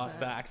just passed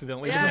that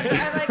accidentally. Yeah,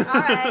 I'm like,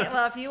 all right,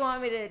 well, if you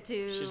want me to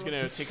She's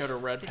gonna take out her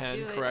red to pen,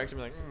 do it. correct, and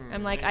be like,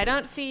 I'm like, I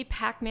don't see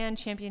Pac-Man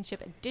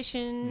Championship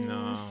Edition.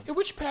 No. Hey,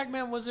 which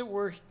Pac-Man was it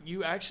where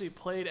you actually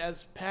played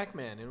as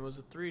Pac-Man and it was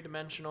a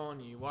 3-dimensional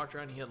and you walked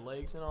around and he had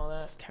legs and all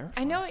that? It's terrifying.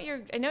 I know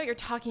what you're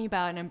talking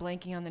about, and I'm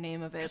blanking on the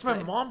name of it. Because my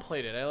but- mom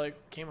played it. I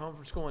came home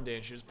from school one day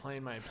and she was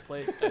playing my play.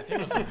 I think it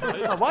was like, what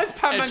is it? Why has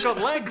Pac-Man And she- got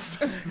legs?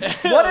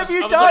 What have you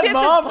I was done, like, This is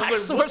Mom? I black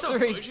was like, what the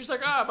sorcery. fuck? She's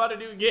like, I bought a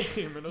new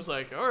game. And I was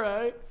like, all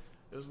right.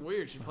 It was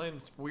weird. She's playing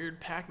this weird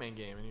Pac-Man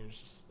game and he was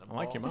just a I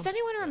like ball. your mom. Does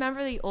anyone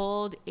remember the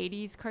old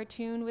 80s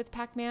cartoon with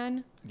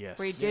Pac-Man? Yes.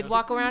 Where he Yeah, did it was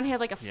walk around, he had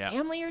like a Yeah.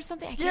 family or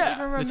something? I can't Yeah. even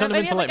They remember. turned him He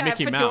had into, like like, a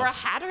Mickey fedora Mouse.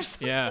 hat or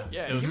something. Yeah.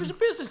 Yeah, It was he was a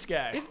business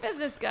guy. He's a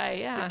business guy,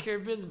 yeah. Took care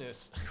of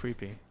business.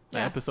 creepy. The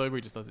Yeah. episode where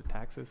he just does his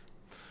taxes.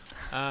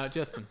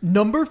 Justin.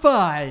 Number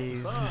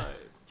 5. 5.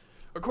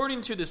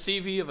 According to the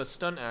CV of a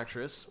stunt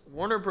actress,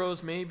 Warner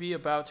Bros. May be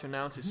about to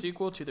announce a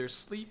sequel to their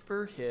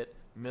sleeper hit,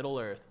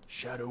 Middle-earth: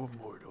 Shadow of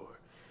Mordor.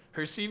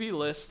 Her CV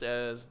lists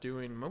as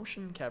doing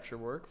motion capture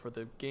work for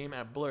the game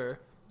at Blur,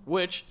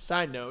 which,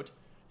 side note,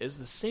 is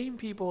the same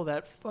people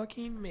that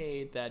fucking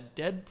made that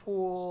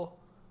Deadpool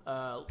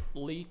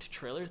leaked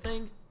trailer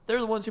thing. They're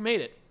the ones who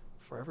made it.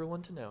 For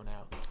everyone to know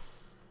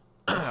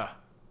now.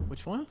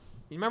 Which one?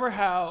 You remember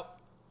how...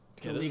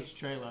 The leaked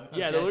trailer.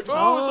 Yeah, they're like, it's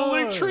a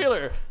leaked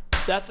trailer.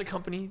 That's the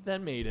company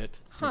that made it.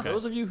 Huh.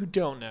 Those of you who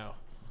don't know.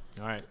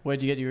 All right.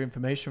 Where'd you get your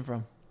information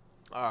from?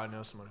 I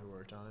know someone who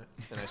worked on it,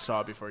 and I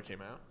saw it before it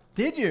came out.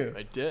 Did you?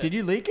 I did. Did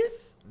you leak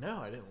it? No,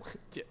 I didn't.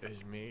 It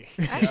was me.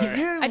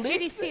 At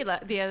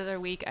GDC the other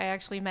week, I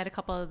actually met a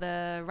couple of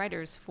the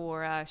writers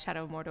for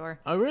Shadow of Mordor.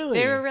 Oh, really?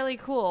 They were really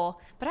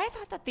cool. But I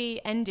thought that the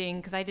ending,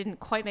 because I didn't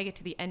quite make it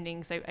to the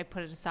ending, so I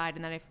put it aside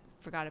and then I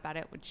forgot about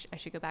it, which I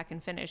should go back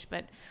and finish.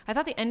 But I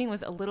thought the ending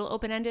was a little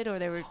open-ended, or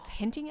they were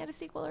hinting at a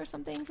sequel or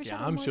something for Shadow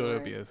of Mordor. I'm sure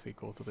there'll be a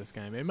sequel to this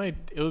game.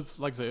 It was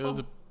like I say,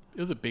 it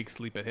was a big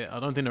sleeper hit. I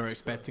don't think they were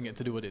expecting it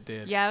to do what it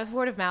did. Yeah, it was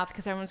word of mouth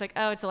because everyone was like,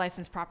 "Oh, it's a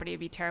licensed property;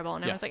 it'd be terrible."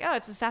 And I was like, "Oh,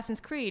 it's Assassin's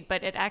Creed,"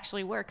 but it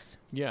actually works.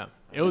 Yeah,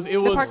 it was. The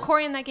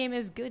parkour in that game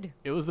is good.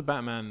 It was the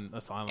Batman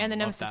Asylum And the of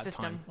Nemesis that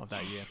system. time, of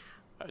that year.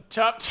 A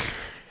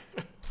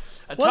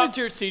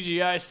top-tier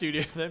CGI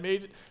studio that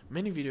made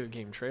many video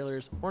game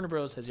trailers. Warner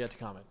Bros. Has yet to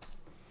comment.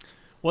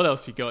 What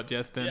else you got,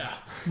 Justin?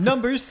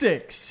 Number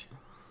 6.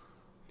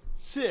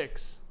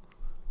 6.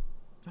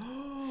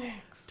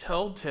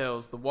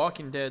 Telltale's The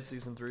Walking Dead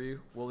Season 3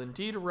 will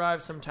indeed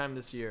arrive sometime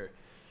this year.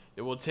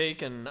 It will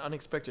take an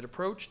unexpected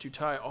approach to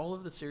tie all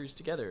of the series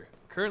together.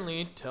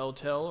 Currently,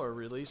 Telltale are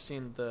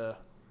releasing the...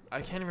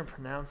 I can't even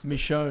pronounce this.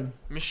 Michonne.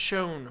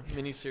 Michonne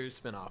miniseries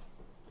spinoff.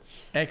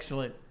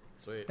 Excellent.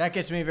 Sweet. That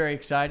gets me very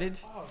excited.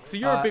 So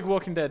you're a big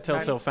Walking Dead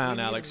Telltale fan,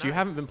 you Alex. need a You knife.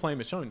 haven't been playing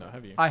Michonne, though,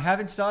 have you? I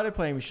haven't started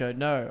playing Michonne,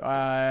 no.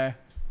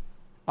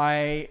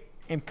 I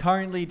am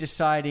currently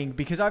deciding,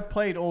 because I've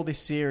played all this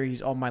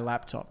series on my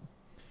laptop,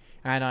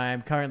 and I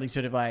am currently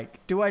sort of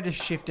like, do I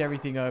just shift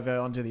everything over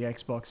onto the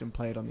Xbox and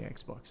play it on the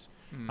Xbox?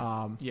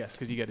 Yes,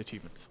 because you get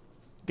achievements.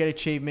 Get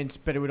achievements,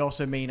 but it would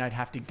also mean I'd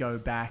have to go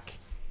back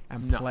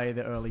and No. play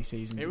the early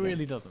seasons It again.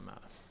 really doesn't matter.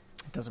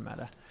 It doesn't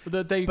matter.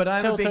 But I'm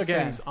a Telltale big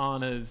fan. games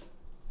aren't as...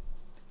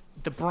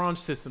 The branch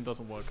system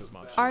doesn't work as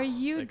much. Are as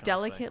you they kinda say.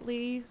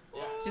 delicately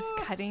just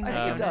cutting the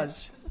I think donut? it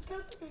does.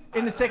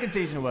 In the second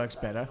season, it works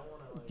better.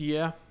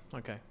 Yeah,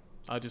 okay.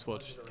 I just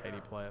watched Katie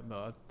play it.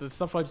 But the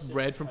stuff I've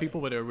read from people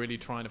where they were really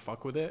trying to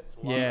fuck with it,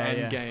 Yeah, the end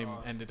yeah. game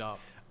ended up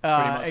pretty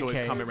much always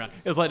okay. coming around.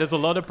 It was like there's a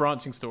lot of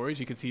branching stories.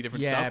 You can see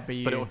different Yeah, stuff,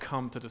 but but it will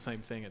come to the same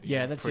thing at the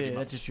Yeah, end. that's pretty it.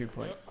 much. That's a true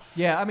point.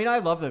 Yeah, I mean, I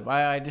love them.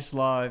 I just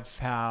love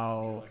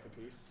how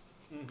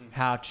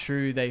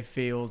true they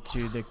feel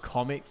to the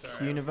comic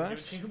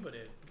universe But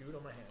it gooed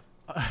on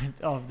my hand.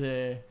 of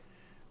the.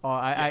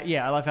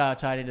 I love how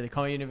it's tied into the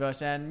comic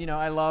universe, and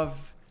I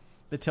love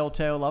the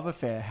Telltale love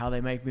affair. How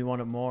they make me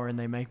want it more, and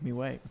they make me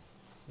wait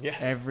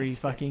Yes. every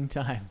fucking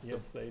time.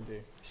 Yes, they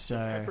do. So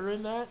Pepper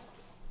in that?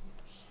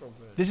 So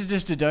good. this is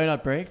just a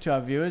donut break to our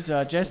viewers.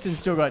 Justin's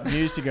still got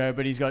news to go,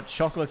 but he's got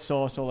chocolate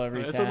sauce all over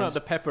his It's talking about hands.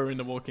 the pepper in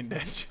the Walking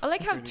Dead. I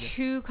like how Really good.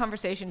 two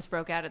conversations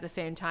broke out at the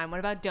same time. What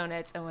about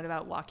donuts and what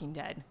about Walking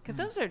Dead? Because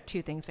those are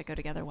two things that go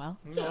together well.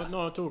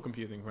 No, it's all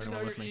confusing for You anyone know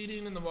you're listening.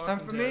 eating in the Walking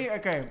And for me,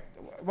 okay,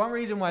 one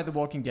reason why The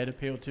Walking Dead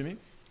appealed to me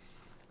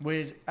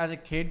was as a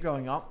kid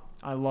growing up,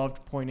 I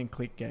loved point and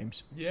click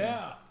games.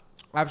 Yeah.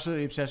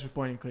 Absolutely obsessed with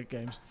point and click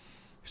games.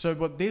 So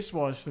what this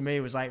was for me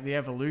was like the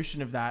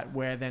evolution of that,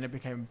 where then it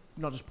became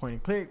not just point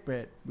and click,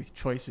 but with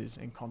choices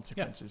and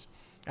consequences.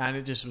 And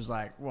it just was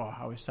like, whoa,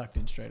 I was sucked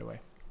in straight away.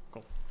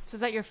 So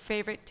is that your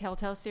favorite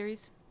Telltale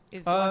series?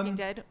 Is Um, Walking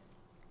Dead?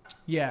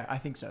 Yeah, I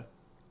think so.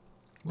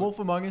 Wolf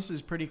Among Us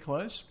is pretty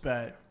close,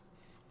 but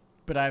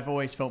I've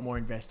always felt more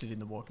invested in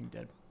The Walking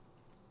Dead.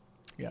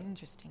 Yeah.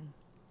 Interesting.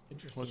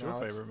 Interesting. What's your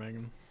Alex. favorite,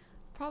 Megan?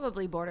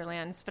 Probably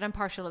Borderlands, but I'm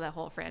partial to that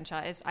whole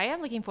franchise. I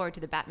am looking forward to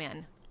the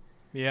Batman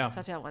Yeah.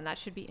 Telltale one. That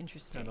should be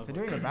interesting. Yeah, They're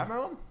doing a Batman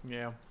one?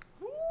 Yeah.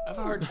 I have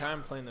a hard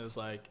time playing those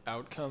like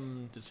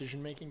outcome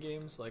decision making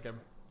games. Like I'm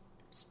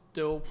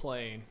still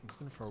playing. It's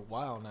been for a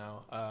while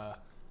now.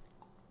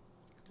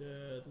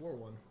 The war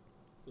one.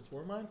 This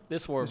war mine.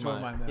 This war This War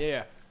mine. Mine, yeah.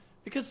 Yeah.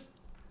 Because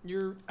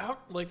you're out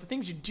like the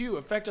things you do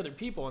affect other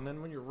people, and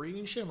then when you're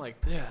reading shit, I'm like,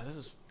 yeah, this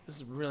is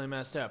really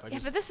messed up. Yeah,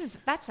 but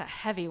that's a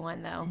heavy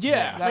one though.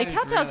 yeah. That Like is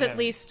Telltale's really at heavy.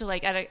 least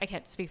like I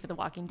can't speak for The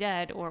Walking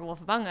Dead or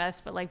Wolf Among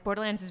Us, but like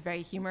Borderlands is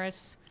very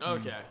humorous.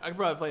 Okay, I could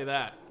probably play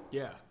that.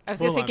 Yeah. I was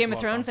gonna say Borderlands Game is of a lot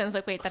of Thrones, fun. and I was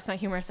like, wait, that's not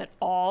humorous at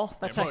all.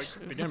 That's but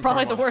actually the Game of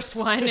probably Thrones the worst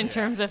one in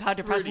terms of how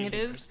depressing it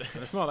Pretty is.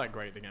 interesting. It's not that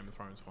great, the Game of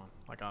Thrones one.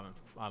 Like, I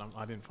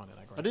didn't find it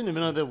that great. I didn't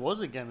even know there was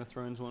a Game of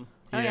Thrones one.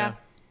 Oh, yeah.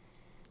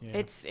 Yeah.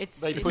 It's They it's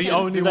push, the it,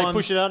 only they one-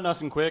 push it out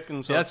nice and quick,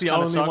 and so That's it the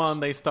kinda only sucks. one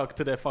they stuck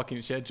to their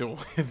fucking schedule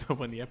with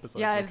when the episodes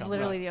yeah, were it's coming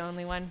literally out. the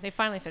only one. They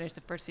finally finished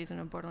the first season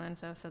of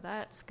Borderlands, so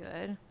that's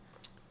good.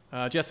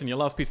 Justin, your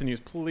last piece of news,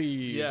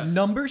 please. Yes.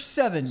 Number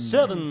 7.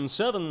 7.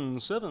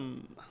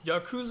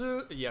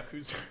 Yakuza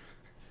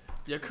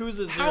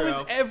Zero. How is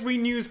every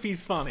news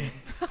piece funny?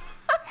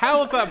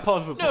 How is that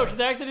possible? No, because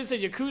I accidentally said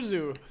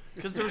Yakuza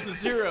because there was a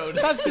zero.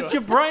 That's just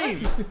your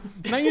brain.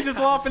 Now you're just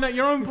laughing at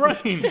your own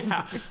brain.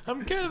 Yeah,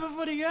 I'm kind of a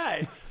funny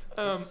guy.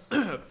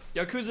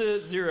 Yakuza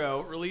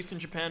 0 released in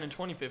Japan in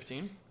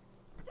 2015,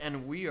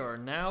 and we are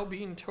now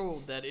being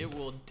told that it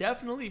will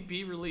definitely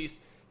be released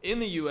in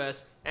the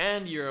US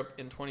and Europe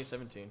in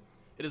 2017.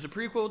 It is a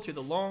prequel to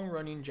the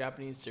long-running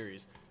Japanese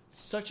series.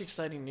 Such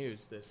exciting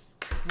news, this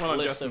Well,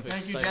 list Justin. of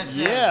Thank you, exciting Justin.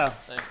 news. Yeah.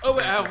 Thanks. Oh,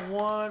 wait, I have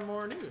one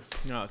more news.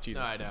 Oh,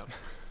 Jesus. No, I don't.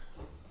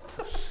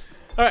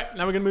 All right,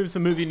 now we're going to move to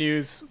some movie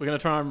news. We're going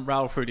to try and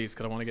rattle through these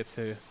because I want to get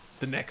to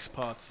the next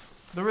parts.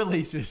 The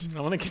releases. I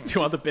want to get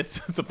to other bits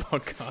of the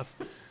podcast.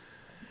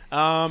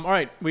 All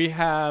right, we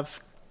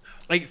have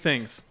 8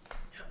 things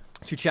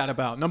to chat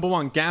about. Number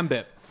 1,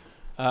 Gambit.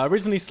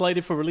 Originally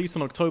slated for release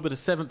on October the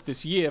 7th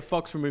this year,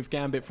 Fox removed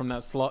Gambit from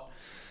that slot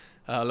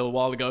a little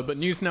while ago, but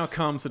news now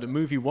comes that the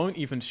movie won't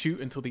even shoot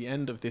until the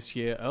end of this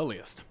year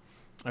earliest.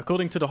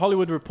 According to The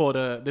Hollywood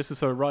Reporter, this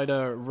is a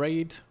writer,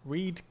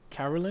 Reed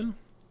Carolyn,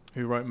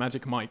 who wrote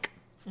Magic Mike.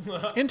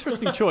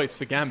 Interesting choice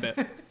for Gambit.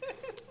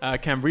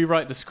 Can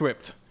rewrite the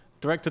script.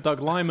 Director Doug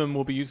Liman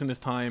will be using this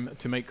time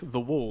to make The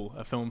Wall,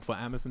 a film for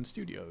Amazon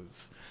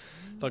Studios.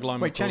 Doug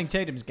Liman, Wait, of Channing course-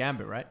 Tatum's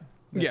Gambit, right?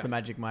 That's Yeah. the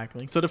Magic Mike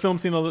link. So the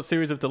film's seen a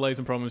series of delays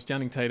and problems.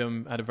 Channing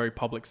Tatum had a very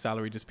public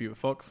salary dispute with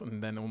Fox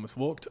and then almost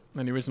walked.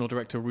 And the original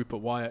director, Rupert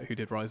Wyatt, who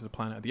did Rise of the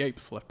Planet of the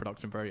Apes, left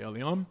production very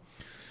early on.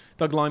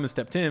 Doug Liman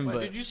stepped in, Wait, but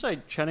did you say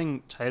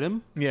Channing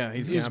Tatum yeah,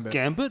 he's is Gambit.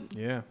 Gambit?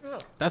 Yeah,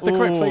 that's the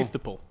correct Ooh. face to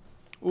pull.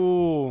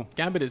 Ooh.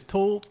 Gambit is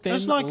tall, thin,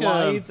 That's like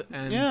lithe,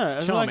 and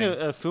as charming. like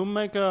a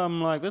filmmaker,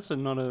 I'm like, that's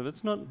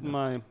not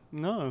my,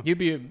 no. He'd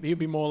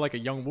be more like a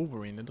young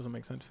Wolverine. It doesn't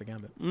make sense for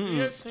Gambit. Have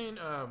you guys seen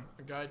A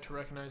Guide to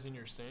Recognizing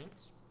Your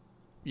Saints?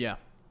 Yeah,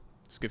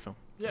 it's a good film.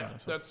 Yeah,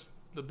 that's that's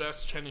the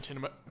best Channing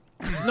Tatum.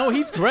 No,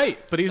 he's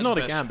great, but he's That's not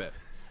a best. Gambit.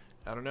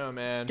 I don't know,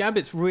 man.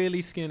 Gambit's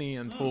really skinny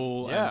and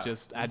tall Yeah, and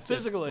just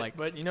physically, like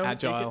but you know,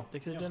 agile. they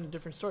could have done a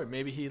different story.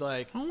 Maybe he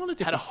like I want a had a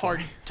different hard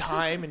story.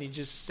 time and he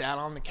just sat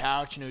on the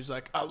couch and he was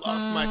like, "I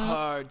lost my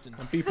cards." And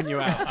I'm beeping you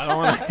out. I don't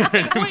want to hear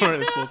any more of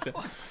this bullshit.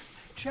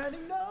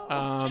 Channing,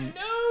 no.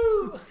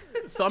 no.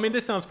 So, I mean,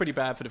 this sounds pretty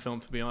bad for the film,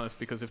 to be honest,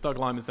 because if Doug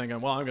Liman's saying,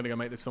 well, I'm going to go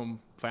make this film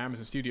for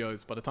Amazon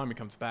Studios, by the time he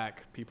comes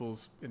back,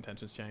 people's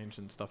intentions change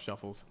and stuff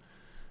shuffles.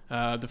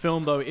 The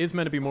film, though, is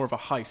meant to be more of a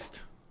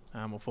heist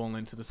and will fall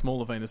into the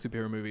smaller vein of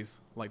superhero movies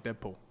like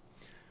Deadpool.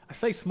 I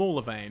say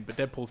smaller vein, but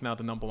Deadpool's now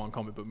the #1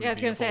 comic book movie Yeah, I was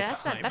gonna of say all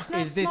that's time. not. That's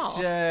not Is this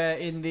small.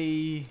 in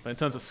the But in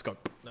terms of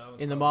scope.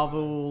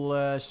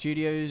 Marvel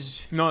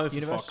Studios? No, this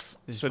Universe? is Fox.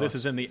 This is So this Fox.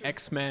 is in the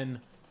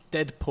X-Men,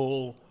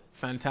 Deadpool,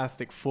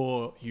 Fantastic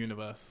Four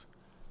universe,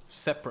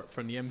 separate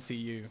from the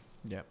MCU,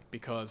 Yep.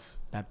 because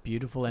That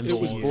beautiful It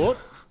was MCU. bought?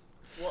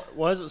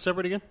 Why is it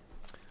separate again?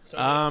 So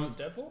You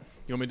Deadpool? want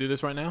me to do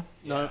this right now?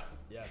 No.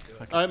 Yeah, do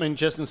it. I mean,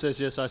 Justin says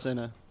yes, I say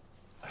no.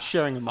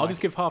 Sharing a mic. I'll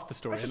just give half the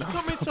story. I just and I'll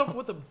cut myself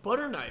with a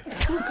butter knife.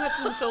 Who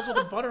cuts themselves with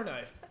a butter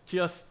knife?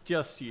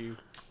 Just you.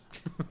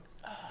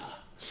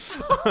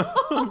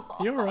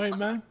 You're all right,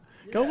 man.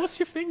 Go wash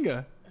your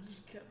finger. I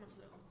just cut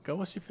myself. Go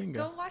wash your finger.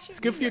 Go wash your It's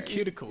good for your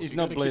finger. cuticles. He's You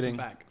not gotta keep them bleeding.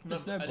 back.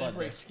 There's no I blood didn't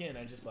break there. skin.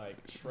 I just like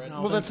shredded.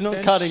 No, Well, that's not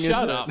then cutting, is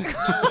shut it?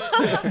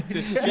 up.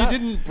 You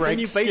didn't break Then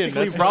you skin. basically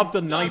that's- rubbed a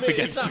I knife mean,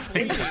 against it's your not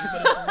finger. bleeding,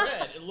 but it's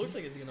red. It looks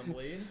like it's gonna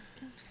bleed,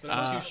 but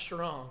I'm too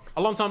strong.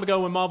 A long time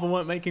ago, when Marvel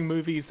weren't making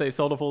movies, they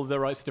sold off all of their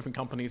rights to different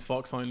companies.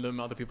 Fox owned them,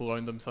 other people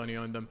owned them, Sony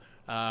owned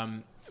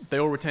them. They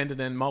all retained it,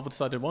 and Marvel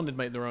decided they wanted to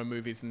make their own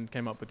movies and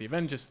came up with the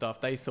Avengers stuff.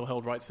 They still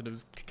held rights to the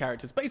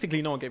characters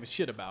basically no one gave a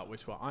shit about,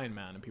 which were Iron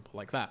Man and people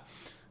like that.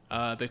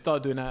 They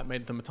started doing that,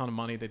 made them a ton of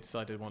money. They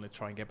decided they wanted to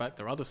try and get back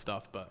their other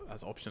stuff, but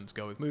as options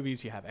go with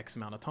movies, you have X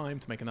amount of time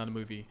to make another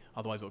movie,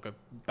 otherwise it'll go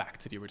back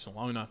to the original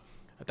owner.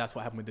 That's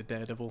what happened with the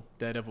Daredevil.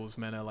 Daredevil's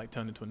meant to like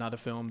turn into another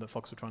film that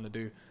Fox were trying to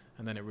do,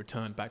 and then it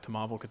returned back to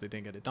Marvel because they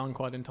didn't get it done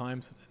quite in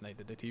time, so then they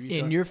did the TV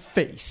show. In your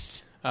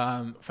face.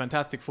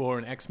 Fantastic Four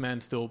and X-Men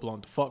still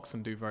belong to Fox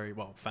and do very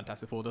well.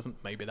 Fantastic Four doesn't.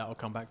 Maybe that'll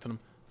come back to them.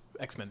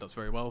 X-Men does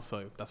very well,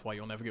 so that's why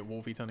you'll never get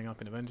Wolverine turning up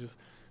in Avengers.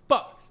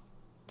 But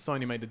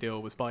Sony made the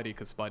deal with Spidey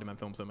because Spider-Man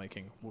films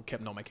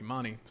kept not making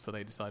money, so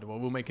they decided, well,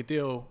 we'll make a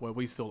deal where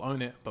we still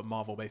own it, but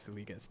Marvel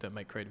basically gets to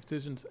make creative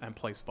decisions and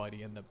place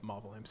Spidey in the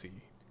Marvel MCU.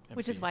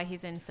 Which is why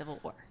he's in Civil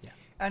War.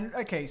 And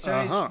okay, so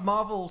Uh-huh. is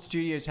Marvel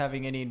Studios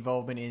having any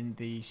involvement in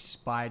the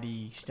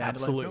Spidey standalone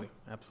Absolutely, film?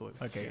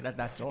 absolutely. Okay,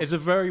 that's all. It's a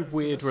very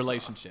weird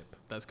relationship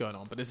that's going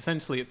on, but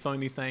essentially it's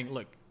Sony saying,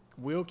 look,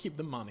 we'll keep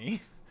the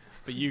money,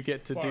 but you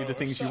get to do the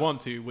things you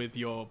want to with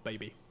your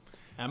baby.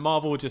 And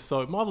Marvel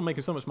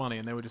making so much money,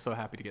 and they were just so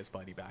happy to get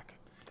Spidey back.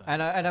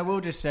 And I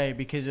will just say,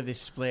 because of this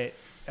split,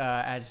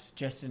 as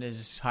Justin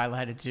has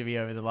highlighted to me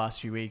over the last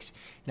few weeks,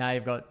 now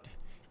you've got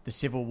the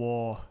Civil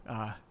War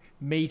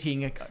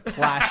meeting a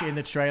clash in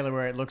the trailer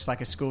where it looks like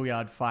a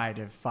schoolyard fight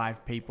of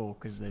 5 people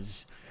because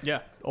there's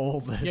all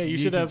the You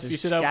should have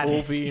scattered.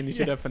 Wolverine, and you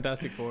should have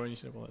Fantastic Four, and you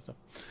should have all that stuff.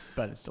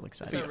 But it's still It's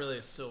exciting. not really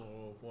a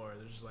civil war.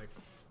 There's just like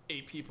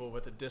 8 people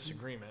with a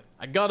disagreement.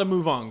 I gotta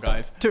move on,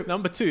 guys.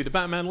 Number 2, the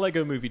Batman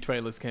Lego movie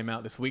trailers came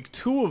out this week.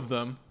 2 of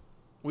them,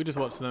 we just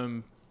watched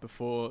them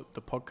before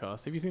the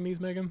podcast. Have you seen these,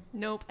 Megan?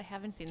 Nope, I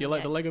haven't seen Do you it like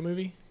yet. the Lego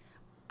movie?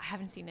 I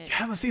haven't seen it. You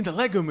haven't seen the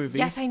Lego movie?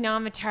 Yes, I know.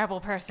 I'm a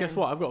terrible person. Guess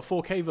what? I've got a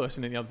 4K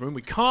version in the other room.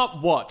 We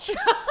can't watch.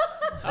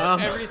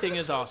 Everything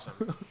is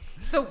awesome.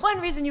 It's the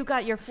one reason you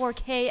got your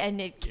 4K and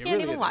it It can't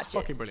really even is. watch It's it.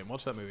 fucking brilliant.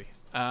 Watch that movie.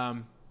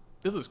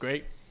 This was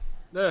great.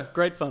 Yeah,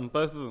 great fun,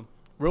 both of them.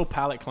 Real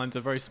palate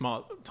cleanser. Very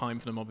smart time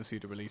for them, obviously,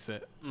 to release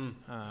it.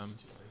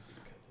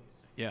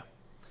 Yeah.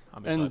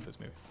 I'm excited And- for this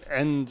movie.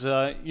 And,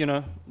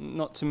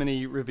 not too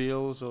many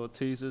reveals or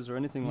teasers or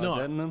anything like No.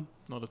 that in them.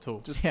 Not at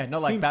all. Yeah,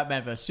 not like Seems-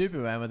 Batman vs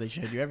Superman where they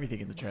showed you everything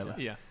in the trailer.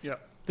 Yeah. Yeah.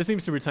 This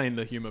seems to retain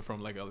the humor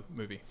from Lego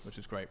movie, which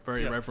is great.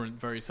 Very Yeah. irreverent,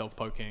 very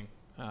self-poking,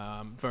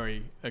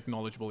 very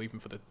acknowledgeable even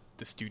for the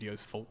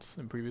studio's faults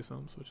in previous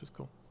films, which is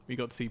cool. You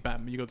got to see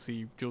You got to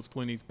see George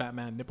Clooney's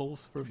Batman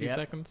nipples for a few Yep.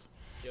 seconds.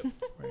 Yep.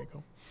 Very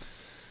cool.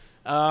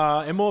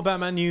 In more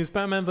Batman news,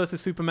 Batman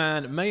vs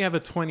Superman may have a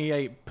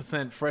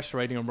 28% fresh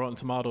rating on Rotten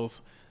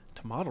Tomatoes.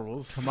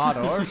 Tomatoes?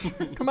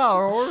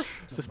 Tomatoes.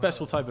 It's a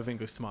special type of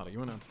English tomato. You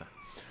won't understand.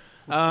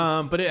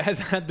 But it has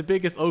had the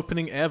biggest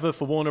opening ever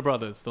for Warner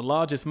Brothers, the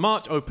largest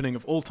March opening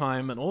of all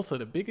time, and also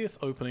the biggest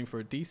opening for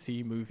a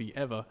DC movie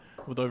ever,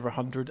 with over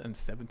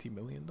 $170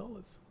 million.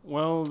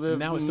 Well, they've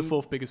Now it's the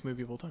fourth biggest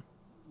movie of all time.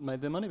 made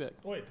their money back.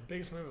 Wait, the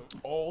biggest movie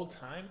of all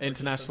time?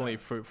 Internationally,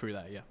 through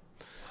that, yeah.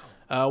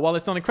 While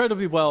it's done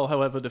incredibly well,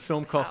 however, the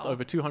film cost How?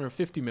 over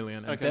 $250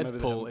 million, and Okay, maybe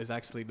they Deadpool haven't. is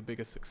actually the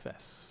biggest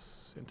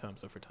success in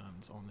terms of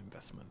returns on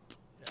investment.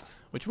 Yeah.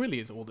 Which really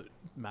is all that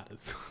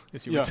matters,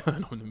 is your Yeah.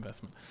 return on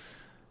investment.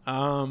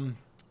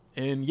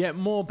 In yet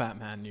more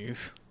Batman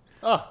news,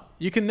 Ah,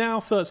 you can now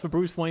search for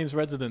Bruce Wayne's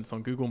residence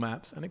on Google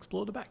Maps and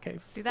explore the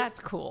Batcave. See, that's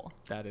cool.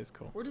 That is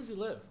cool. Where does he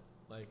live?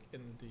 Like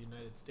in the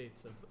United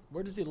States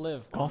where does he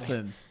live?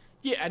 Gotham.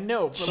 Yeah, I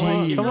know. But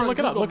Jeez. if you're Someone on look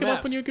it up. Google Look it up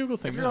Maps- on your Google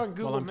thing If you're now on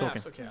Google while I'm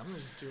Maps, talking. okay, I'm gonna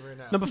just do it right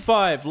now. Number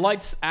 5,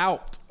 Lights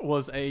Out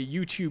was a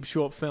YouTube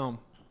short film,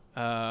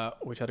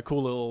 which had a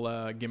cool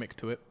little gimmick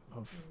to it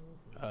of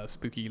a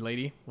spooky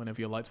lady whenever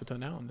your lights were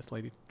turned out, and this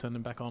lady turned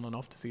them back on and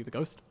off to see the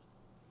ghost.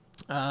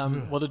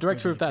 Well, the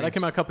director of that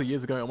came out a couple of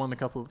years ago. It won a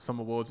couple of some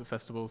awards at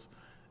festivals,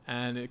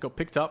 and it got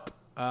picked up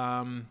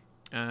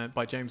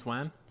by James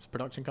Wan's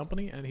production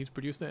company, and he's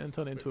produced it and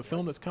turned it into a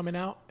film that's coming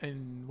out.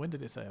 And when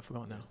did it say? I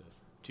forgot now.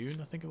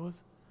 June, I think it was.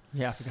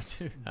 Yeah, I forgot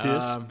to.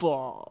 this Um,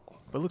 fall.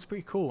 But it looks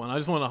pretty cool, and I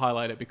just want to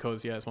highlight it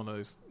because, yeah, it's one of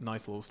those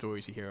nice little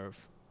stories you hear of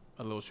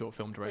a little short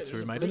film director there's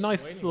who a made a Bruce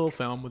nice Wayne little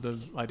film with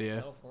an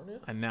idea, California?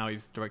 and now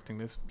he's directing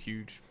this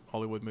huge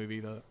Hollywood movie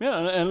that, Yeah,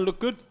 and it looked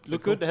good.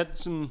 Looked cool. good. It had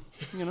some,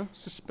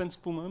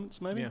 suspenseful moments,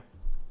 maybe. yeah,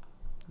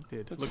 it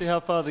did. Let's Looks- see how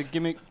far the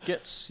gimmick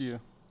gets you.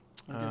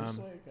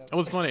 It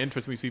was funny,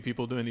 interesting. We see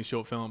people doing these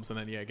short films, and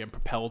then getting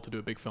propelled to do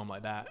a big film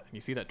like that. And you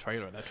see that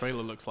trailer. And that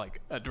trailer looks like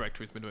a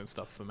director who's been doing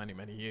stuff for many,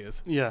 many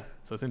years. Yeah.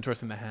 So it's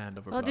interesting the hand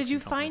of a. Well, did you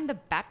production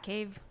company. find the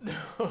Batcave?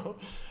 No,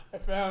 I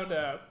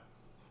found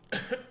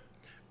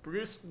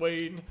Bruce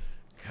Wayne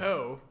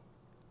Co.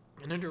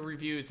 And under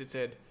reviews, it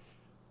said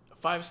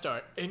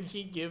 5-star, and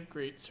he give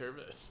great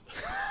service.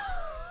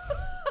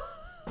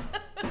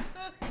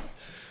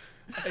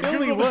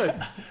 Feel he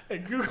would.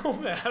 And Google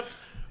mapped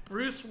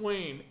Bruce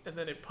Wayne, and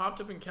then it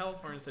popped up in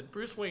California and said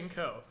Bruce Wayne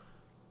Co.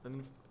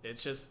 And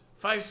it's just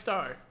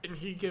 5-star, and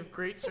he give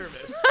great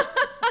service.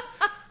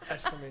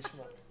 Exclamation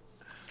mark.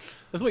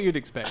 That's what you'd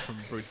expect from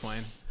Bruce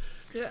Wayne.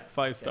 Yeah.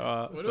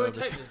 5-star What do I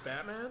service. type? Is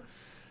Batman?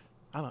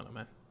 I don't know,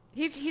 man.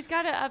 He's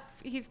gotta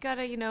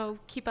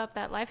keep up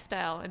that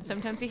lifestyle, and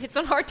sometimes he hits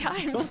on hard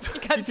times. Sometimes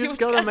You got you to do just what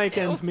gotta gotta make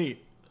do. ends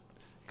meet.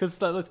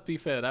 Because let's be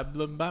fair, the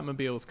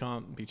Batmobiles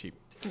can't be cheap.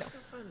 I can't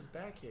find his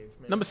Batcave,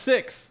 man. Number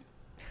 6.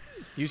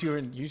 Use your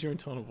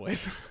internal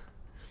voice.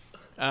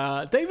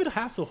 David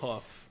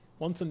Hasselhoff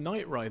wants a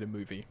Knight Rider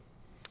movie.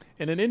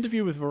 In an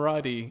interview with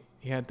Variety,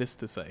 he had this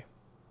to say.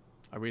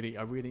 I really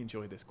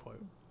enjoy this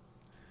quote.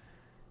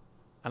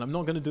 And I'm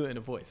not going to do it in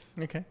a voice.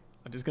 Okay.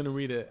 I'm just going to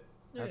read it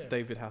as Yeah.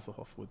 David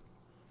Hasselhoff would.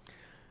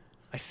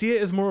 I see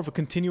it as more of a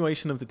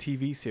continuation of the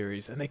TV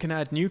series, and they can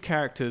add new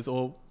characters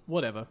or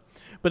whatever,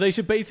 but they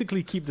should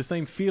basically keep the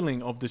same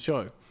feeling of the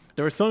show.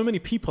 There are so many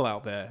people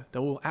out there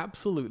that will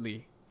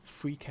absolutely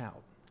freak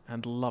out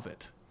and love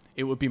it.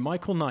 It would be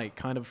Michael Knight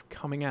kind of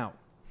coming out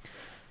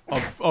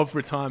of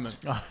retirement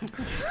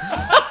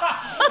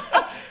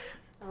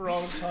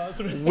Wrong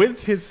pause.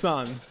 with his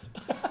son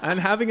and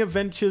having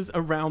adventures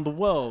around the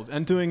world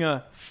and doing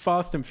a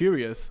Fast and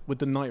Furious with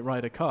the Knight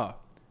Rider car.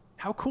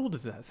 How cool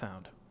does that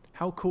sound?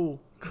 How cool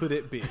could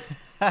it be?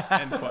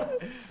 End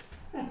quote.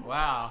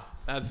 Wow.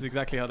 That's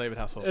exactly how David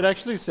Hasselhoff. It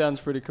actually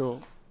sounds pretty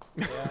cool.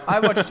 I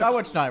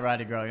watched Knight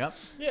Rider growing up.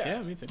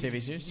 Yeah, me too.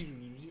 TV series.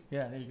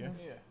 Yeah, there you go.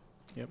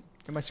 Yeah.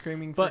 Am I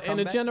screaming? But for in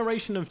a comeback?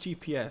 generation of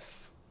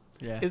GPS,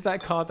 Yeah. is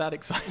that car that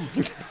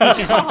exciting?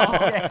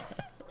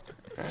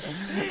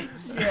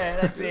 Yeah,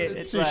 that's it.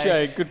 It's Touche.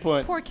 like, Good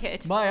point. Poor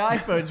kid. my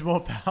iPhone's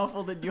more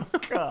powerful than your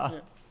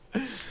car.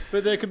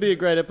 But there could be a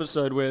great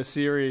episode where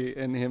Siri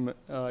and him in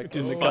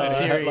the car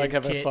Siri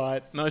have a kit.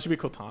 fight. No, it should be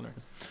Cortana.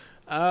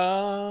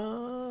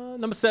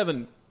 Number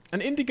 7. An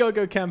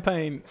Indiegogo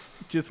campaign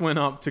just went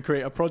up to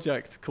create a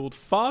project called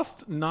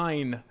Fast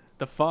 9,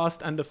 The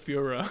Fast and the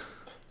Furor.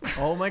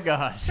 Oh my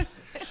gosh.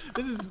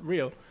 This is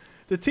real.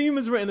 The team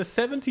has written a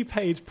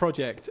 70-page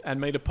project and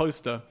made a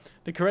poster.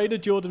 The creator,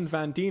 Jordan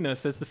Van Dina,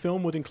 says the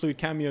film would include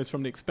cameos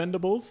from The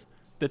Expendables,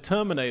 The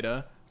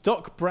Terminator,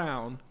 Doc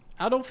Brown,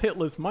 Adolf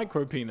Hitler's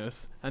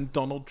micropenis, and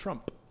Donald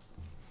Trump.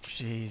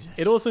 Jesus.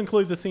 It also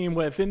includes a scene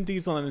where Vin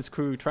Diesel and his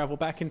crew travel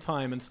back in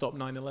time and stop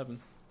 9/11.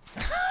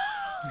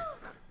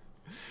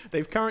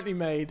 They've currently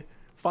made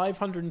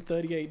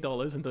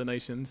 $538 in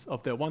donations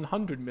of their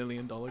 $100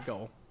 million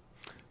goal.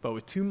 But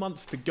with 2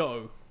 months to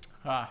go,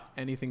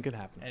 anything could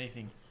happen.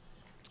 Anything.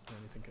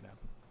 Anything could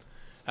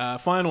happen.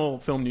 Final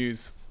film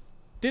news.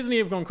 Disney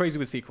have gone crazy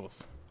with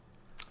sequels.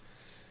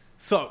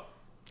 So,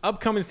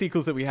 upcoming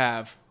sequels that we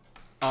have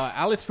are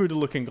Alice Through the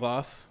Looking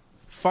Glass,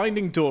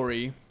 Finding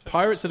Dory,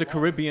 Pirates of the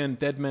Caribbean,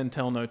 Dead Men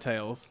Tell No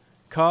Tales,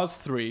 Cars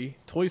 3,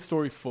 Toy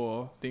Story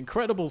 4, The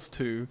Incredibles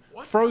 2,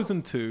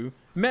 Frozen 2,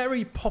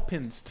 Mary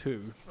Poppins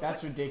 2,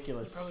 That's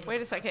ridiculous.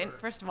 Wait a second.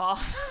 First of all,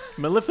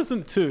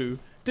 Maleficent 2,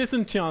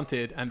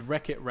 Disenchanted, and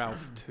Wreck-It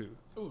Ralph 2.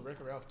 Ooh,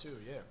 Wreck-It Ralph too,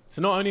 yeah.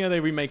 So not only are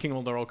they remaking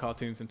all their old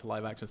cartoons into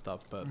live action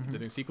stuff, but they're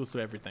doing sequels to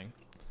everything.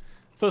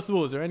 First of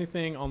all, is there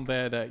anything on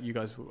there that you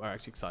guys are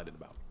actually excited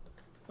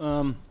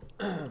about?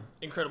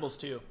 Incredibles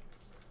 2.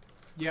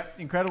 Yep.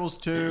 Incredibles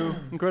 2.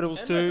 Incredibles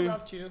And 2. Wreck-It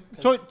Ralph 2.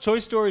 'cause- Toy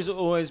Story's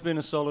always been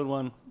a solid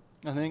one.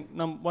 I think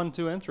 1,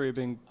 2, and 3 have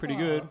been pretty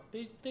good.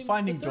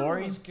 Finding the third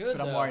Dory, one was good,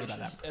 but I'm though. worried They about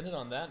should that. just ended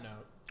on that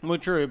note. Well,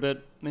 true, but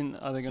I mean,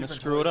 are they going to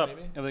Different screw it toys, up?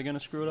 maybe? Are they going to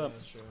screw it up?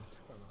 That's true.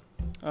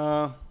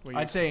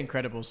 I'd say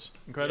Incredibles.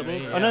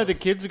 Incredibles? Yeah. I know the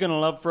kids are going to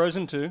love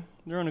Frozen 2.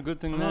 They're on a good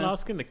thing I'm there. not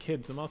asking the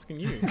kids, I'm asking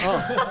you.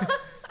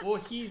 Well,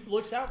 he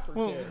looks out for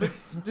Well,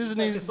 kids.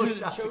 Disney's.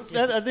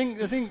 I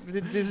think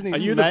the Disney's. Are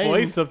you the main-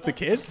 voice of the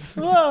kids?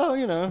 Well,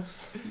 you know,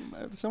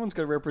 someone's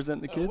got to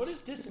represent the kids. What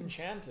is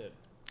Disenchanted?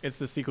 It's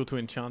the sequel to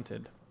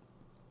Enchanted.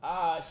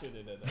 Ah, I should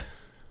have did that.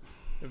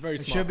 They're very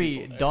It smart should be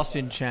people. DOS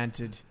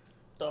Enchanted.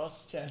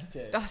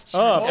 Disenchanted. Dust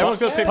Oh, Everyone's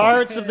got to pick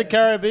Pirates of the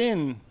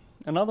Caribbean.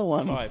 Another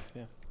one. 5.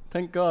 Yeah.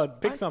 Thank God.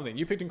 Pick something.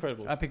 You picked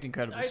Incredibles. I picked I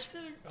Incredibles.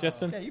 said,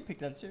 Justin? Yeah, you picked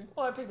that too.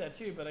 well, I picked that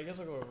too, but I guess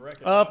I'll go with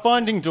Wreck-It.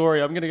 Finding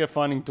Dory. I'm going to go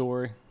Finding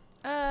Dory.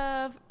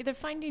 either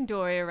Finding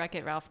Dory or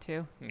Wreck-It Ralph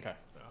 2. Okay.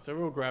 So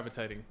we're all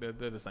gravitating. They're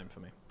the same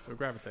for me. So we're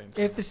gravitating.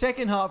 If the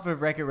second half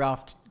of Wreck-It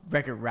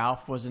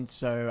Ralph wasn't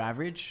so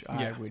average,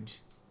 I Yeah. would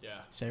Yeah.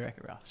 say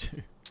Wreck-It Ralph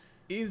too.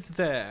 Is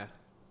there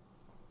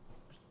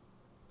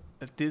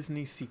a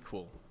Disney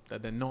sequel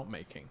that they're not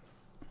making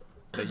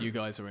that you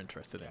guys are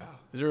interested in?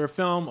 Is there a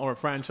film or a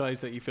franchise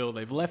that you feel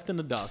they've left in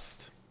the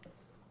dust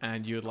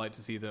and you would like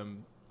to see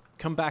them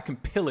come back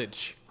and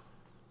pillage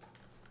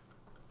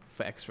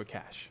for extra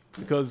cash?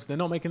 Because they're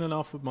not making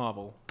enough with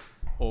Marvel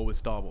or with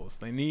Star Wars.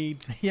 They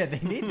need Yeah, they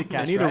need the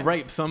cash. they need right? to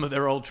rape some of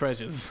their old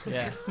treasures.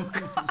 Yeah.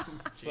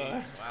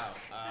 Jeez,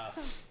 wow.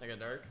 That got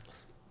dark.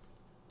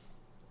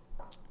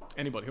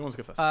 Anybody who wants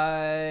to go first?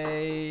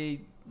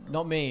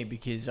 Not me,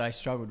 because I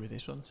struggled with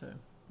this one. So,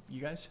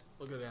 you guys?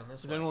 We'll go down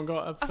this Has way. anyone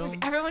got a film?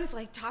 Everyone's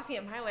like tossing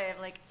it my way. I'm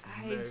like,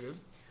 Very good.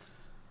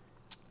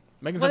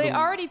 Megan's well, they had the-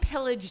 already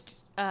pillaged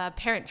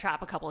Parent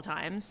Trap a couple of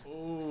times,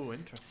 Oh,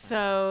 interesting.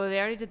 so they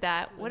already did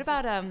that. What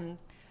about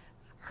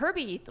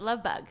Herbie the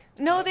Love Bug?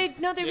 No, they they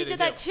redid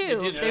that did. too.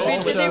 They did. They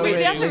Also,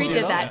 they also they redid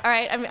did that. that. All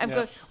right, I'm Yeah.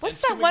 going. What's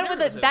And that Stephen one Merritt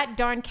with was in that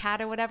darn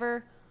cat or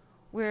whatever,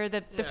 where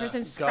the Yeah.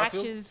 person Garfield?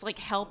 scratches like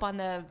help on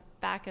the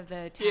back of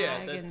the tag Yeah,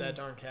 and that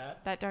darn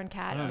cat. that darn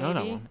cat. I don't know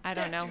that maybe? one. I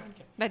don't know. That darn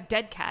cat. That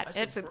dead cat. I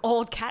said It's an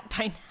old cat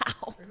by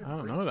now. I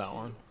don't know that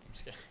one.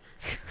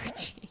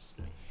 Jeez.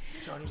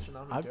 Johnny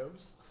Tsunami I-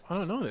 Dose. I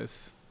don't know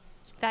this.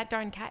 That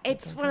darn cat.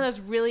 It's one of those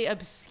really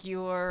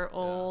obscure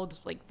old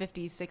like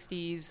 50s,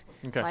 60s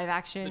Okay. live The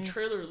action.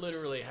 trailer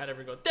literally had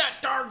everyone go, that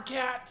darn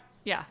cat!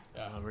 Yeah.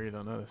 I really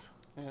don't know this.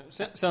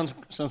 Yeah, sounds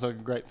like a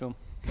great film.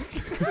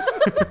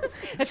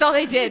 That's all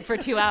they did for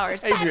 2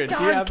 hours. Adrian, that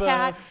do you darn have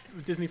cat.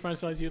 a Disney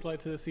franchise you'd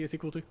like to see a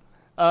sequel to?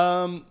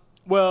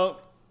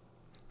 Well,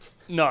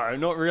 no,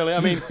 not really. I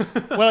mean,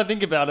 when I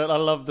think about it, I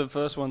love the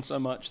first one so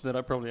much that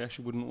I probably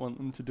actually wouldn't want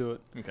them to do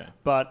it. Okay.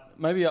 But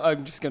maybe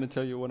I'm just going to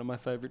tell you one of my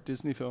favorite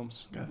Disney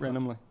films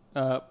randomly.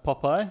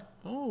 Popeye.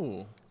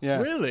 Oh, Yeah.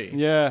 really?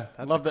 Yeah,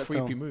 That's love a that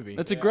creepy film. movie.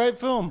 It's a great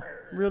film.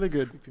 Really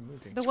good. Creepy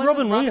movie. The It's one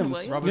Robin with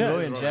Williams. Robin Yeah.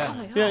 Williams, yeah. Oh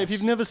my Yeah, if gosh.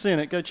 you've never seen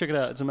it, go check it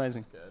out. It's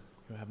amazing.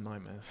 You have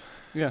nightmares.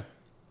 Yeah.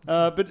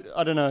 But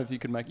I don't know if you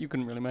could make. You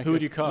couldn't really make. Who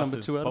would it you cast number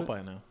as 2 out of it.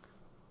 Popeye now?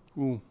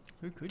 Ooh.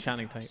 Who could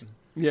Channing Tatum.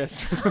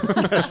 Yes.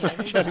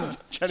 Channing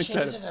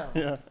Tatum.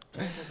 Yeah.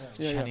 Yeah.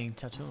 Channing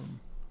Tatum.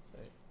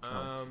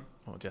 Oh,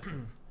 Jessica.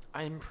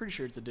 I'm pretty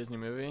sure it's a Disney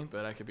movie,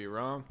 but I could be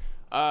wrong.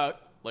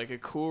 Like a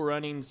Cool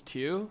Runnings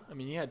 2. I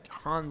mean, you had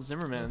Hans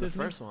Zimmerman in the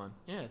Disney? first one.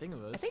 Yeah, I think it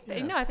was. I think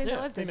Yeah. no, I think Yeah.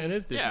 that was I think Disney. that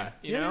is Disney. Yeah,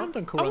 you they know. haven't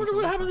done I wonder Cool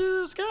what Runs in a happened long to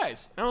those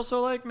guys. And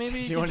also, like, maybe Do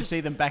you you could want to just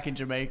see them back in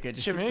Jamaica?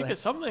 Just Jamaica, like,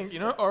 something, you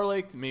know, or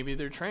like maybe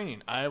they're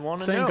training. I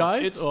want to Same know.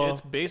 guys, It's, or-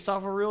 it's based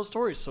off a real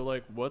story. So,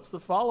 like, what's the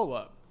follow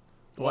up?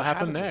 time. What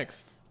happened to it?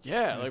 next?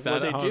 Yeah, Just like sat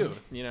what they at do. home.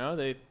 You know,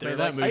 they're Made like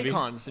that movie.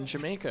 icons in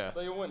Jamaica.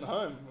 They all went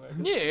home.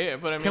 Yeah,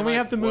 but I mean, Can we like,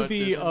 have the what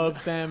movie did-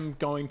 of them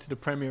going to the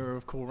premiere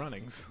of Cool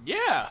Runnings?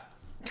 Yeah,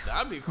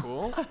 that'd be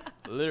cool.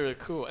 Literally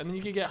cool. And then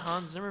you could get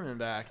Hans Zimmerman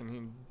back, and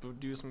he'd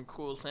do some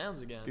cool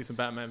sounds again. Do some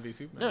Batman v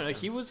Superman. No,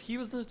 sounds. he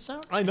was the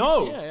sound. I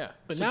know. Yeah.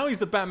 But So- now he's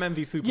the Batman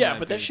v Superman. yeah,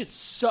 but that dude. shit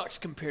sucks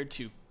compared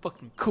to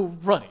fucking Cool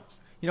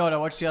Runnings. You know what I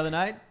watched the other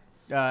night?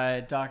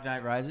 Dark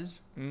Knight Rises.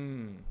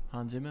 Mm.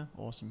 Hans Zimmer,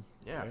 awesome.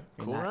 Yeah, In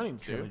Cool that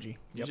Runnings, dude. trilogy.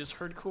 You Yep. just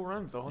heard Cool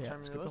Runnings the whole Yeah, time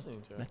it's you good were film.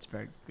 listening to it. That's a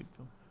very good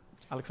film.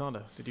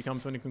 Alexander, did you come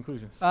to any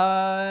conclusions?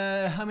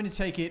 I'm going to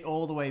take it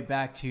all the way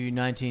back to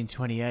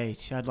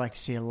 1928. I'd like to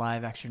see a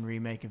live-action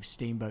remake of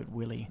Steamboat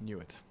Willie. Knew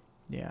it.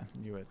 Yeah.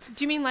 Knew it.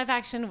 Do you mean live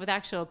action with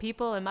actual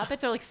people and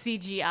Muppets, or like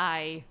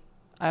CGI?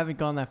 I haven't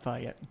gone that far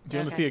yet. Do you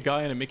want to Okay. see a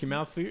guy in a Mickey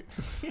Mouse suit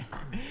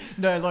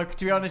No, look,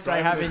 to be honest,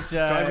 I haven't...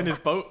 driving his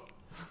boat?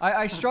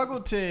 I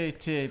struggled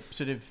to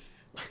sort of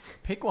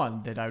pick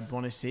one that I would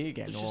want to see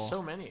again. There's or, just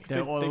so many.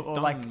 They're all- They've or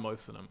done like-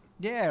 most of them.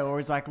 yeah, or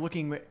it's like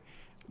looking,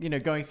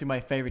 going through my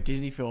favorite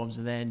Disney films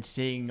and then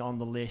seeing on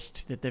the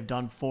list that they've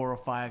done 4 or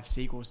 5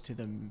 sequels to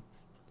them,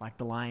 like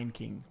The Lion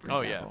King, for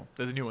Oh yeah, example.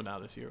 there's a new one now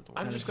this year.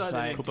 I'm That just is glad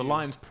society. they Called didn't The do,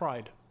 Lion's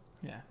Pride.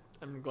 Yeah.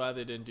 I'm glad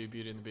they didn't do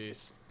Beauty and the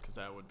Beast because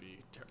that would be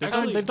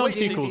terrible. They've done wait,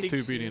 sequels they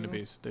to Beauty and the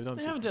Beast. They've done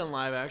They haven't sequels. done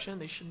live action.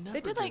 They should never. They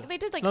did do like that. they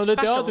did like No, they are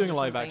specials doing or a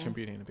live something. action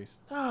Beauty and the Beast.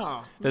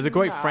 Oh, There's a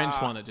great nah. French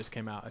one that just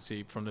came out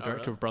actually from the Oh,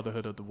 director really? of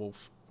Brotherhood of the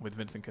Wolf with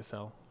Vincent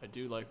Cassel. I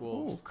do like Oh,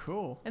 wolves.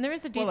 cool. And there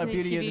is a Well, like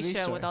Disney Beauty and the TV Beast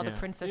show story. with all Yeah. the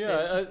princesses. Yeah,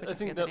 which I forget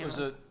think the that name was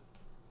of. a.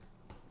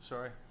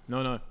 Sorry.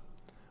 No.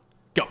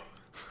 Go.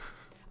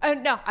 Oh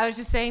no, I was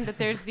just saying that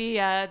there's the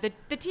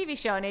TV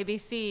show on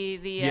ABC,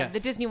 Yes. the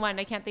Disney one.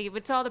 I can't think of.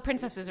 It's all the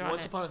princesses are on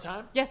Once it. Upon a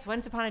Time. Yes,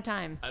 Once Upon a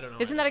Time. I don't know.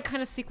 Isn't that a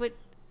kind of sequel,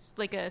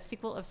 like a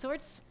sequel of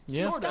sorts?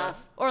 Yeah. Sort of.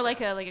 Stuff? Or like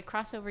a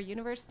crossover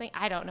universe thing?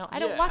 I don't know. I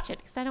don't Yeah. watch it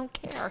because I don't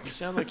care. You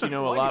sound like you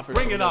know a Why'd lot you for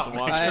bring someone it who up, doesn't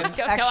watch I it. don't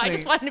know. I Actually-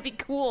 just wanted to be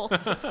cool.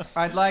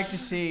 I'd like to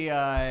see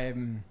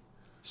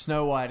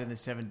Snow White and the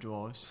Seven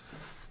Dwarfs,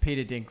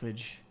 Peter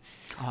Dinklage,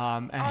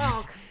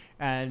 Oh,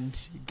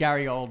 and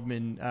Gary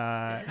Oldman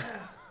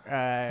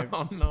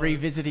Oh, no.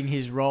 revisiting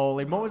his role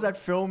in what was that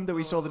film that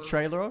we saw the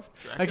trailer of?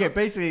 Okay,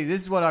 basically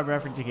this is what I'm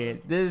referencing here.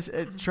 There's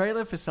a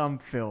trailer for some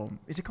film.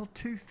 Is it called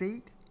 2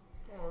 Feet?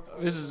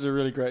 This is a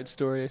really great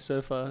story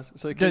so far.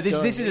 So No, keep this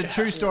going. is a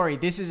true story.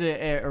 This is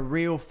a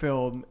real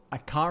film. I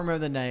can't remember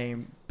the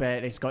name,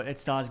 but it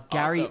stars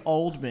Gary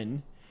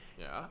Oldman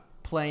Yeah.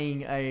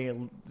 playing I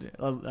don't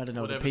know what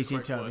the Whatever the PC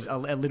correct term word is, is. a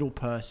little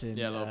person.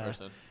 Yeah, little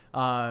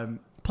person.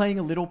 Playing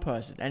a little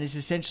person, and it's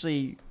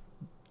essentially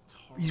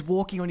he's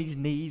walking on his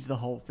knees the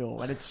whole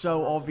film, and it's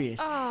so obvious.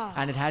 Ah.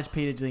 And it has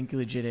Peter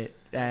Dinklage in it,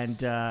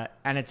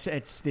 and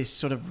it's this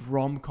sort of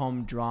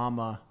rom-com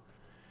drama,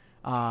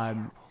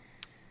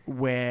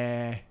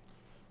 where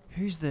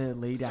who's the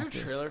lead Is there a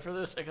actress? trailer for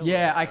this?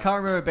 Yeah, I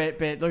can't remember,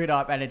 but look it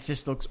up, and it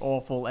just looks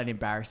awful and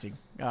embarrassing.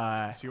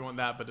 So you want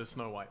that, but it's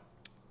Snow White.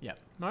 Yep.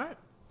 All right.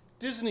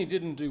 Disney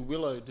didn't do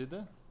Willow, did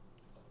they?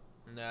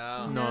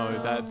 No. No, No.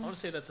 I that's. want to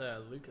say that's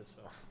a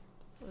Lucasfilm.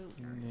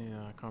 Yeah,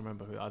 I can't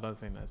remember who. I don't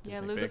think that's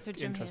Yeah, Disney. Lucas Big, or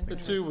Jim interesting. The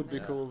Henson. 2 would be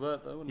Yeah. cool,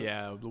 that though, wouldn't it?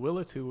 Yeah, the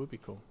Willow 2 would be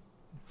cool.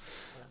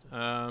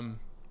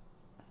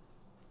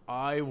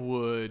 I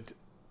would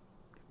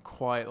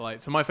quite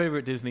like. So my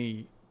favorite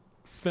Disney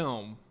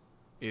film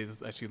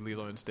is actually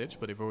Lilo and Stitch,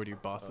 but they've already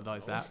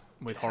bastardized that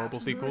with horrible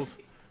sequels.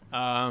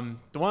 The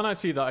one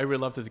actually that I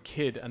really loved as a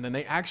kid, and then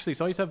they actually.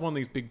 So I used to have one of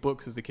these big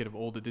books as a kid of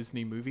all the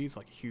Disney movies,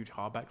 like a huge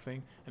hardback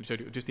thing, and showed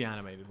you just the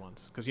animated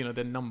ones because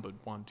they're numbered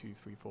 1, 2,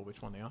 3, 4,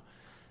 which one they are,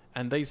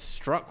 and they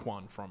struck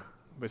one from it,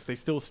 which they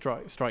still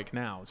strike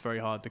now. It's very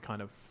hard to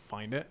kind of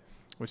find it,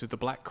 which is the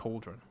Black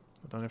Cauldron.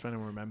 I don't know if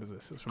anyone remembers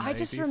this. It's from the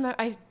 80s.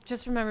 I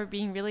just remember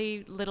being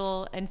really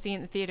little and seeing it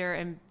in the theater,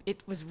 and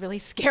it was really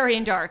scary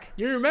and dark.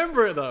 You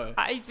remember it though.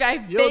 I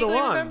You're the vaguely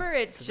one. remember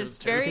it's 'Cause it was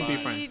just very terrifying.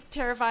 We can be friends.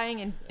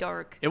 terrifying and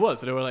dark. It was.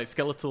 There were like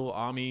skeletal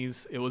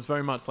armies. It was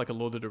very much like a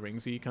Lord of the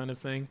Ringsy kind of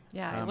thing.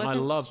 Yeah, it I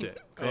wasn't loved cute.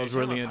 it because I was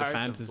really into Pirates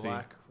of fantasy.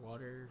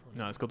 Blackwater?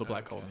 No, it's called the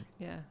Black Okay. Cauldron.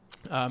 Yeah.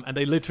 And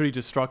they literally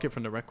just struck it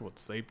from the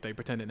records. They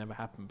pretend it never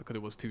happened because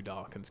it was too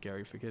dark and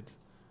scary for kids.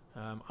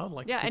 I would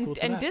like. Yeah, a sequel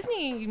to and that.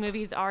 Disney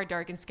movies are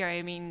dark and scary.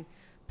 I mean,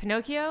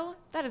 Pinocchio,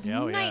 that is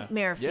Yeah, oh, yeah.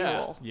 nightmare fuel.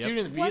 Yeah. Yep.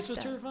 Beauty and the What Beast was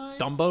the- terrifying.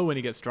 Dumbo when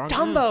he gets drunk.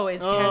 Dumbo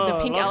is Oh,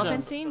 the pink love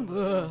elephant Dumbo. scene.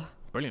 Ugh.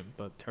 Brilliant,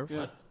 but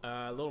terrifying.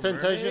 Yeah. Little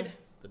Fantasia? Mermaid.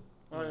 The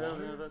Oh, yeah,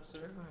 water. yeah, that's it.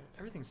 Terrifying.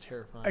 Everything's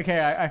terrifying.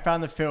 Okay, I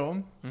found the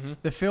film. Mhm.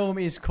 The film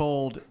is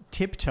called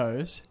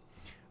Tiptoes,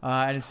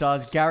 and it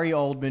stars Gary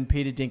Oldman,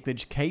 Peter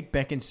Dinklage, Kate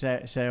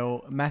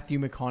Beckinsale, Matthew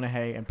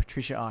McConaughey, and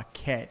Patricia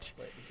Arquette.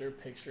 Wait, is there a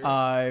picture?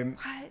 What?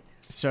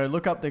 So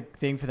look up the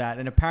thing for that.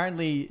 And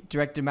apparently,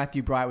 director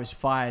Matthew Bright was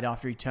fired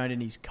after he turned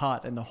in his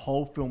cut, and the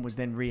whole film was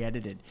then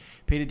re-edited.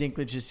 Peter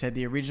Dinklage has said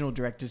the original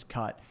director's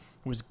cut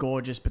was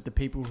gorgeous, but the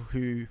people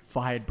who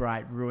fired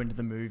Bright ruined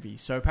the movie.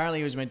 So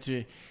apparently, it was meant to.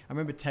 I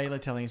remember Taylor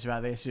telling us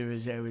about this. It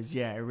was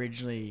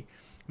originally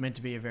meant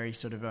to be a very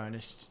sort of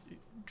earnest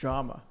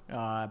drama,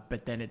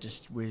 but then it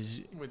just was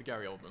With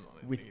Gary Oldman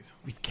on it.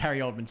 with Gary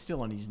Oldman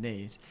still on his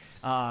knees,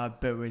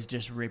 but was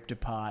just ripped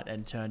apart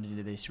and turned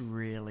into this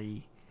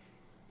really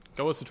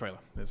Go watch the trailer.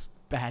 It's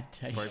bad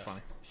taste. very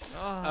funny.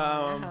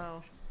 Oh, Um, no.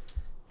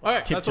 All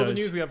right, that's all the Tiptoes.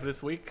 news we have for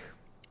this week.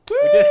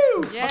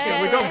 Woo!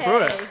 Fucking, we got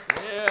through it.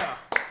 Yeah.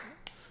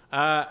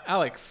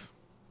 Alex,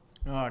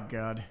 Oh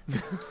God.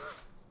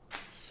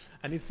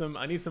 I need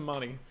some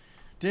money.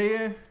 Do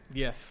you?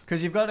 Yes.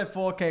 Because you've got a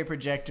 4K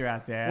projector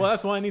out there. Well,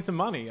 that's why I need some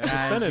money. I just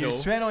and spent it you all.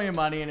 spent all your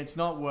money and it's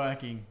not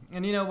working.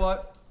 And you know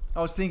what?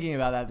 I was thinking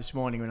about that this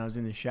morning when I was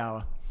in the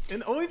shower.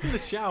 And always in the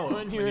shower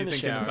When you're in the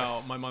thinking shower.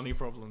 about my money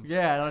problems.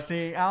 Yeah, and I was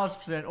thinking, Al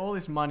spent all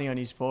this money on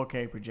his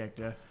 4K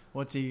projector.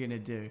 What's he going to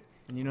do?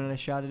 And you know what I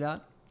shouted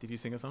out? Did you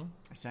sing a song?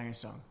 I sang a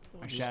song. I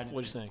What'd shouted.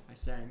 you think? I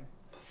sang,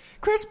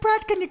 Chris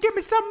Pratt, can you give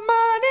me some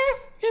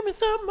money? Give me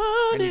some Can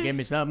money. you give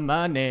me some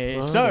money?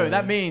 Money. So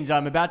that means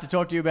I'm about to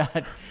talk to you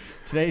about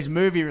today's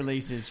movie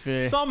releases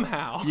for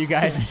Somehow. you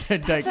guys that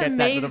don't That's get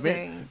that little bit.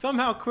 amazing.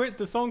 Somehow,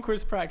 the song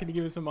Chris Pratt, Can You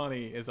Give Me Some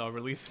Money is our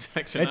release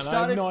section. It and I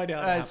started. have no idea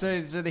how that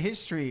happened. So the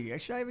history.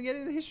 Should I even get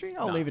into the history?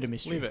 I'll No, leave it a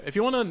mystery. Leave it. If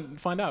you want to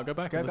find out, go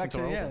back Go and back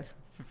listen to to our yeah, old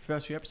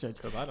first few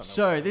episodes. ones, 'cause I don't know.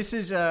 So this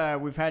is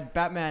we've had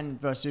Batman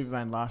vs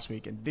Superman last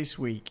week, and this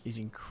week is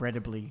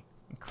incredibly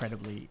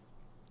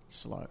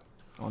slow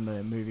on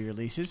the movie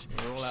releases.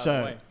 We're all out of the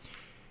So way.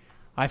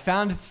 I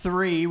found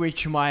 3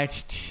 which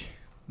might,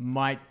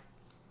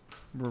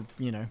 I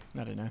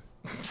don't know.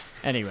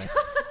 Anyway,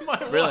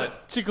 Really?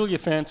 Tickle your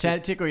fancy.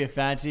 tickle your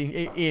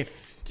fancy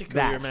if Tickle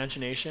that. your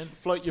imagination.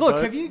 Float your Look,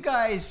 boat. have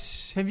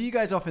you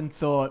guys often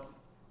thought?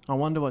 I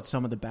wonder what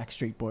some of the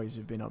Backstreet Boys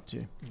have been up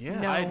to. Yeah.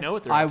 No. I know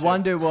what they're I into.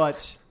 wonder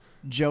what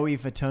Joey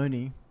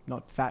Fatoni,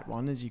 not Fat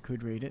One as you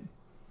could read it,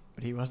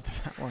 but he was the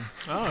fat one.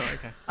 Oh,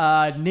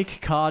 okay. Nick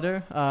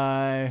Carter,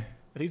 Are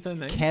these their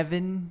names?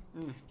 Kevin.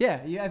 Yeah,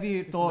 have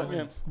you thought their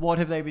names. what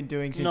have they been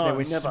doing since No, they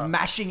were never.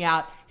 smashing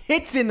out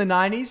hits in the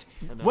 90s?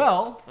 I know.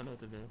 Well, I know what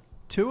they're doing.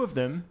 2 of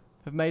them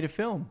have made a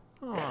film.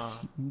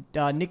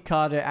 Aw. Nick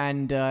Carter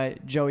and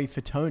Joey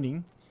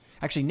Fatoni.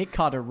 Actually, Nick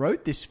Carter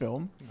wrote this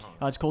film.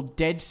 It's called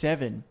Dead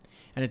 7.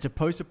 And it's a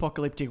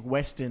post-apocalyptic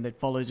western that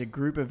follows a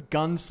group of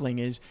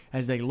gunslingers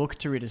as they look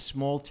to rid a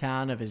small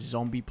town of a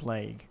zombie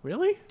plague.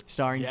 Really?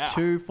 Starring Yeah.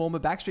 2 former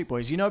Backstreet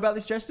Boys. You know about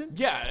this, Justin?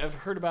 Yeah, I've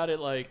heard about it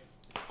like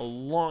a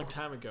long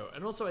time ago.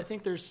 And also, I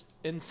think there's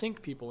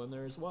NSYNC people in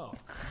there as well.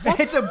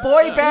 It's a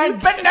boy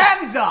band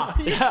bonanza!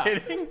 Yeah.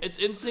 kidding? It's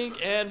NSYNC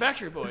and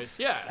Backstreet Boys.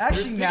 Yeah.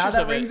 Actually, there's now pictures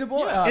that of it. rings a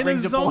boy. Yeah. In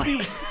Rings a a boy.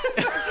 zombie.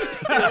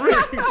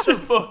 Rings a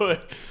boy.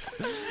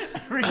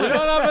 We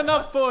don't have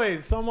enough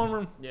boys.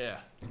 Someone. Yeah.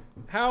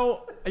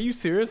 How are you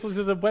serious? This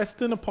is a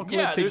Western Yeah,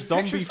 apocalyptic there's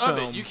zombie pictures film. of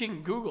it. You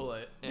can Google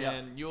it, and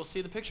Yeah. you will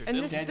see the pictures. And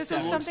It this Dead was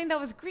Sounds something that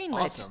was greenlit.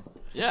 awesome.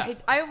 Yeah.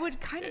 I would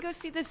kind of go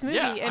see this movie,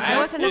 Yeah, and I I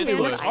wasn't a absolutely fan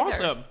would. of It's it either.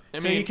 awesome. I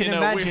So mean, you can in a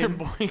imagine- weird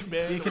boy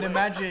band. You can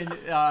imagine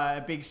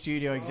a big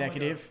studio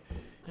executive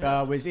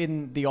was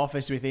in the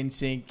office with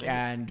NSYNC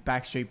and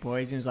Backstreet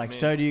Boys and was like, Man.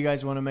 so do you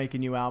guys want to make a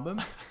new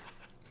album?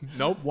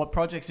 Nope. What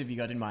projects have you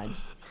got in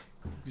mind?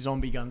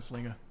 Zombie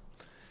Gunslinger.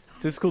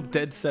 This is called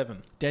Dead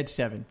 7. Dead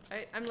 7. I'm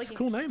It's a looking.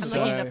 cool name. I'm So-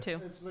 looking it up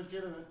too. It's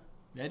legitimate.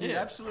 It is Yeah.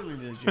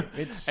 absolutely legit.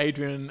 It's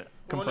Adrian Well,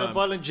 confirmed.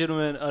 by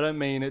legitimate, I don't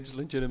mean it's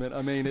legitimate.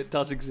 I mean it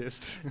does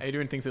exist.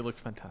 Adrian thinks it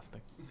looks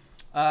fantastic.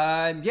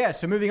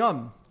 so moving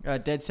on.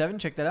 Dead 7,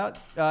 check that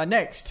out.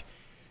 Next,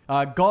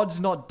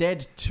 God's Not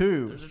Dead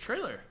 2. There's a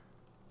trailer.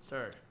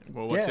 Sorry.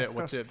 Well, watch Yeah, it. of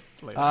Watch course. it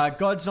later.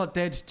 God's Not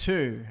Dead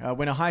 2.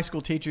 When a high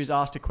school teacher is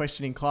asked a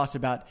question in class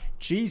about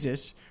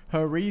Jesus,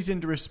 her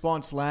reasoned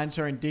response lands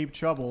her in deep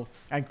trouble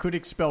and could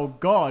expel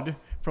God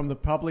from the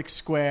public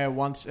square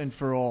once and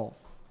for all.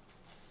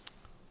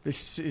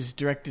 This is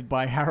directed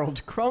by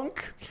Harold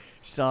Kronk,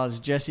 stars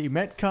Jesse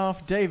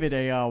Metcalf, David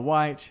A.R.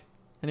 White,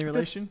 any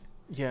relation?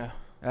 Yeah.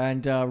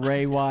 And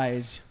Ray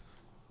Wise.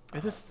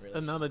 Is this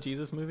another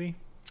Jesus movie?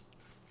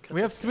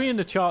 We have 3 in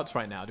the charts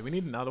right now. Do we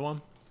need another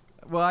one?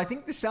 Well, I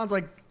think this sounds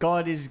like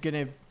God is going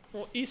to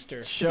Well,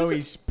 Easter. show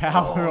his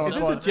power Is on this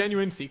a what?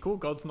 genuine sequel?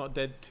 God's Not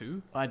Dead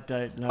 2? I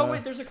don't know. Oh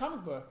wait, there's a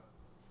comic book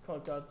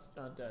called God's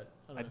Not Dead.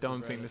 I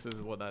don't think this is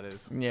what that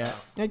is. Yeah.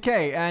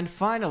 Okay, and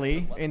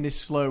finally, in this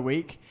slow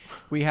week,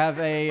 we have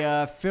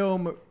a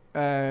film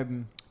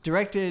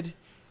directed,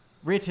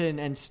 written,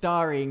 and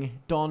starring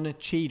Don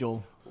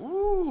Cheadle,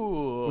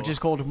 Ooh. which is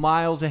called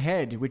Miles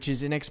Ahead, which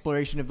is an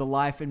exploration of the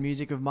life and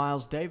music of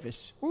Miles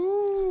Davis.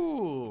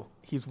 Ooh.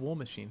 He's War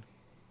Machine.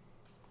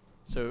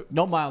 So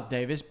Not Miles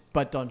Davis,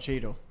 but Don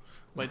Cheadle.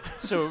 wait.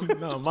 So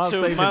No, Miles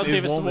so Davis Miles is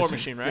Davis War is War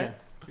Machine. Machine, right?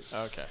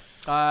 Okay.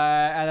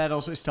 And that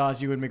also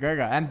stars Ewan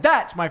McGregor. And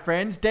that, my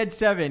friends, Dead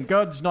 7,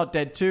 God's Not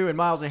Dead 2, and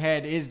Miles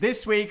Ahead is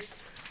this week's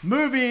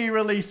movie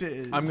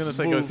releases. I'm going to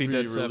say go see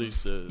Dead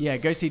 7. Yeah,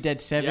 go see Dead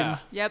 7. Yeah.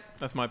 Yep.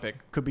 That's my pick.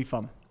 Could be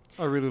fun.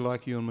 I really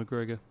like Ewan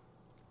McGregor.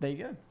 There you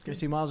go. Go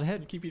see Miles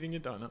Ahead. You keep eating your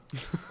donut.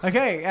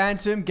 Okay,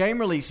 and some game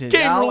releases.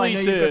 Game Al, I know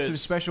you've got releases. some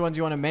special ones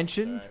you want to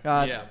mention.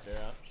 Yeah.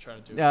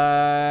 Trying to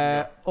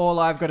do All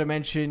I've got to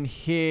mention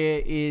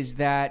here is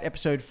that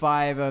episode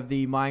 5 of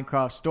the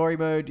Minecraft story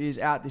mode is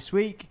out this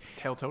week.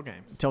 Telltale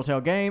Games.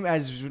 Telltale game,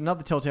 as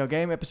another Telltale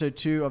game, episode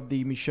 2 of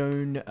the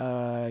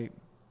Michonne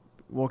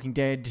Walking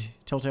Dead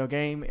Telltale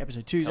game,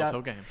 episode 2 is Telltale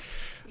out. Game.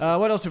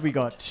 What else have we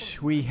got?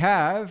 We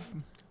have...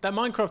 That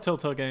Minecraft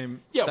Telltale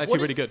game Yeah, is actually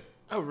what really good.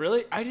 Oh,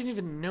 really? I didn't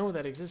even know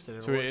that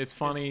existed. It's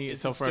funny,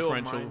 it's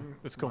self-referential.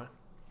 It's cool.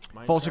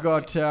 We've also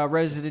got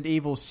Resident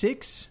Evil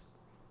 6.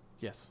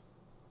 Yes.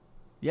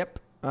 Yep.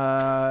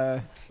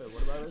 So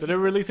what about So they're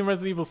releasing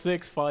Resident Evil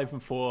 6, 5,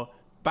 and 4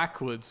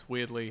 backwards,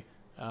 weirdly.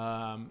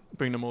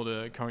 Bring them all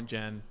to current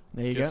gen.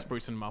 There you just go.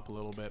 sprucing them up a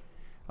little bit.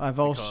 I've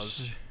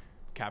also...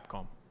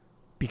 Capcom.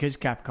 Because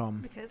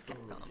Capcom. Because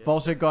Capcom. I've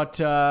also got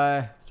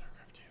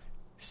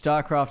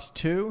StarCraft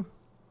 2.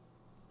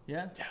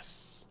 Yeah.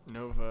 Yes.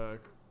 Nova.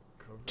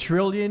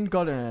 Trillion.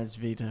 God, it's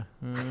Vita.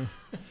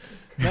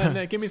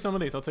 No, give me some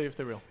of these. I'll tell you if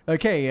they're real.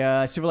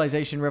 Okay,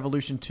 Civilization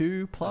Revolution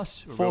 2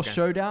 plus That's a real Force game.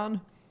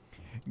 Showdown,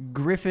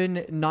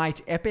 Griffin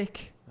Knight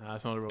Epic,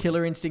 That's not a real game.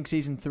 Killer Instinct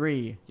Season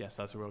 3, Yes,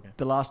 that's a real game.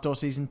 The Last Door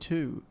Season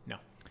 2. No.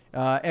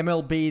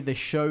 MLB The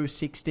Show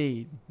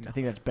 16. No. I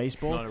think that's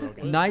baseball. Not a real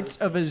game. Knights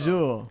of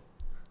Azure.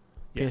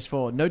 Yes.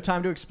 PS4. No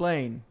Time to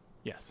Explain.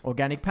 Yes.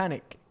 Organic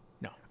Panic.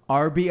 No.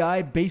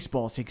 RBI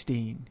Baseball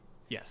 16.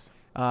 Yes.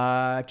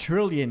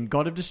 Trillion,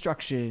 God of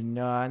Destruction,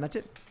 and that's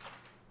it.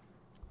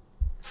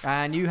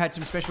 And you had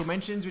some special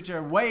mentions, which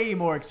are way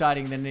more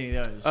exciting than any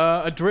of those.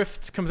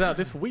 Adrift comes out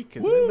this week,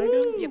 isn't it,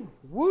 Megan? Yep.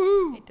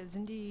 Woo! It does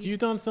indeed. You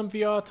done some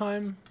VR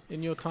time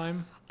in your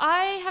time?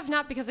 I have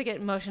not, because I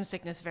get motion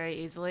sickness very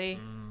easily.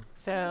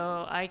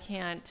 So I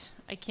can't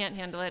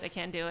handle it. I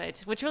can't do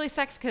it, which really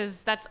sucks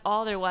because that's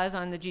all there was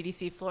on the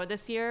GDC floor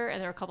this year. And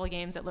there were a couple of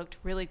games that looked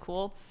really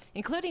cool,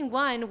 including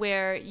one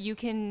where you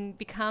can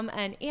become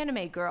an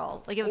anime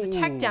girl. Like it was a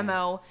tech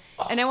demo,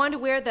 and I wanted to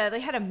wear they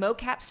had a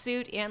mocap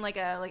suit and like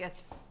a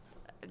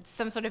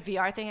some sort of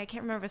VR thing. I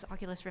can't remember if it was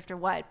Oculus Rift or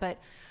what, but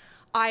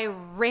I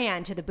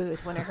ran to the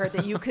booth when I heard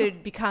that you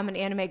could become an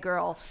anime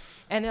girl.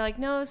 And they're like,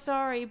 no,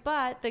 sorry,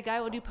 but the guy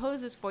will do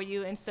poses for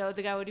you. And so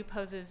the guy will do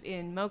poses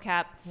in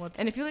mocap. What?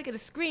 And if you look at a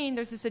screen,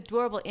 there's this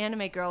adorable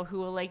anime girl who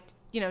will, like,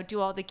 do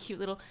all the cute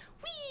little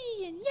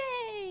wee and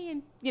yay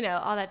and,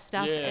 all that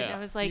stuff. Yeah. And I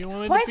was like, You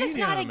wanted why to is be this the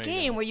not a anime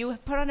game girl. where you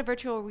put on a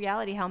virtual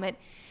reality helmet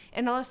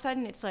and all of a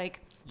sudden it's like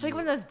one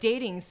of those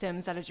dating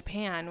sims out of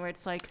Japan where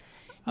it's like,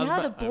 I was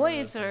now the about- I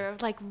boys remember are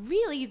like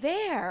really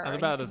there. I was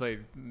about to say,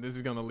 this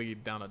is going to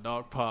lead down a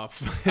dark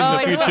path in Oh,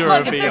 the yeah, future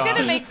look, of if VR. they're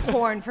gonna make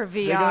porn for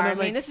VR, gonna I mean,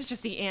 make- this is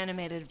just the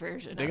animated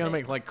version. They're of going to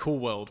it. make like Cool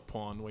World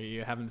porn where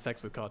you're having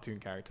sex with cartoon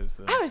characters.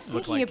 that I was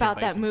look thinking like about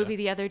Kim that Basinger. movie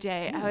the other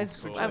day.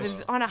 I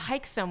was on a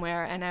hike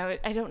somewhere, and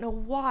I don't know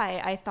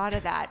why I thought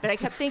of that, but I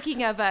kept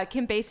thinking of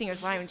Kim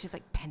Basinger's line when she's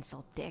like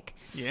pencil dick,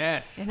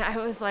 Yes. and I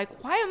was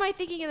like, why am I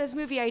thinking of this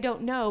movie? I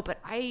don't know, but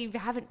I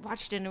haven't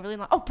watched it in a really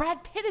long. Oh,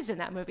 Brad Pitt is in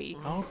that movie.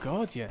 Oh,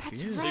 God, yes,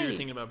 That's he is. So right. you're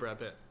thinking about Brad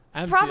Pitt.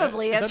 And,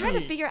 Probably. yeah, I was is that trying to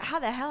the figure out how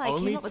the hell I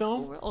only came up with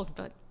film? Cool World,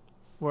 but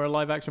Where a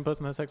live action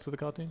person has sex with a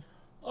cartoon?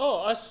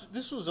 Oh,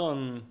 this was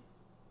on.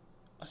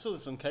 I saw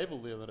this on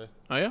cable the other day.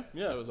 Oh, yeah?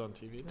 Yeah, It was on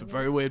TV. It's a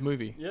very weird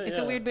movie. Yeah, it's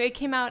a weird movie. It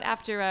came out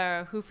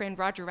after Who Framed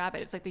Roger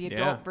Rabbit. It's like the adult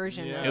Yeah.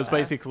 version. Yeah. of, It was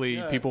basically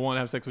Yeah. people want to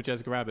have sex with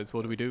Jessica Rabbits.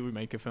 What do? We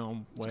make a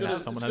film where got a-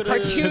 someone it's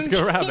has got sex a- with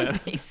Jessica Rabbit.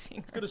 Basinger.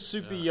 It's got a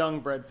super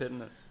young Brad Pitt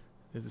in it.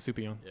 Is it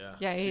super young? Yeah.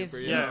 Yeah, he's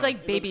Super he's young. like He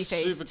looks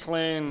baby-faced. super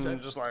clean,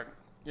 and just like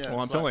Well,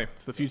 I'm it's telling like- you,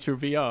 it's the future of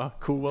VR.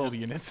 Cool world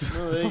units. Oh,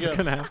 there That's you what's go.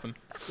 going to happen.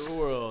 Cool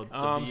World.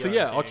 the So VR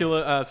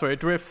yeah, game.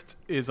 Drift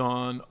is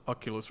on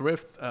Oculus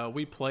Rift.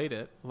 We played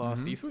it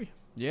last E3.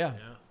 yeah. Yeah.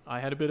 I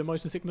had a bit of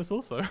motion sickness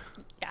also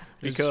Yeah.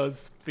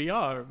 because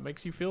VR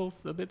makes you feel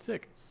a bit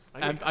sick.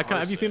 And get I can't,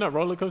 have you carsick. seen that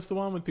roller coaster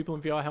one with people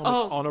in VR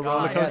helmets on a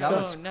roller Oh, coaster? yeah, that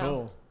looks Oh, no.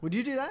 cool. Would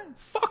you do that?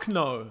 Fuck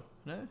no.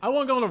 No. I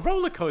won't go on a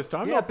roller coaster.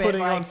 I'm yeah, not but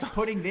putting like on something.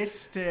 putting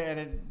this to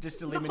and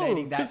just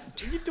eliminating No, that.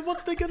 'cause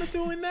what they're gonna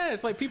do in there?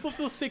 It's like people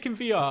feel sick in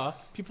VR,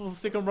 people feel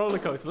sick on roller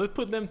coasters. Let's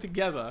put them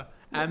together,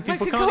 and What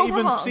people could can't go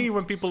even wrong? see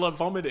when people are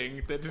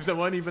vomiting. They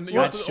won't even.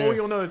 That's all true.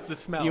 you'll know is the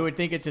smell. You would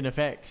think it's an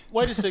effect.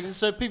 Wait a second.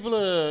 So people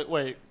are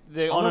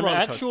they're On on, a an roller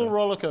actual coaster.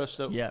 roller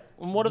coaster. Yeah.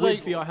 And what are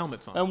with they? VR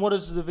helmets on. And what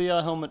is the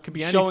VR helmet Could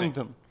be showing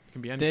anything. them? It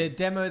can be The anything.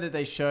 demo that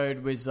they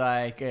showed was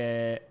like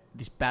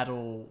this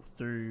battle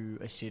through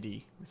a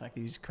city with like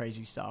these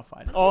crazy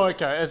starfighters. Oh,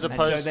 okay. As And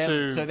opposed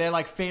so they're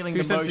like feeling So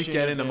you the essentially motion.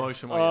 get of in the the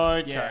motion. while Oh,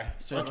 you're- okay. Yeah.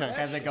 So okay.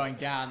 as they're going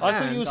down, I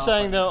thought you were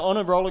saying they're on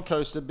a roller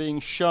coaster being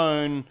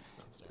shown,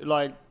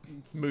 like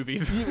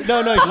movies.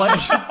 no,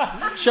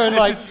 shown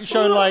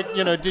like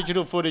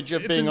digital footage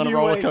of It's being a on a new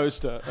roller way-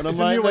 coaster, and I'm It's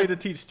a like, new way to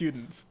teach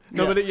students.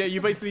 No, Yeah. but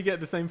you basically get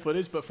the same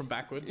footage, but from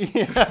backwards.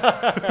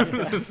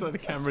 So the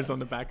camera's on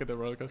the back of the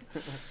roller coaster.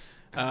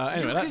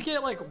 Anyway, You that, could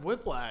get like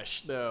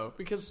whiplash though,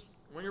 because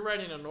when you're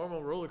riding a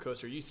normal roller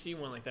coaster, you see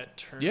one like that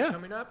turns Yeah.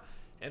 coming up,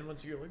 and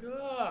once you go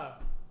like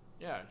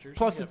yeah, you're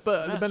plus, gonna get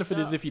but the messed benefit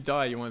is up. if you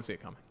die, you won't see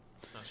it coming.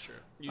 That's true.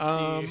 You'd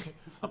see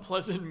a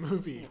pleasant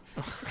movie.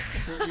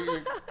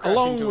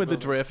 Along with the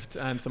Drift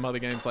and some other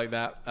games like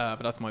that,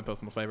 but that's my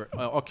personal favorite.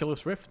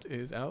 Oculus Rift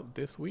is out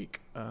this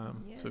week,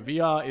 so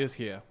VR is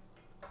here.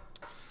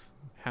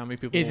 How many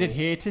people? Is it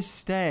here to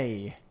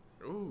stay?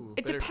 Ooh,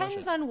 It better depends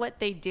question. on what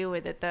they do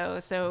with it, though.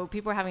 So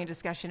people are having a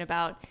discussion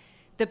about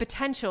the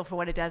potential for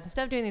what it does.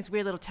 Instead of doing these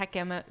weird little tech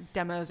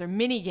demos or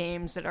mini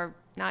games that are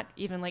not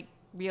even like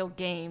real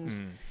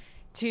games,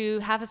 to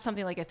have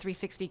something like a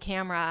 360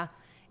 camera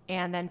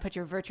and then put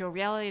your virtual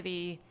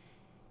reality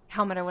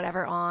helmet or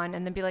whatever on,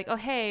 and then be like, oh,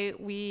 hey,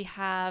 we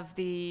have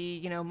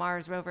the,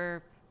 Mars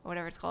rover, or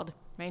whatever it's called,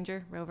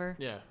 Ranger, rover.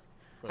 Yeah.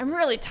 I'm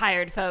really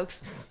tired,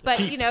 folks. But,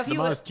 Jeep, if the you,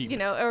 Mars Jeep. or you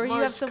have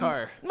Mars some...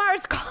 car.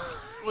 Mars car.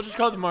 We'll just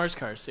call it the Mars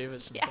car. Save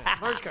us some time.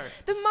 Mars car.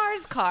 The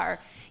Mars car.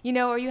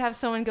 Or you have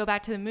someone go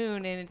back to the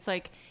moon and it's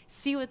like,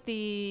 see what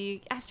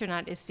the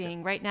astronaut is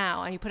seeing right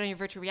now. And you put on your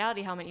virtual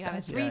reality helmet, you have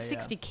a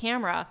 360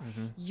 camera.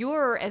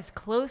 You're as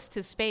close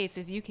to space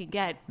as you can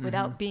get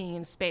without being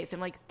in space.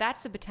 And like,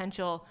 that's a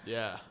potential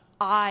Yeah.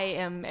 I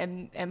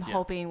am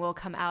hoping will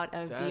come out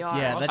of That's VR.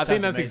 Yeah, I that think sounds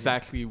that's amazing.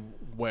 exactly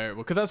where,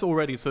 because that's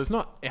already, so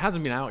it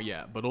hasn't been out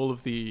yet, but all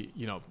of the,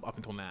 up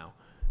until now,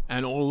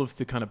 and all of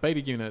the kind of beta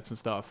units and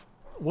stuff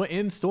were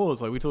in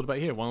stores, like we talked about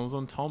here. One was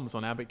on Tom's,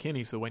 on Abbot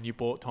Kinney, so when you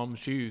bought Tom's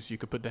shoes, you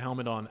could put the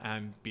helmet on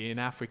and be in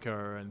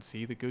Africa and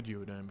see the good you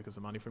were doing because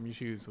the money from your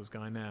shoes was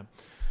going there.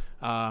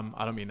 I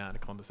don't mean that in a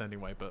condescending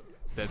way, but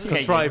there's Okay,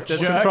 contrived you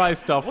jerk.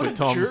 stuff What with a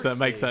Tom's jerk that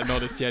makes that face.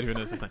 not as genuine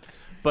as the same.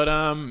 But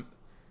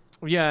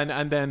yeah,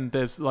 and then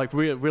there's like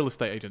real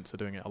estate agents are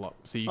doing it a lot.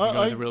 So you can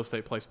go to the real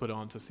estate place, put it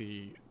on to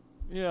see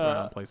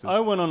around places. I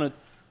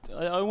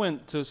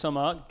went to some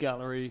art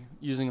gallery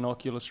using an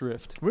Oculus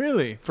Rift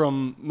Really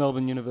from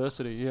Melbourne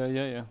University.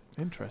 Yeah.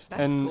 interesting.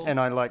 That's and cool. and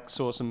I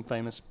saw some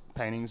famous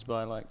paintings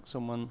by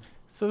someone.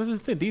 So this is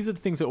the thing. These are the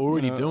things they're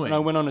already doing. And I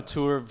went on a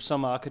tour of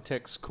some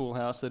architect's cool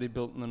house that he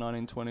built in the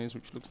 1920s,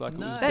 which looks like it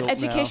was Nice. That built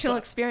educational now.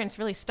 experience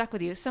really stuck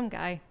with you. Some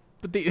guy.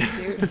 But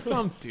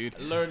some dude.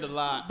 I learned a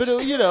lot. But it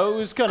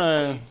was kind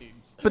of.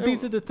 But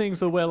these are the things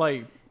that we're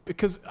like,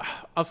 because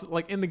us,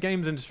 like in the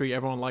games industry,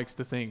 everyone likes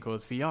to think, oh,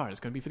 it's VR. It's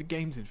going to be for the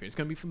games industry. It's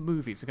going to be for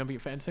movies. It's going to be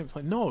for entertainment. It's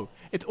like, no,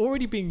 it's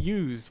already being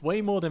used way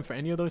more than for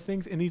any of those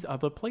things in these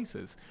other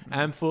places.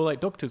 And for like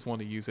doctors want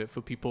to use it for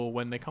people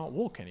when they can't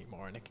walk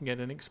anymore and they can get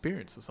an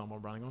experience of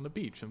someone running on the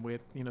beach and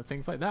weird,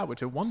 things like that,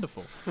 which are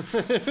wonderful.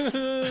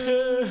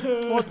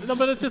 Well, no,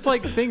 but it's just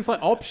like things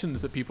like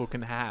options that people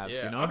can have.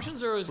 Yeah,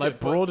 options are always like good,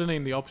 but-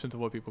 broadening the options of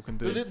what people can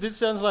do. This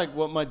sounds like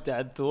what my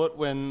dad thought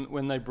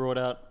when they brought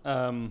out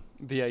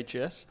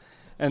VHS,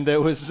 and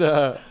there was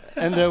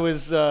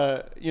the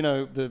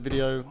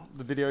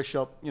video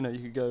shop. You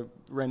could go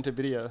rent a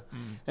video,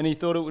 and he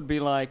thought it would be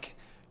like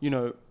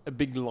a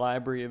big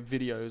library of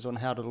videos on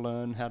how to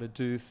learn how to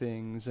do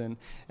things, and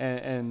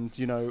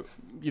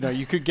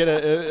you could get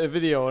a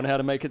video on how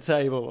to make a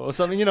table or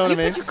something. You know what I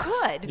mean? But you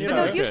could. You but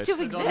know, those used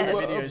to exist.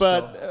 Video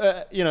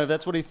But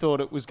that's what he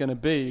thought it was going to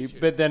be.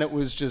 But then it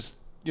was just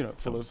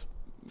full of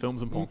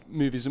Films and porn.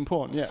 movies and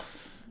porn. Yeah.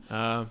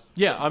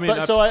 Yeah, I mean,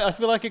 But so I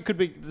feel like it could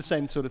be the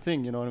same sort of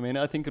thing. You know what I mean?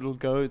 I think it'll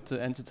go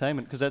to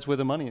entertainment because that's where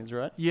the money is,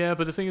 right? yeah,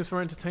 but the thing is,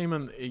 for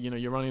entertainment,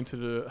 you're running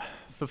into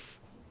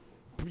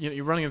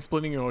you're running and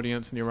splitting your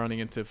audience, and you're running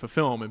into, for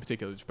film in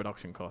particular, it's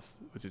production costs,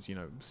 which is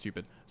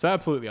stupid. So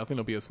absolutely, I think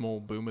there'll be a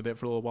small boom with it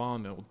for a little while,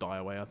 and it'll die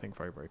away. I think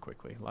very, very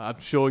quickly. Like,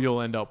 I'm sure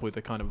you'll end up with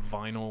a kind of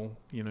vinyl,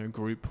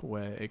 group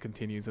where it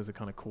continues as a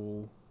kind of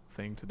cool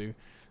thing to do.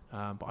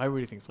 But I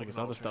really think it's all Like this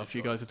an other stuff alternate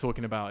you guys are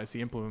talking about is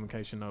the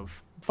implementation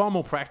of far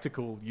more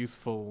practical,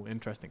 useful,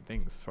 interesting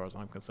things, as far as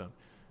I'm concerned.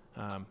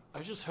 I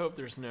just hope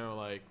there's no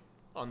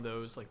on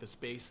those the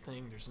space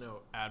thing. There's no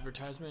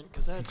advertisement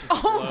because that just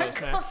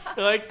blows, man.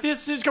 They're like,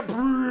 this is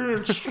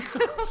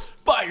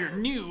buy your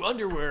new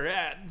underwear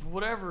at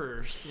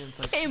whatever. And it's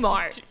like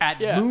Kmart. At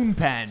Yeah. Moon It's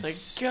Pants. like,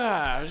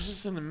 God, I was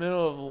just in the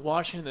middle of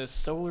watching this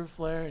solar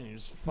flare and you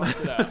just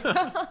fucked it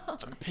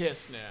up. I'm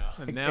pissed now.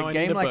 And now I a need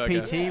game a like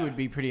burger. PT would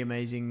be pretty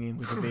amazing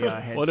with a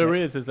VR headset. What there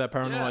is that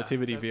Paranormal Yeah.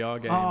 Activity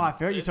VR game. Oh, I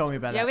forgot you told me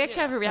about Yeah, that. we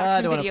actually have a I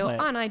reaction don't wanna video play it.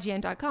 on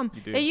IGN.com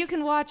You do. that you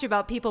can watch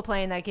about people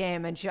playing that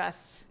game and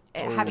just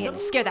having it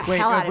scare the Wait,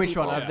 hell out of which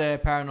people. one? Of the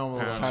paranormal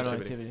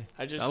Paranormal activity.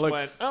 I just That looks-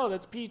 went, oh,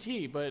 that's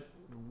PT, but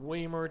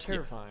way more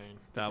terrifying.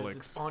 that because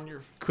looks- it's on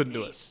your couldn't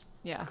do it. face.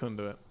 Yeah. Couldn't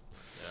do it.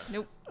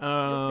 Nope.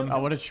 I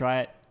want to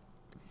try it.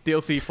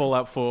 DLC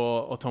Fallout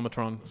 4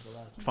 Automatron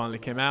finally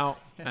came out,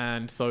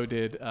 and so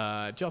did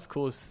Just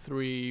Cause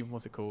 3.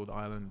 What's it called?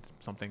 Island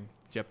something.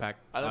 Jetpack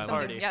Island Island.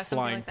 Party. Yeah, something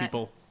Flying like that.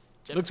 people.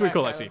 Jetpack Looks really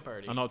cool, Island actually.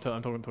 Party. I'm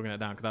talking that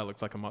down because that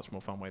looks like a much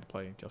more fun way to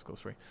play Just Cause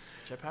 3.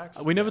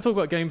 Jetpacks? We never Yes. talk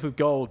about games with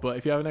gold, but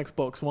if you have an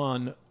Xbox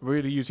One,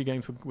 really use your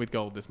games with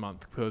gold this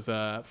month because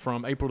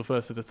from April the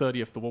 1st to the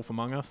 30th, The Wolf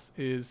Among Us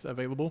is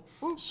available.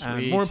 And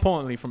Sweet. more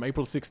importantly, from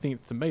April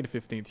 16th to May the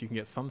 15th, you can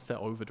get Sunset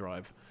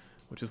Overdrive,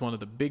 which is one of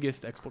the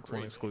biggest Xbox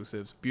One Crazy.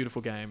 exclusives.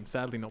 Beautiful game,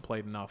 sadly not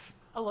played enough.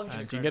 I love And you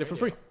Jet can get it for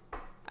free.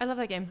 I love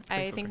that game.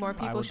 I think more I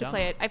people will should download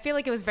play it. I feel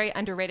like it was very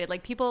underrated.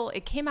 Like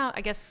it came out,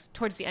 I guess,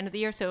 towards the end of the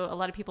year, so a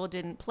lot of people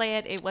didn't play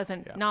it. It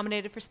wasn't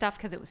nominated for stuff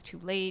because it was too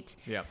late.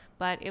 Yeah.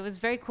 But it was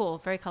very cool,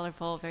 very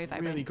colorful, very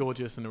vibrant. Really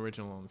gorgeous and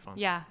original and fun.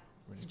 Yeah.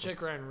 It's Jet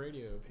Grind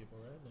Radio people,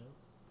 right? No?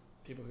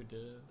 People who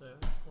did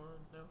that one?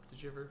 No?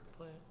 Did you ever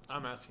play it?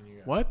 I'm asking you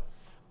guys. What?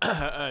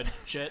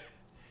 Jet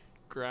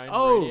Grind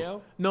Oh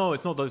Radio? no,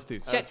 it's not those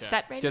dudes. Jet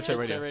Set Radio? Jet Set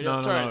Radio. Set Radio.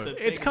 No, Sorry, no, the no.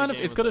 thing It's in kind the of.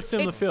 game It's was got a like-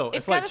 similar feel.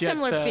 It's like got a Jet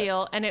similar Set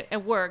feel, and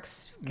it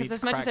works. Because meets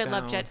as much as I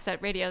love Crackdown. Jet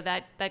Set Radio,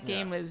 that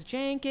game Yeah. was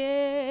janky.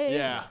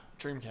 Yeah.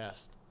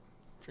 Dreamcast.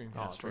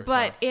 Dreamcast.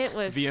 But it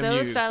was The so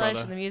Amused, stylish, brother.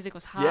 and the music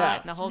was hot, Yeah,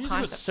 and the whole music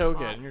concept was so hot.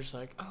 good, and you're just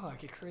like, oh, I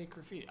could create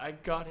graffiti. I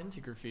got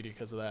into graffiti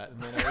because of that,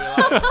 and then I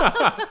realized,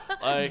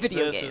 like,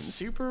 Video this games. is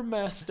super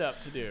messed up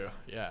to do.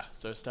 Yeah,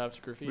 so I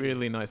stopped graffiti.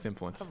 Really nice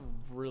influence. I have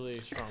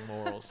really strong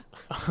morals.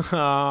 Yeah,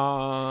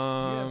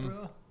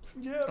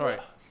 all right.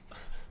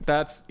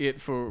 That's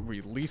it for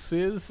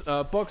releases.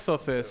 Box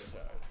office.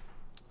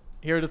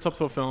 Here are the top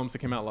 12 films that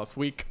came out last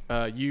week.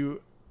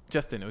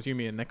 Justin, it was you,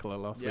 me, and Nicola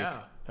last week.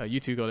 You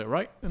two got it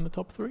right in the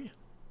top 3.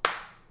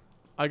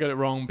 I got it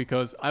wrong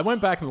because I went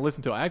back and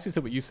listened to it. I actually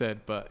said what you said,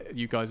 but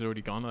you guys had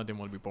already gone. I didn't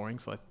want to be boring,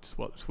 so I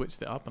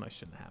switched it up, and I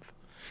shouldn't have.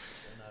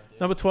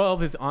 Number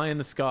 12 is Eye in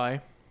the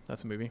Sky.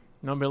 That's a movie.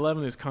 Number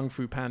 11 is Kung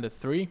Fu Panda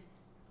 3.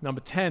 Number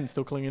 10,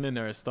 still clinging in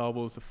there, is Star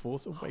Wars The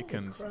Force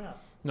Awakens.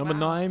 Number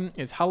 9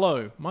 is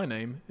Hello, My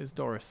Name is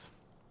Doris.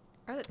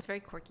 Oh, that's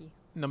very quirky.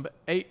 Number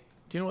 8,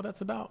 do you know what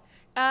that's about?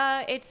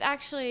 It's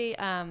actually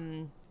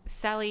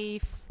Sally.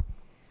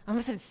 I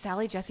almost said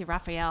Sally Jesse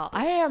Raphael.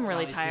 I am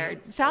really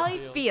tired.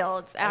 Sally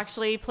Fields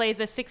actually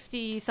plays a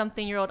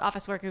 60-something-year-old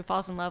office worker who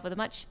falls in love with a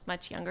much,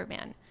 much younger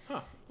man.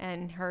 Huh.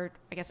 And her,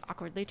 I guess,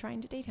 awkwardly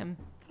trying to date him.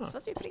 It's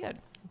supposed to be pretty good.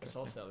 I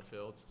saw Sally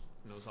Fields,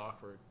 and it was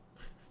awkward.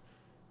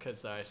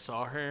 Because I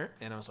saw her,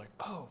 and I was like,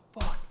 oh,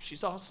 fuck,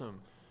 she's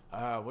awesome.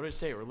 What did I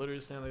say? We're literally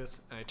standing like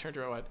this, and I turned to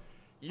her and went,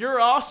 you're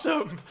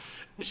awesome!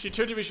 And she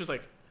turned to me, she was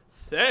like,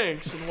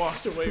 thanks, and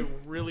walked away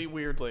really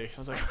weirdly. I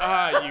was like,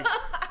 you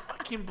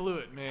fucking blew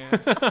it, man.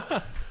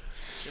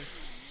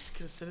 just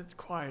could have said it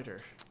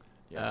quieter.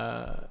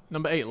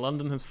 Number 8,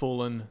 London Has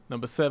Fallen.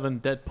 Number 7,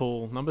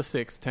 Deadpool. Number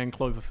 6, 10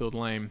 Cloverfield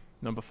Lane.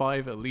 Number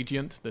 5,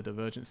 Allegiant, the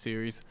Divergent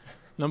series.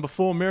 Number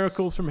 4,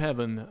 Miracles from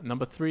Heaven.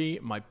 Number 3,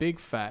 My Big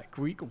Fat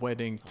Greek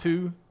Wedding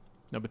 2.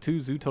 Number 2,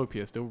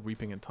 Zootopia, still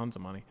reaping in tons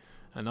of money.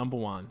 And number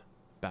 1,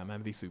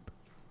 Batman v Soup.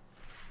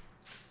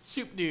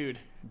 Soup Dude.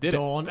 Did it.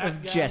 Dawn Bad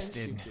of guy,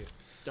 Jesting. Soup Dude.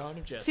 Dawn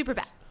of Jesting. Super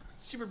Bat.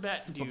 Super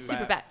Bat Dude.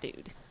 Super Bat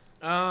dude.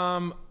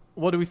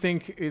 What do we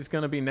think is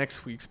going to be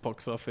next week's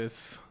box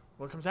office?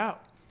 What comes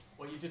out?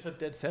 Well, you just had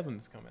Dead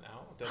Sevens coming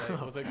out.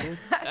 What was that called?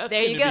 That's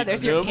There you gonna go. be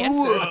There's your number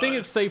answer. I think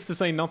it's safe to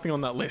say nothing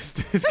on that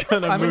list is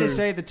going to move. I'm going to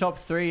say the top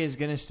 3 is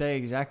going to stay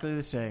exactly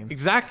the same.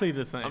 exactly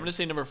the same. I'm gonna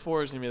say number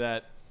 4 is gonna be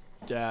that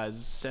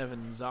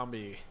 7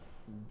 Zombie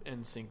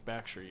NSYNC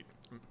Backstreet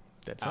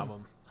Dead Seven.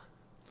 album.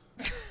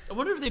 I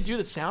wonder if they do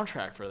the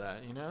soundtrack for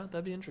that. You know,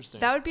 that'd be interesting.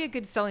 That would be a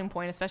good selling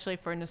point, especially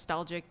for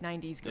nostalgic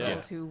 90s Yeah.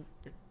 girls who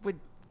would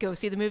go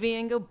see the movie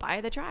and go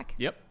buy the track.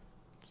 Yep.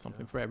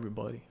 Something for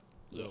everybody.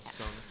 Little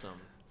some.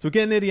 So we're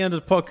getting near the end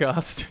of the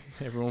podcast.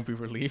 Everyone will be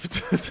relieved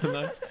to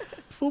know.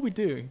 Before we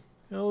do,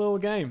 a little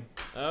game.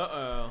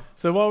 Uh-oh.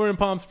 So while we're in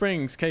Palm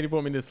Springs, Katie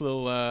brought me this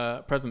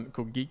little present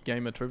called Geek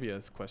Gamer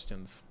Trivia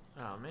questions.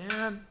 Oh,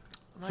 man.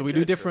 So we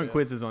do different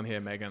quizzes on here,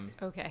 Megan.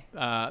 Okay.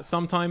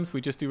 Sometimes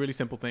we just do really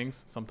simple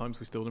things. Sometimes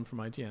we steal them from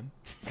IGN.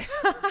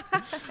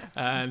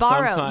 And You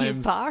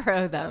sometimes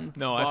borrow them.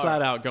 No, I Borrow.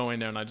 flat out go in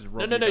there and I just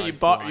rob No, you you guys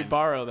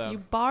borrow blind. them. You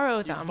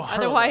borrow them. borrow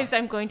Otherwise,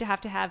 them. I'm going to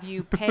have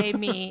you pay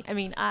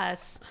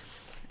us,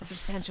 a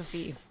substantial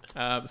fee.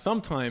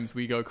 Sometimes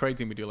we go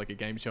crazy and we do like a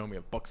game show and we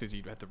have boxes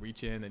you have to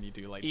reach in and you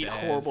do like Eat dares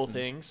horrible and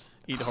things.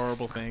 Eat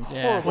horrible things.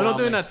 Yeah. We're not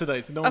doing that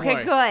today, so don't Okay,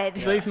 worry. good.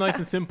 Today's nice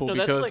and simple No,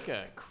 because that's like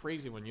a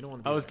crazy one. You don't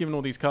want to I was given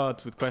all these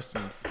cards with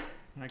questions.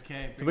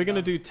 Okay. So we're going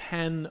to do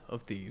 10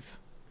 of these.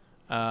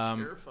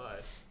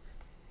 terrified.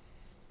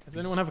 Does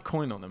anyone have a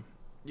coin on them?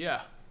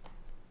 Yeah.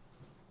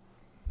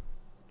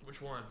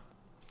 Which one?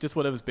 Just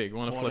whatever's big. We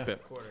want to flip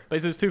it. Quarter.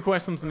 Basically, there's 2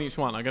 questions in each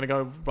one. I'm going to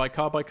go by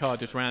card,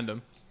 just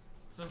random.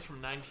 This one's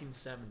from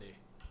 1970.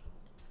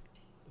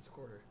 This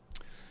quarter.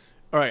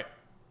 All right.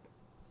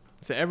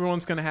 So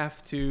everyone's going to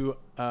have to...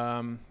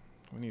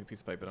 we need a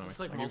piece of paper, don't Is we? this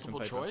like I'll give you some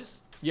multiple paper.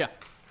 choice? Yeah.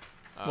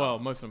 Well,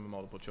 most of them are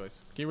multiple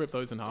choice. Can you rip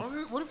those in half?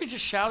 What if we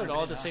just shout it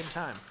all at the same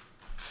time?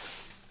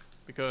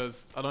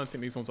 Because I don't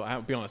think these ones...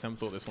 I'll be honest, I haven't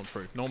thought this one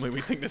through. Normally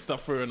we think this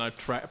stuff through and I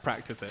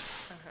practice it.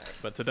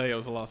 But today it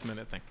was a last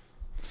minute thing.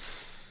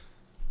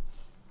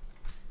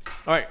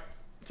 All right.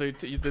 So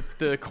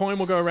the coin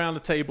will go around the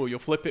table. You'll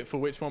flip it for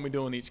which one we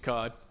do on each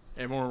card.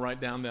 Everyone will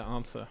write down their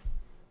answer.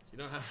 You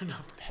don't have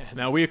enough pens.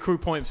 Now, we accrue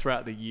points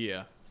throughout the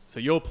year. So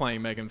you're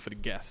playing, Megan, for the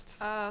guests.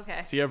 Oh,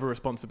 okay. So you have a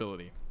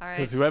responsibility. All right.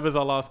 Because whoever's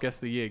our last guest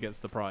of the year gets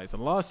the prize.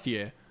 And last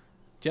year,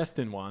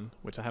 Justin won,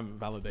 which I haven't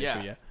validated for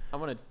yet. I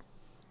want to...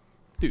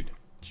 Dude,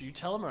 Did you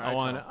tell him or I I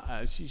want tell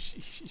him?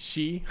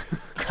 she.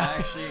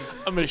 Actually,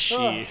 I'm a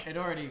she. it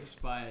already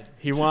expired.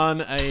 He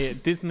won a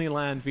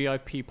Disneyland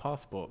VIP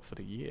passport for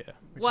the year,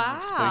 Wow.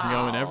 so he can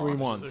go whenever he Which is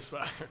wants.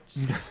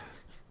 expired.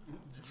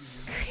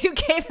 You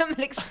gave him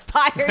an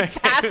expired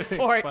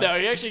passport. No,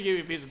 he actually gave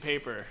me a piece of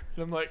paper.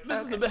 And I'm like,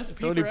 this is the best It's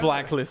paper already ever.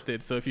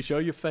 blacklisted, so if you show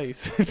your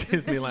face at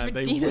Disneyland,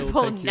 they will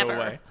redeemable take you never.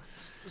 away.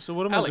 So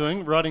what am Alex. I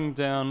doing? Writing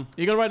down.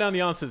 You're gonna write down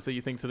the answers that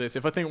you think to this.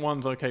 If I think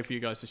one's okay for you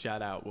guys to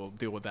shout out, we'll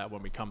deal with that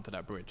when we come to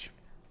that bridge.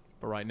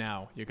 But right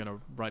now, you're gonna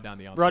write down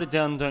the answer. Write it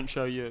down. Don't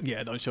show you.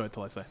 Yeah, don't show it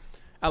till I say.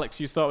 Alex,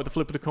 you start with the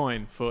flip of the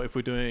coin for if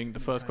we're doing the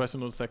first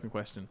question or the second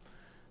question.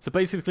 So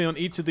basically, on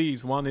each of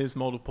these, one is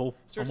multiple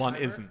Is there and a one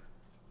timer? isn't.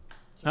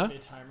 Huh? Huh? A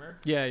timer.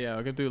 Yeah.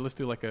 We're gonna do. Let's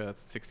do like a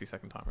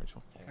 60-second timer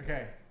ritual.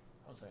 Okay.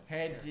 I'll say.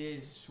 Heads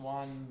is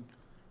one.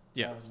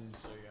 Yeah. Tails is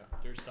There you go.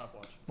 There's a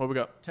stopwatch. What we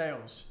got?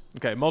 tails.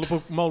 Okay,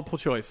 multiple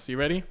choice. You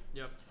ready?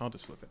 Yep. I'll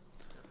just flip it.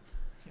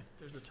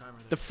 There's a timer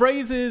there. The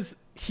phrases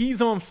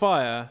 "He's on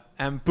fire"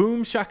 and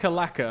 "Boom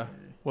shakalaka"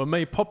 were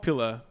made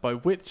popular by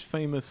which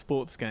famous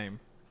sports game?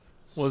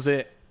 Was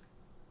it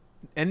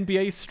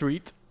NBA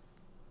Street,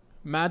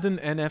 Madden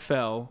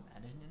NFL,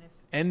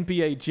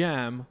 NBA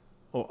Jam,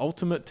 or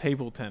Ultimate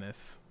Table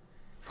Tennis?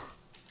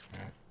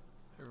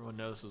 Everyone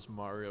knows this was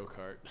Mario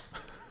Kart.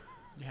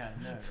 Yeah,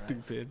 no. Right?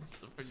 Stupid.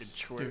 It's a freaking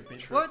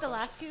Stupid. What were the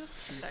last two?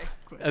 Sorry.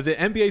 Is it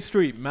NBA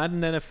Street,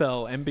 Madden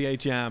NFL, NBA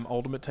Jam,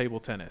 Ultimate Table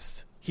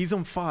Tennis? He's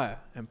on fire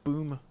and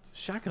Boom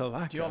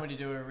shakalaka. Do you want me to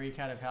do a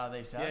recap of how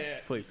they sound?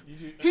 Please. You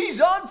do. He's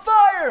on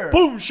fire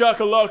Boom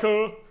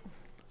shakalaka.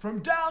 from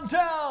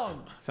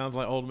downtown. Sounds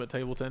like Ultimate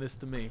Table Tennis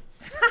to me.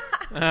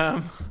 All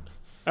right,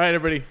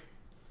 everybody.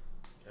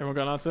 Everyone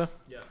got an answer?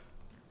 Yeah.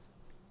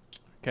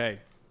 Okay.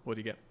 What do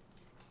you get?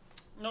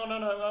 No. I'm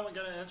going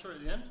to answer it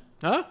at the end.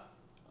 Huh?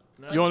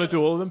 No, You want to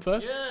do all of them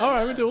first? Yeah, All right,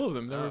 yeah. we'll do all of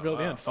them. Then reveal at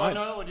the end. Fine.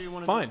 Oh, no, or do you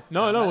want to? Fine.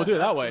 No, we'll do it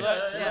that way.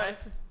 That's Yeah. right.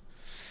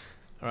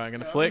 All right, I'm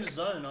going to I'm in flick. the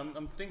zone.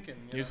 I'm thinking.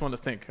 You just want to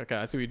think. Okay,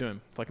 I see what you're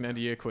doing. It's like an end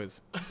of year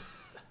quiz.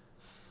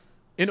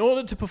 In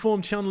order to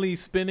perform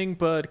Chun-Li's spinning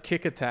bird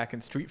kick attack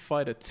in Street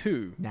Fighter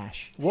 2,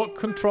 Nash. what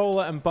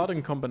controller and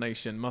button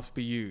combination must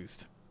be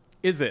used?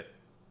 Is it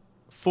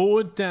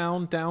forward,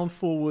 down, down,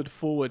 forward,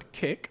 forward,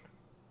 kick?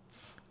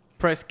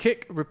 Press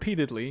kick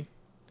repeatedly,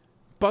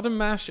 button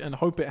mash and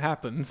hope it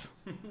happens,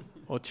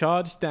 or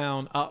charge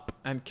down, up,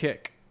 and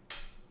kick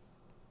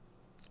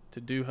to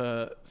do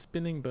her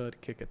spinning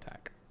bird kick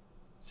attack?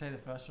 Say the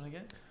first one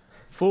again.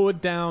 Forward,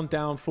 down,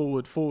 down,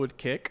 forward, forward,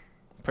 kick.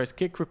 Press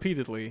kick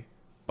repeatedly,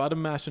 button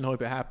mash and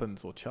hope it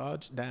happens, or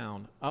charge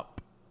down,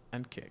 up,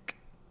 and kick.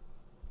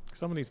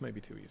 Some of these may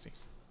be too easy.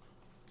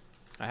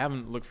 I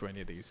haven't looked for any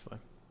of these, so.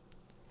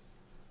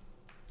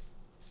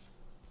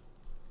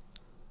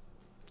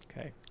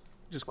 Okay.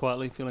 Just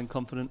quietly feeling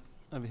confident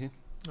over here.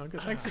 Oh,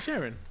 good. Thanks for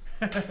sharing.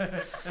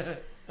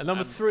 And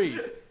number 3.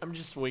 I'm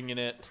just winging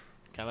it.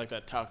 Kind of like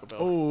that Taco Bell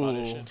Oh.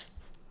 butter shit.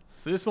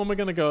 So this one we're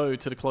going to go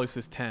to the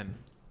closest 10,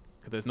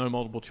 because there's no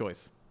multiple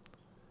choice.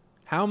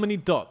 How many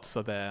dots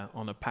are there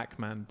on a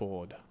Pac-Man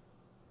board?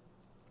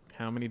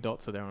 How many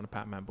dots are there on a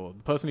Pac-Man board?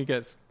 The person who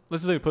gets...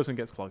 Let's just say the person who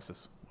gets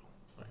closest.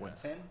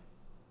 Wins. 10.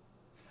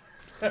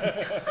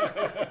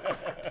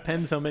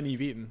 Depends how many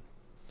you've eaten.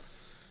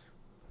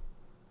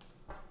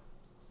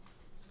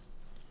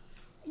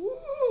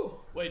 Woo!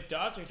 Wait,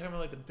 dots? Are you talking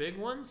about like the big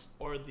ones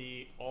or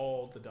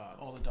all the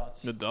dots? All the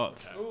dots. The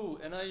dots. Okay. Ooh,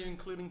 and are you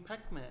including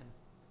Pac-Man?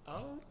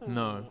 Oh.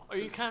 No. Are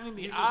you counting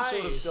the These are eyes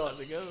sort of dots.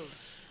 of the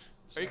ghost?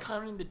 Are you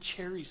counting the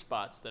cherry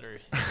spots that are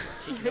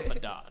taking up a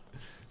dot?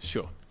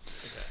 Sure.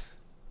 Okay.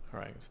 All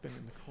right, spinning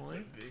the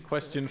coin.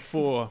 Question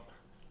 4.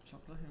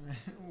 Stop looking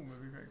at me. Oh,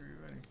 movie factory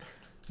ready.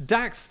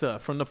 Daxter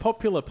from the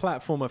popular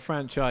platformer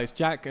franchise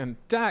Jak and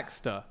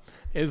Daxter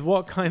is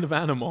what kind of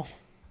animal?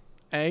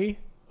 A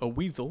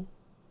weasel,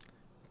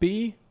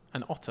 B,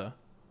 an otter,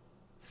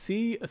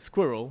 C, a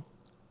squirrel,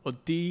 or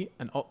D,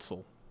 an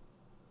ottsel?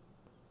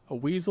 A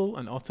weasel,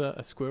 an otter,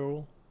 a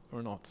squirrel, or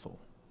an ottsel?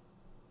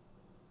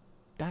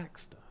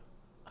 Daxter.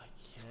 I I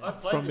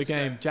can't. played From the this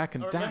game Jak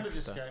and I remember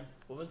this Daxter. game.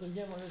 What was the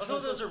game? What was I the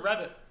thought there was a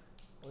rabbit.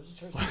 What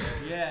was your choice?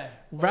 Yeah.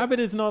 Rabbit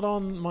is not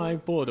on my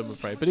board, I'm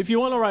afraid. But if you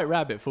want to write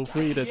rabbit, feel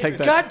free to take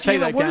that, God take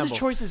damn it! that What are the gamble.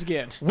 choices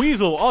again?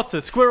 Weasel,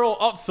 otter, squirrel,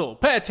 ottsel.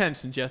 Pay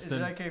attention, Is it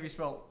Justin. okay if you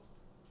spell?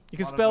 You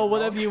can One of spell them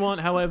whatever wrong? you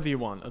want, however you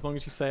want, as long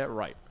as you say it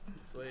right.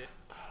 Sweet.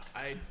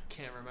 I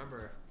can't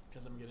remember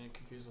because I'm getting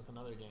confused with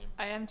another game.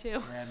 I am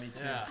too. Yeah, me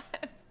too. Yeah.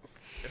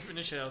 If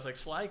initially I was like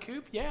Sly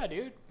Coop, yeah,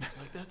 dude. I was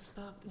like that's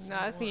not. That's No,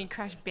 not I was thinking one.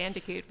 Crash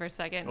Bandicoot for a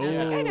second. I was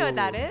like, I know what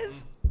that Ooh.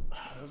 is.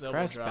 Those elbow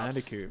Crash drops,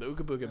 Bandicoot. the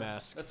Ooga Booga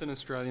mask. That's an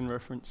Australian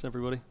reference,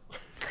 everybody.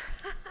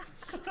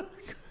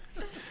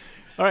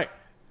 All right.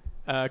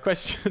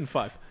 Question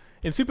 5.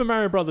 In Super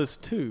Mario Bros.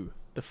 2,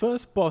 the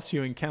first boss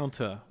you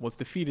encounter was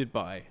defeated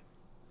by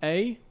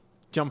A,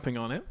 jumping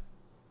on it,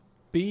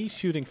 B,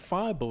 shooting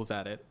fireballs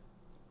at it,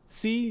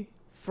 C,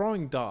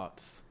 throwing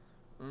darts,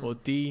 or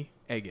D,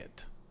 egg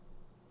it.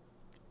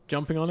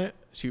 Jumping on it,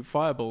 shoot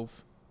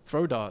fireballs,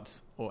 throw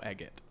darts, or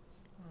egg it.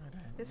 I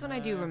don't This one I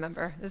do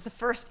remember. This is the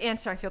first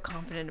answer I feel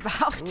confident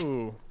about.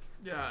 Ooh.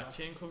 Yeah,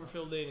 10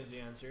 Cloverfield Lane is the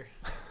answer.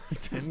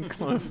 10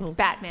 Cloverfield.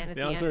 Batman is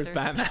The the answer is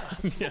Batman.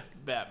 Yeah.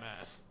 Batman.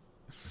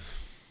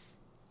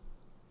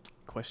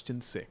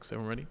 Question 6.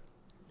 Everyone ready?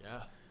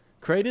 Yeah.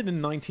 Created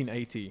in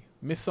 1980,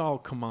 Missile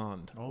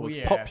Command Oh, was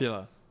yeah.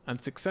 popular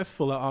and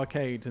successful at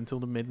arcades until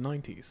the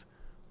mid-90s.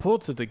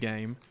 Ports of the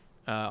game,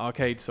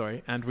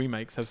 and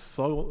remakes have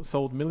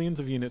sold millions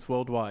of units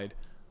worldwide.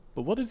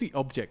 But what is the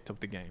object of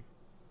the game?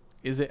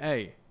 Is it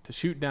A, to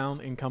shoot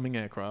down incoming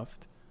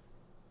aircraft,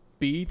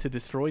 B, to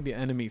destroy the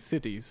enemy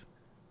cities,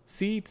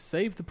 C, to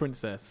save the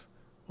princess,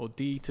 or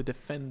D, to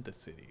defend the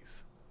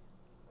cities?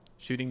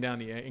 Shooting down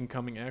the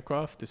incoming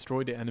aircraft,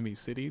 destroy the enemy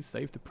cities,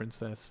 save the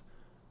princess,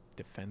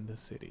 defend the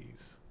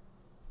cities.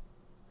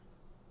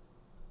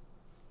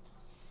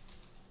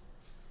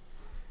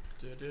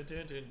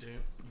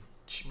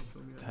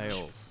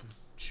 Tails.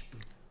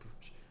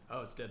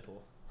 Oh, it's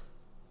Deadpool.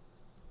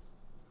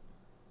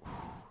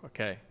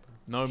 Okay.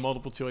 No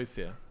multiple choice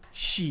here.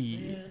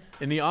 She.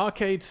 In the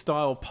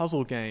arcade-style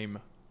puzzle game,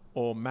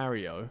 or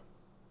Mario,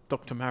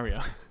 Dr.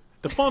 Mario,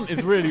 the font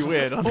is really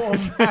weird. On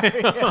this.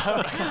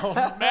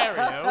 Oh,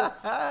 Mario.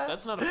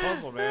 That's not a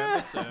puzzle, man.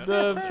 That's a...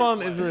 The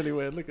font is really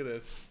weird. Look at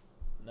this.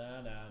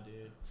 Nah,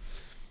 dude.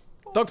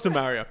 Dr.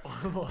 Mario.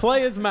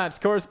 Players match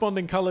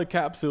corresponding colored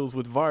capsules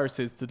with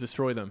viruses to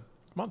destroy them,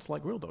 much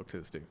like real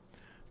doctors do.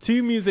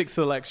 2 music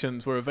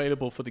selections were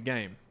available for the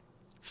game.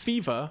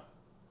 Fever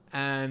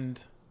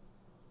and...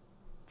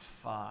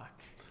 Fuck.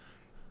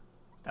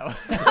 That was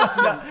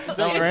It's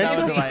not your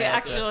answer to my the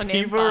answer. actual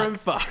name. Fever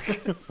Fuck.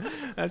 and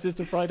fuck. That's just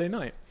a Friday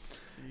night.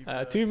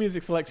 2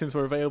 music selections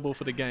were available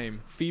for the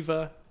game.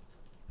 Fever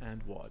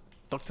and what?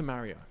 Dr.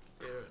 Mario.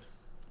 Dude.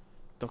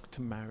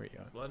 Dr.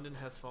 Mario. London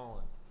has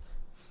fallen.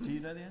 Do you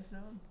know the answer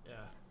now? Yeah.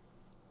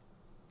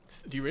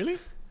 Do you really?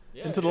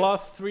 Yeah. Into the dude.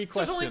 last 3 There's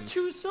questions. only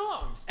 2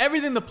 songs.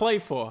 Everything to play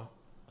for.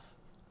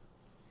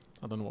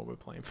 I don't know what we're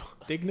playing for.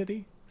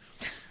 Dignity?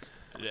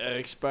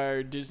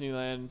 Expired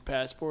Disneyland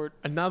passport.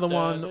 Another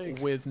one Like-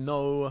 with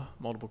no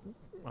multiple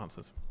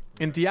answers.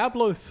 In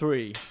Diablo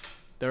 3,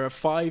 there are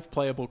 5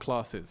 playable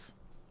classes.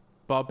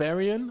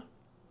 Barbarian,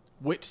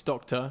 Witch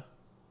Doctor,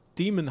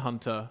 Demon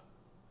Hunter,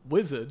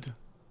 Wizard,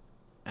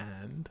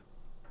 and...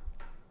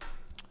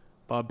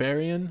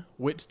 Barbarian,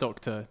 Witch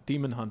Doctor,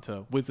 Demon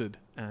Hunter, Wizard,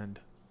 and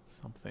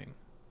something.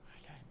 I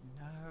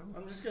don't know.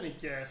 I'm just gonna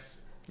guess.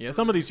 Yeah,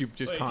 some of these you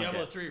just Wait, can't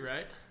Diablo get. 3,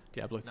 right?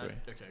 Diablo 3. Not-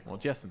 okay. Well,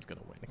 Justin's going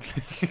to win.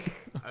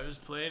 I was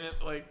playing it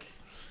like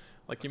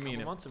Like you a mean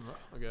couple it. months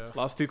ago.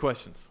 Last 2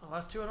 questions. The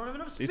last 2, I don't have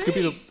enough space. These could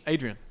be the...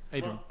 Adrian,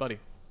 What? buddy.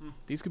 Hmm.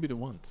 These could be the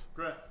ones.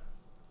 Great.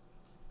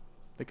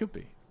 They could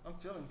be. I'm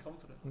feeling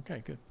confident.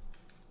 Okay, good.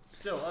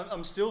 Still,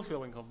 I'm still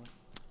feeling confident.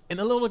 In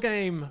a little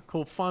game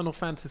called Final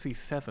Fantasy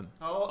VII,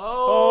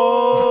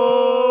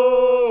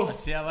 Oh!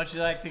 Let's see how much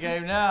you like the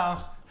game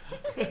now.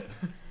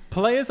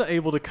 players are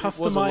able to It was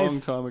a long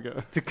customize time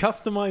ago.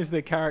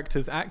 their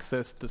character's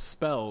access to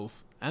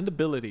spells and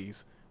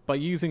abilities by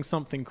using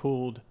something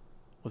called,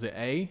 was it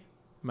A,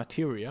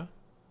 Materia,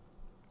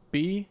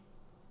 B,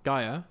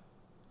 Gaia,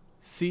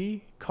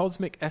 C,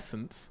 Cosmic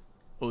Essence,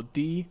 or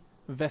D,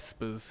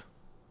 Vespers?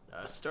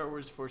 Star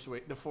Wars Force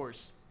Awakens. The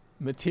Force.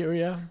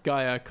 Materia,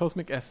 Gaia,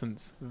 Cosmic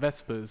Essence,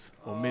 Vespers,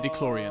 or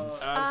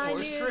midichlorians. I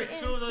Force. knew Trick,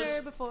 two of answer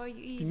those- before you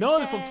even You know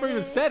this one before you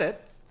even said said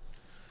it.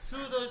 2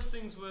 of those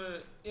things were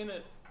in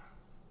it.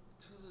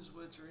 2 of those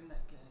words are in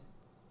that game.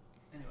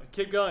 Anyway,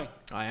 keep going.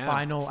 I am.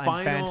 Final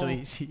and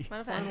Fantasy.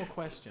 Final Final Fantasy.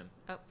 question.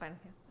 Oh, final.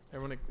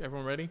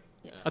 Everyone ready?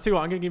 Yeah. I'll tell you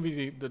what, I'm going to give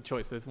you the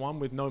choice. There's one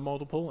with no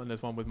multiple and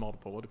there's one with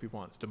multiple. What do people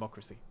want? It's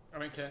democracy. I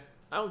don't care.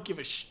 I don't give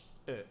a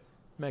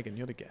Megan,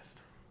 you're the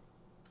guest.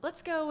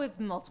 Let's go with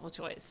multiple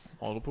choice.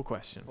 Multiple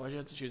question. Why'd you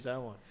have to choose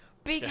that one?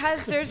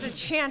 Because there's a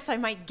chance I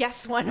might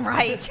guess one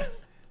right.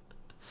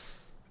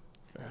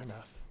 Fair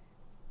enough.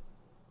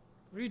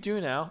 What are you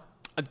doing now?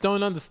 I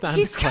don't understand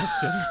He's the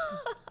question.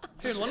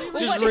 Dude, let me Well,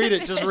 just what read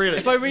is it. Just it? read it.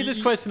 If I read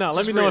this question out,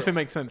 let just me know read if it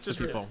makes sense Just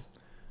to read people.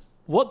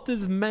 What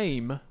does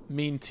MAME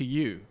mean to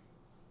you?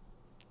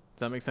 Does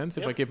that make sense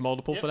if I Yep. give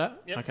multiple Yep. for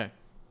that? Yep. Okay.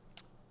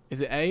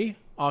 Is it A,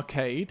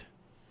 arcade,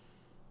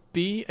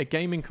 B, a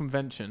gaming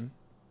convention,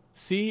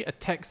 C, a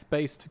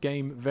text-based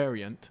game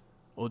variant,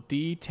 or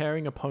D,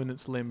 tearing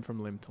opponent's limb from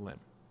limb to limb?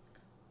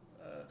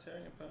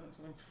 Tearing opponents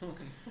limb.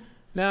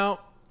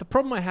 Now, the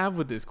problem I have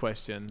with this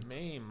question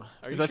Mame.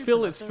 is I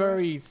feel it's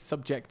very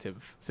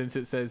subjective, since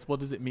it says, what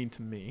does it mean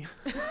to me?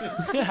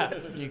 Yeah.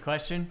 New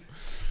question.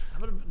 How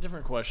about a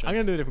different question? I'm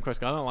going to do a different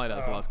question. I don't like that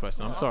as the last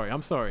question. I'm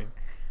sorry.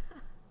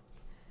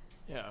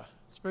 Yeah.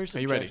 It's very Are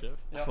you ready? subjective.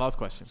 Yep. Last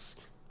question.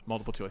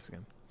 Multiple choice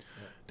again.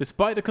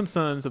 Despite the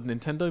concerns of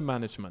Nintendo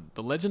management,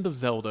 The Legend of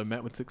Zelda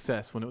met with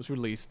success when it was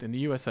released in the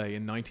USA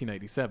in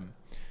 1987.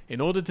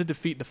 In order to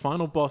defeat the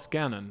final boss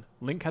Ganon,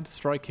 Link had to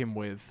strike him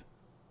with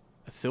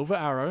a silver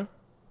arrow,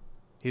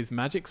 his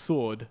magic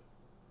sword,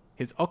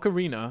 his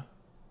ocarina,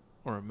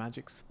 or a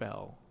magic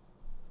spell.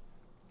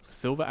 A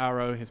silver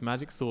arrow, his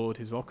magic sword,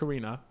 his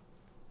ocarina,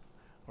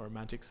 or a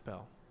magic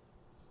spell.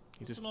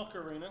 You It's just an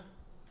ocarina.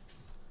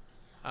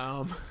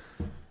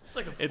 It's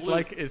like a flute. It's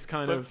like it's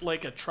kind but of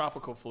like a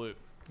tropical flute.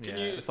 yeah.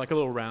 you- It's like a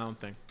little round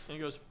thing. And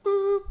it goes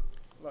boop.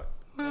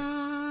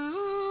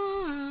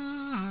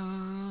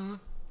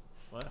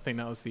 I think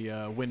that was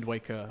the Wind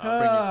Waker.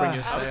 Ah. Bring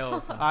your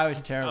sails. I was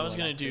terrible. I was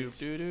gonna at do this.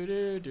 do do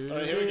do do.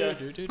 Alright, here we go.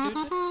 do, do, do,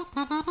 do.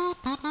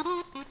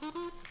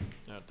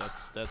 No,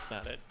 that's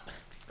not it.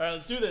 All right,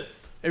 let's do this.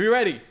 Are you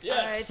ready?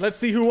 Yes. Let's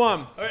see who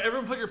won. All right,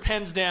 everyone, put your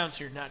pens down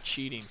so you're not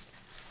cheating.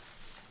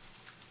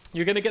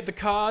 You're gonna get the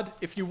card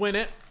if you win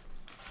it.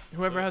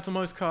 Whoever has the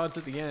most cards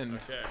at the end.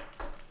 Okay.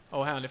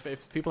 Oh, hang on.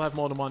 If people have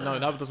more than one, no,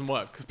 that doesn't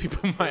work because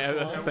people might have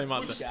the same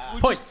answer.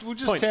 Points. We'll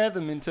just Points. tear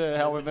them into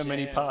however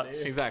many jam, parts.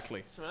 dude.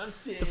 Exactly. That's what I'm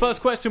saying. The first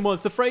question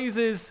was the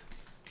phrases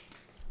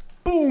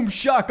Boom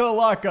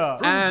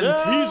shakalaka. and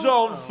He's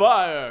on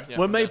fire. Yeah,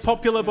 were made that's-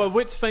 popular by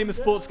which famous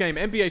sports game?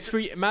 NBA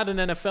Street, Madden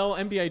NFL,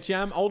 NBA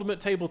Jam, Ultimate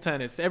Table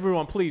Tennis.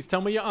 Everyone, please tell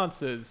me your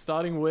answers.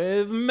 Starting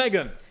with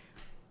Megan.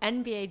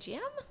 NBA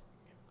Jam?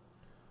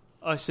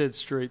 I said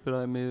street, but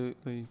I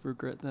immediately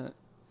regret that.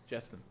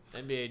 Justin.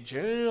 NBA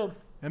Jam.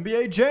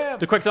 NBA Jam.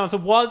 The correct answer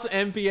was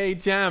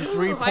NBA Jam. 3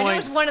 Ooh, points. I know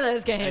it's one of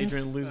those games.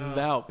 Adrian loses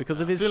out because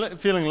of his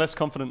Feeling less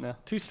confident now.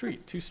 two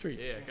street.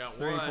 Yeah, got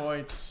 3 one.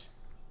 points.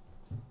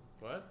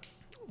 What?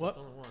 What? It's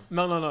only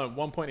one. No,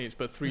 1 point each,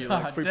 but three,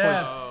 like, 3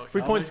 Damn. points. Oh,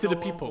 3 I points to only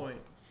the got 1 people. point.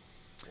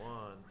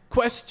 one.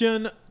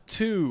 Question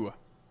 2.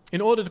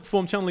 In order to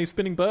perform Chun-Li's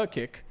spinning bird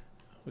kick,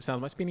 which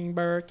sounds like spinning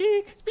bird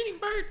kick, Spinning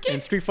bird in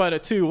kick. Street Fighter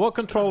 2, what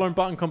controller and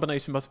button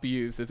combination must be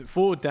used? Is it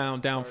forward, down,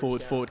 forward,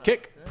 down, forward, up,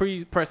 kick,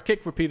 yeah. press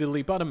kick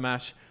repeatedly, button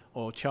mash,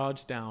 or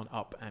charge down,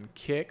 up, and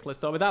kick? Let's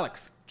start with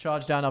Alex.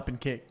 Charge down, up, and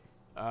kick.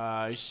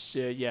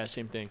 Yeah,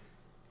 same thing.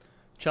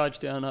 Charge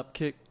down, up,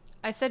 kick.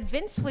 I said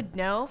Vince would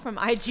know from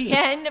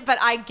IGN, but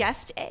I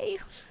guessed A.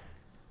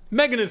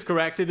 Megan is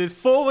correct. It is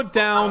forward,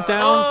 down,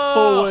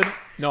 forward.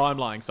 No, I'm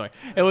lying. Sorry.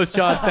 It was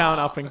charge down,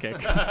 up, and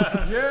kick.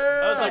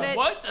 I was like, Got it.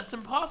 what? That's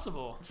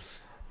impossible.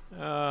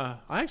 I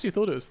actually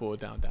thought it was forward,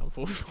 down,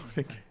 forward, forward,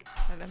 and kick.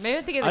 I don't know. Maybe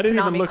I'm thinking I of the didn't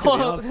even Konami look at the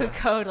code, answer.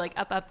 code, like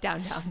up,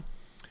 down,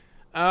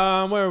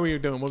 down. Where are we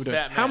doing? What are we doing?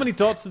 Batman. How many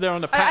dots are there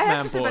on the I have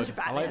Pac-Man just a bunch board? of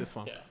I like Batman. this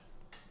one. Yeah.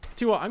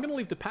 Tell you what, I'm going to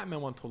leave the Pac-Man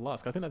one till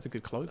last. I think that's a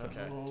good closer.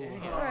 Okay.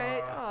 All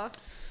right. Oh.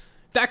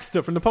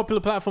 Daxter from the popular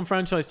platform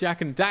franchise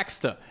Jack and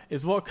Daxter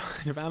is what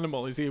kind of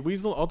animal? Is he a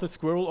weasel, otter,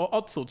 squirrel, or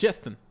otzel?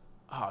 Justin.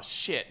 Oh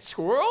shit,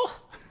 squirrel?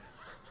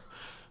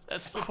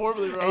 That's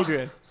horribly wrong.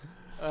 Adrian.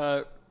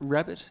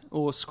 Rabbit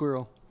or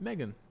squirrel?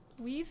 Megan.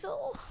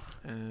 Weasel?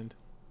 And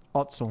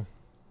Otzel.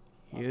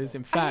 he is,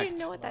 in I fact, don't even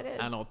know what that is.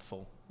 an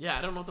otzel. Yeah,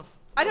 I don't know what the.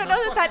 I don't know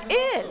what that I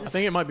is.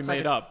 think it might be It's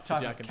made like a up for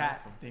type Jack of and cat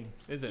Daxter. thing.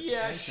 Is it?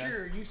 Yeah,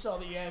 sure. You saw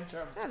the answer.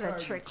 I'm That's a sorry.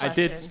 trick I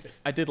question.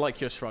 did like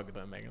your shrug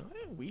though, Megan.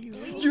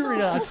 Weasel. You're an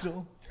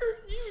Otzel.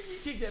 You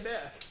take that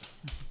back.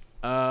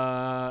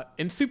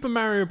 In Super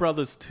Mario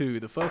Brothers 2,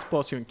 the first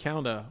boss you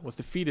encounter was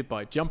defeated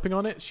by jumping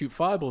on it, shoot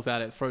fireballs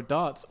at it, throw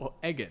darts, or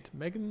egg it.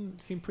 Megan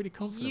seemed pretty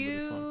confident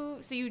with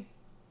this one.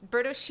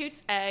 Birdo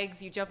shoots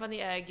eggs, you jump on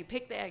the egg, you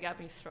pick the egg up,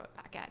 and you throw it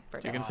back at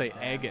Birdo. You're going to say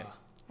egg it.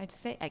 I'd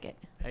say egg it.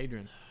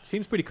 Adrian.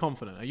 Seems pretty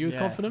confident. Are you as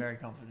confident? Very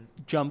confident.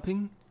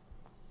 Jumping.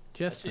 I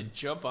Justin. said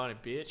jump on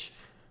it, bitch.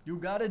 You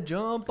gotta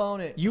jump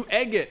on it. You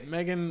egg it.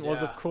 Megan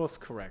was, Yeah. of course,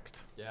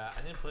 correct. Yeah,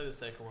 I didn't play the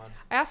second one.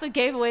 I also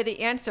gave away the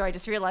answer. I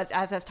just realized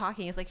as I was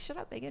talking, it's like, shut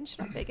up, Megan,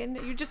 shut up, Megan.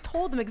 You just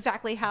told them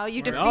exactly how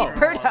you defeat No.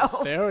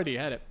 Birdo. They already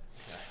had it.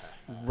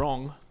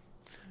 Wrong.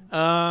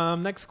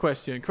 Next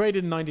question.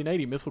 Created in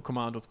 1980, Missile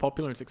Command was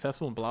popular and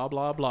successful and blah,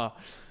 blah, blah.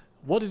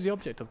 What is the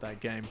object of that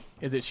game?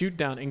 Is it shoot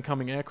down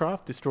incoming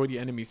aircraft, destroy the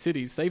enemy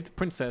cities, save the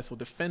princess, or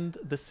defend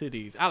the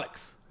cities?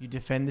 Alex. You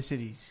defend the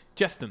cities.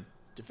 Justin.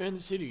 Defend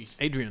the cities.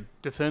 Adrian.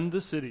 Defend the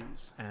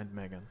cities. And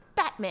Megan.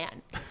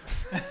 Batman.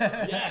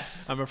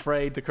 Yes. I'm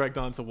afraid the correct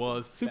answer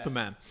was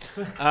Superman.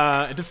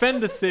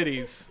 Defend the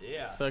cities.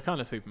 Yeah. So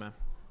kind of Superman.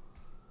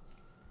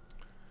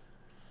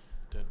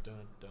 Dun, dun,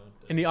 dun, dun.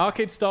 In the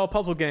arcade-style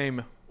puzzle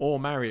game, or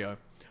Mario,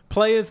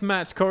 players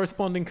match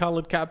corresponding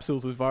colored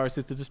capsules with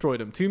viruses to destroy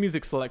them. 2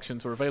 music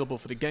selections were available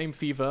for the game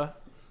Fever,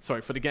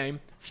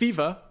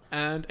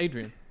 and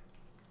Adrian.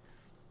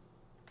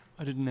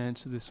 I didn't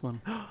answer this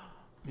one.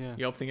 Yeah.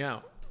 You're opting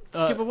out.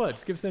 Just give a word.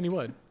 Just give us any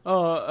word.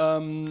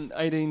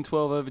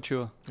 1812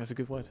 Overture. That's a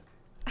good word.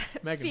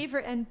 Megan. Fever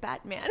and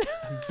Batman.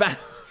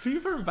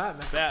 Fever and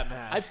Batman.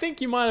 Batman. I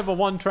think you might have a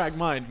one-track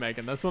mind,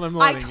 Megan. That's what I'm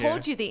I learning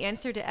told here. you the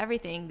answer to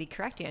everything. The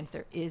correct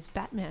answer is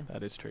Batman.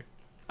 That is true.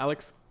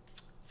 Alex?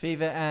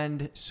 Fever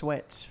and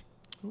sweat.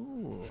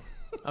 Ooh.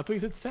 I thought you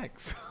said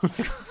sex.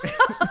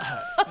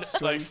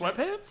 Like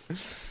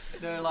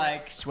sweatpants? No,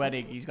 like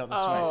sweating. He's got the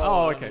Oh. sweats.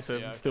 Oh, let okay, me so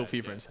see. still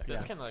fever and sex.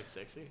 That's Yeah. kind of like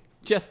sexy.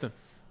 Justin?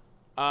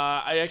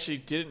 I actually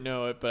didn't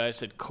know it, but I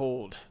said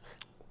cold.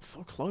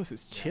 So close.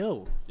 It's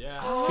chill. Yeah.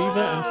 Fever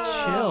and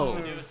chill.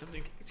 It was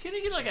something. It's gonna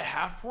get like a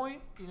half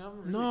point, you know?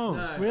 No,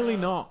 No. really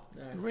not.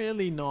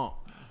 Really not.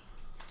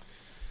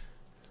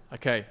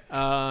 Okay.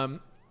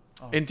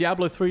 In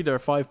Diablo 3, there are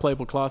 5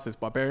 playable classes: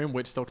 Barbarian,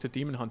 Witch, Doctor,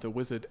 Demon Hunter,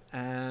 Wizard,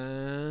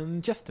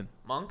 and Justin.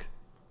 Monk.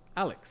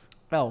 Alex.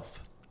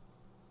 Elf.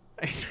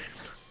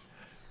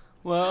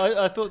 Well,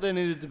 I thought there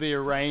needed to be a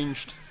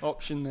ranged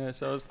option there,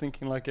 so I was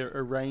thinking like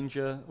a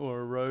ranger or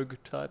a rogue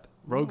type.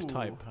 Rogue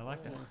type. I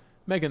like that.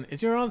 Megan,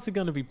 is your answer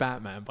going to be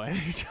Batman by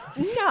any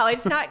chance? No,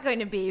 it's not going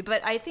to be.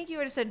 But I think you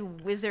would have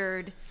said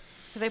wizard.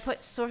 Because I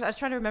put I was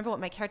trying to remember what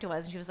my character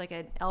was, and she was like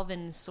an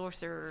elven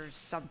sorcerer or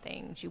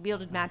something. She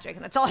wielded magic,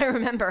 and that's all I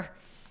remember.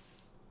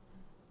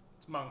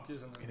 It's monk,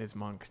 isn't It is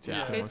monk. Yeah.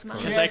 Justin It's was monk.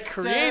 correct. Because I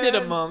created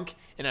a monk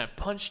and I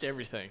punched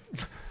everything.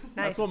 Nice.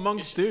 That's what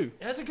monks do.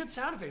 It has a good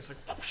sound effect. It's like.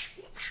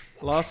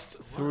 Last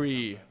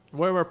 3.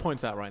 Where are our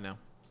points at right now?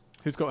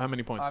 Who's got how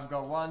many points? I've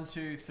got 1,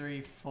 2,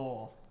 3,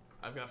 4.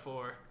 I've got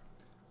 4.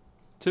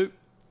 2.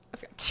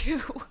 I've got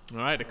 2. All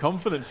right, the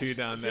confident 2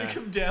 down It's there. gonna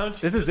come down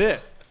to This is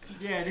it.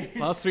 Yeah, it is.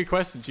 Last 3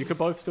 questions. You could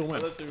both still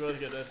win. Let's see if we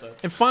get this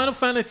up. In Final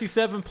Fantasy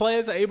VII,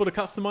 players are able to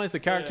customize the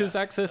character's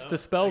access to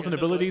spells and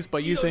abilities by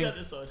using Damn.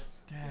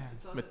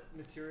 It's Ma-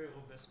 materia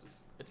or Vespers.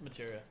 It's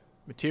materia.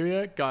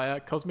 Materia, Gaia,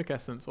 Cosmic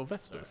Essence, or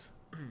Vespers.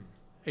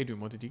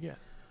 Adrian, what did you get?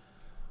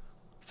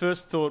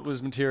 First thought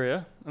was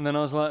materia, and then I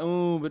was like,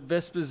 oh, but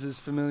Vespers is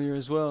familiar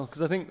as well,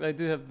 because I think they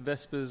do have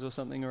Vespers or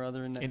something or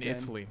other in that In game.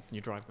 Italy, you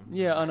drive them.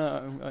 Yeah, I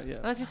know. Yeah.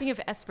 Unless you think of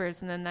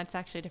Espers, and then that's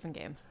actually a different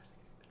game.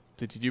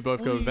 Did you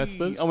both go with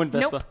Vespers? I went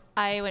Vespa. Nope.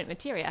 I went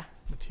Materia.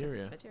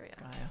 Materia, It's Materia.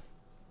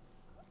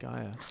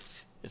 Gaia.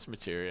 It's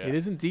materia. It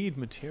is indeed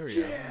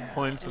Materia.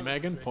 Points for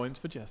Megan, points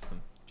for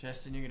Justin.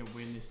 Justin, you're going to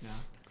win this now.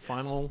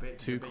 Final Bet- 2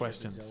 bet you have the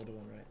questions. Zelda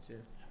one right, too.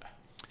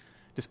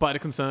 Despite the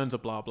concerns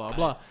of blah blah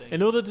blah, thank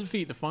in order to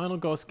defeat the final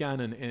boss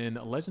Ganon in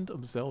Legend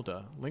of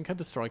Zelda, Link had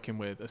to strike him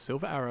with a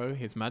silver arrow,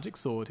 his magic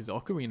sword, his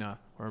ocarina,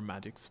 or a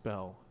magic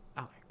spell.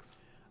 Alex.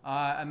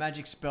 A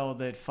magic spell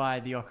that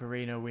fired the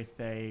ocarina with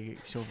a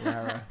silver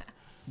arrow.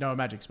 No, a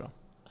magic spell.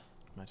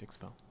 Magic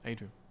spell.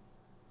 Adrian.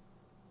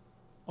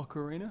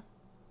 Ocarina?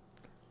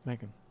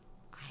 Megan.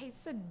 I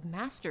said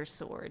Master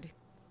Sword.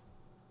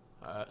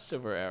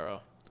 Silver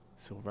arrow.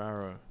 Silver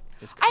arrow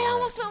is correct. I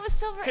almost went with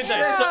Silver Because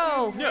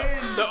Arrow.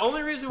 no, the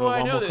only reason Well, why I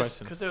one know more this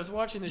question. because I was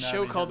watching this No,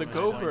 show he's called The at the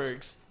points.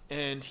 Goldbergs,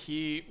 and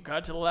he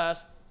got to the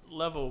last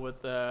level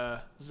with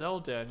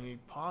Zelda, and he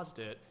paused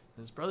it.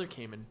 And his brother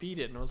came and beat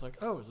it, and I was like,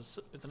 "Oh,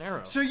 it's an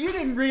arrow." So you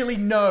didn't really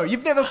know.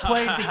 You've never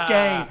played the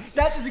game.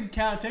 That doesn't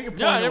count. Take a point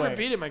No, I never away.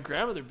 beat it. My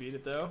grandmother beat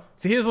it though.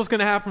 So here's what's going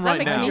to happen That right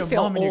makes now. me Your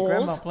feel mom and your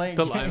grandma old. playing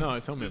I games. know,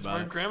 tell me My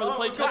about it. grandmother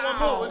played we got one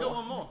more, we got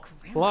one more.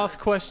 Last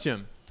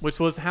question, which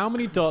was how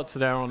many dots are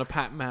there on a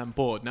Pac-Man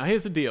board? Now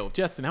here's the deal.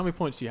 Justin, how many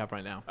points do you have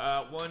right now?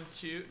 1,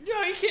 2.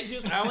 No, you can't do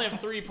this. I only have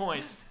 3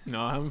 points.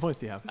 No, how many points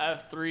do you have? I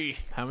have 3.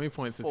 How many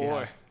points does he 4.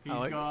 have? He's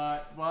Alec?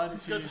 got 1,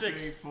 2, got 3,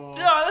 6. 4.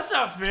 No, that's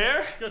not fair.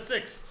 Let's go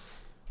 6.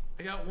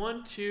 I got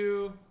 1,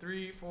 2,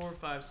 3, 4,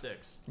 5,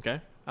 6. Okay.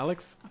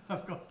 Alex?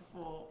 I've got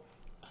 4.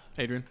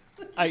 Adrian?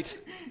 8.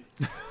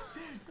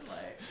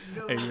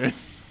 Adrian?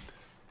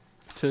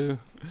 2.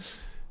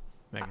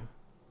 Megan?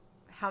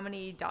 How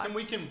many dots?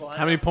 combine?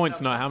 How many points?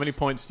 No, how many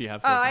points do you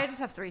have so Oh, far? I just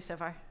have 3 so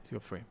far. So you're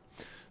free.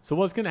 So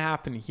what's going to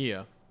happen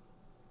here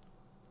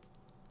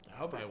I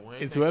hope I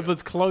win. is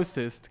whoever's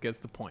closest gets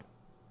the point,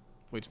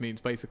 which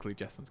means basically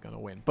Justin's going to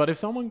win. But if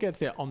someone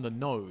gets it on the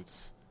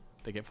nose,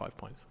 they get 5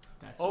 points.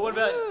 Or what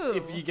about Ooh.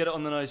 if you get it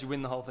on the nose, you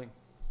win the whole thing?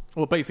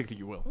 Well, basically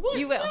you will.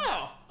 You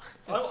will.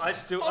 I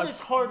still. All this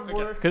hard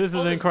work. Because this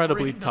all is this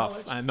incredibly great tough,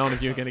 knowledge. and none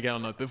of you are going to get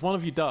on it. But if one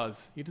of you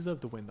does, you deserve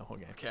to win the whole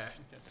game. Okay.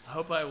 I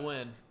hope I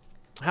win.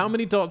 How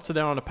many dots are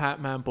there on a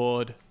Pac-Man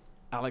board?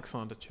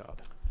 Alexander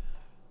Chard.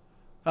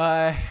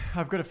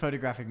 I've got a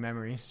photographic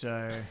memory,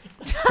 so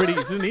Pretty.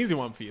 It's an easy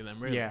one for you then,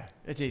 really. yeah,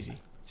 it's easy.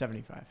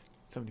 75.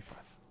 75.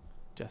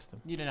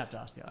 Justin. You didn't have to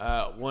ask the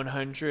others.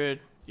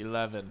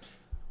 111.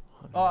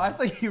 Oh, I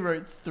thought you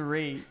wrote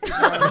 3. That's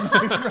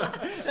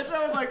why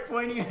I was like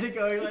pointing at it,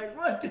 going like,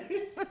 "What?"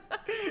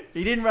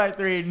 He didn't write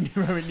 3 in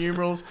Roman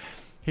numerals.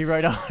 He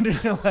wrote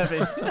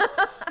 111.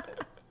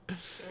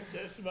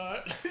 So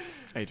smart.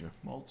 Adrian.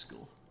 Old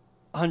school.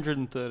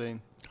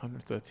 113.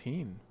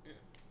 113.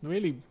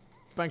 Really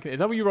banking. Is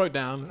that what you wrote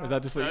down? Or is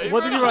that just what, No, you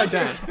what did wrote you write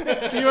down?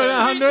 You wrote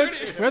down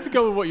 100? We have to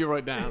go with what you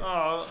wrote down.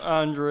 Oh,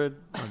 100.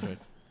 100.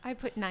 I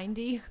put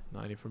 90.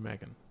 90 for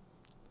Megan.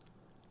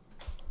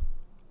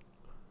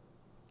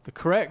 The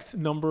correct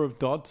number of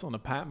dots on a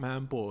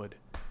Pac-Man board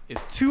is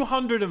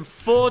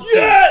 240.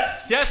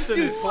 Yes! Justin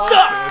is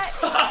suck!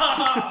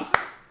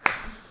 closest.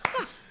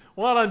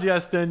 Well done,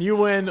 Justin. You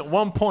win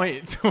 1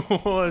 point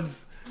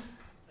towards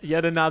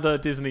yet another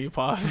Disney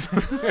pass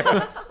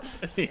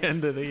at the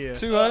end of the year.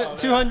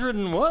 200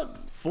 and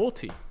what?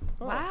 40.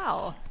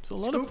 Wow. It's a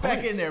lot of Scoop points.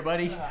 back in there,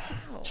 buddy.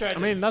 Tried I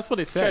mean, that's what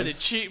it tried to says.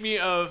 cheat me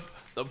of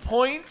the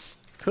points.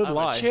 Could I'm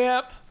lie. a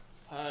champ.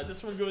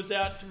 This one goes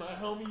out to my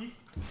homie,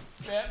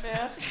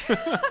 Batman.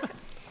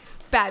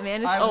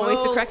 Batman is always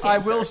the correct I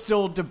answer. will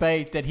still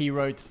debate that he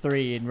wrote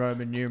 3 in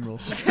Roman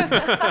numerals.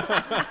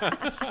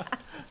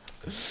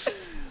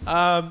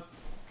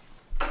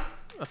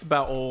 That's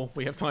about all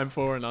we have time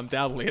for, and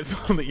undoubtedly it's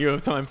all that you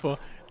have time for.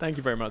 Thank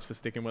you very much for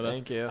sticking with us.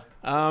 Thank you.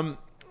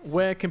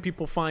 Where can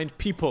people find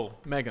people,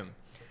 Megan?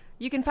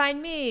 You can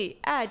find me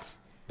at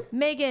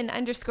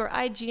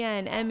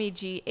Megan_IGN,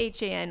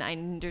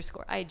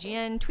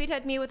 MEGHAN_IGN. Tweet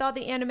at me with all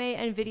the anime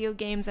and video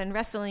games and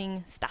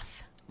wrestling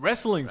stuff.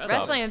 Wrestling stuff.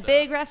 Wrestling, I'm a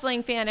big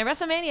wrestling fan. And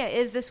WrestleMania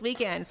is this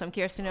weekend, so I'm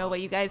curious to know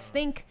what you guys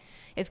think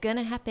is going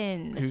to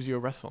happen. Who's your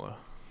wrestler?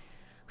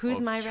 Who's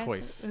of my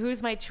choice?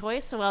 Who's my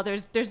choice? Well,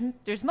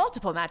 there's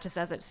multiple matches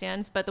as it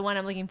stands, but the one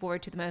I'm looking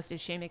forward to the most is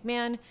Shane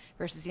McMahon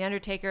versus The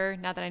Undertaker.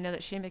 Now that I know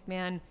that Shane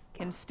McMahon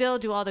can still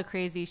do all the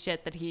crazy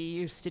shit that he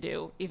used to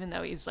do, even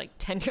though he's like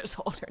 10 years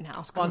older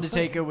now.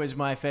 Undertaker was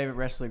my favorite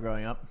wrestler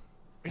growing up.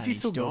 Is And he he's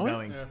still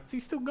going? Yeah. Is he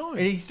still going?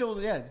 And he's still,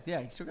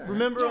 he's still going.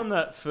 Remember on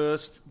that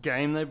first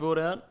game they brought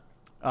out?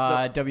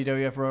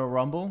 WWF Royal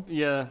Rumble.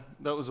 Yeah,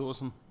 that was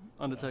awesome.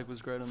 Undertaker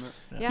was great on that.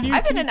 Yeah,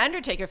 I've been an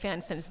Undertaker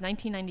fan since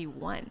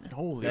 1991.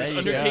 Holy There shit. you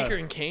Undertaker go.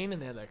 and Kane,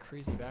 and they had that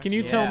crazy back. Can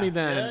you tell me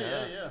then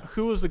Yeah.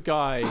 who was the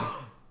guy?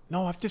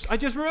 No, I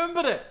just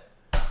remembered it.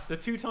 The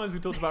 2 times we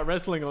talked about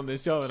wrestling on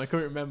this show, and I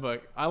couldn't remember.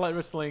 I like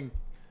wrestling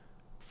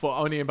for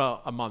only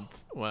about a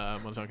month. Well,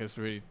 it's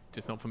really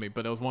just not for me.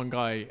 But there was one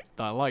guy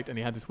that I liked, and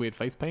he had this weird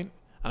face paint,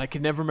 and I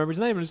could never remember his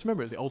name. I just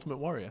remember it was the Ultimate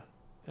Warrior.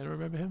 Anyone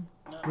remember him?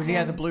 Was he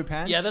had the blue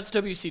pants? Yeah, that's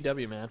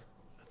WCW, man.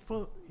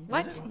 Well,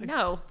 What?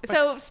 No.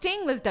 So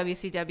Sting was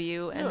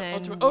WCW, and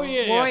then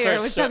Warrior Warrior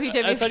was was I thought he was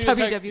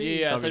WWE.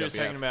 Yeah, I thought he was WWF.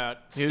 talking about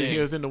he Sting.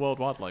 was in the World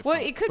Wildlife Well,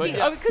 Fund. it could But be.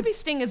 yeah. Oh, it could be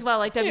Sting as well,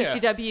 like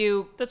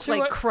WCW, That's who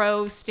like I-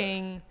 Crow,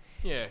 Sting.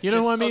 Yeah, You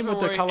know what I mean Ultimate with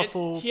the Warrior,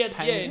 colourful he had-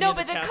 paint? Yeah, No, he had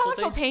but the tassel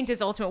colorful things. paint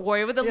is Ultimate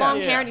Warrior with the Yeah, long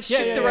yeah. hair and he Yeah,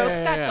 shook yeah, the yeah, ropes.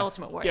 yeah, That's yeah.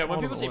 Ultimate Warrior. Yeah, when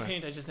Ultimate people say Warrior.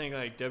 paint, I just think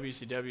like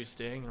WCW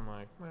Sting. I'm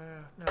like,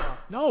 no.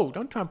 No,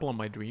 don't trample on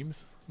my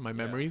dreams, my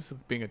memories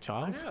of being a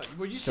child. Yeah,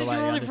 well, you Still said you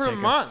were like only for a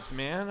Undertaker. month,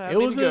 man. I It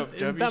was go,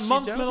 that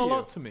month meant a WCW.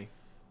 lot to me.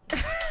 I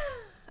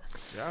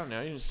don't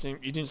know.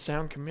 You didn't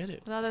sound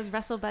committed. With all those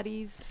wrestle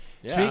buddies.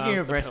 Speaking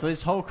of but-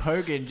 wrestlers, Hulk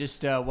Hogan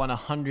just won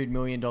 $100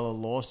 million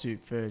lawsuit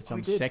for some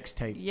he did. sex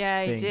tape.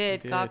 Yeah, he thing.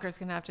 did. He did. Gawker's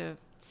going to have to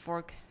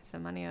fork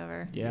some money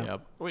over. Yeah.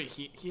 Yep. Wait,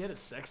 he had a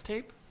sex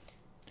tape?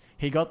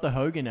 He got the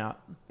Hogan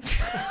out.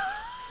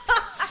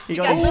 he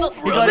got his little-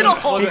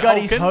 he got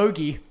his Hogan?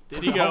 hoagie.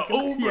 Did he go?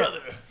 Oh,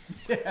 brother.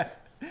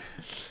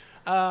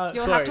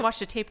 You'll have to watch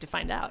the tape to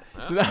find out.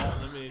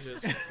 Let me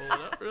just pull it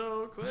up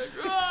real quick.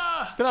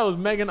 Ah! So that was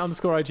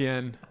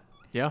Megan_IGN.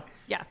 Yeah.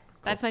 Yeah,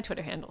 that's my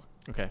Twitter handle.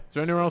 Okay. Is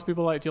there anywhere else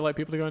people like? Do you like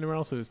people to go anywhere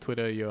else? Or is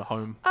Twitter your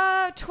home?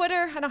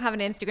 Twitter. I don't have an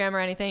Instagram or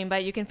anything,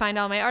 but you can find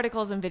all my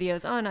articles and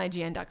videos on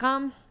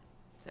IGN.com.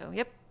 So,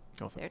 yep,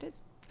 Awesome. there it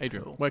is.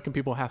 Adrian, where can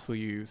people hassle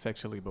you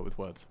sexually but with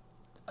words?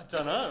 I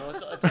don't know.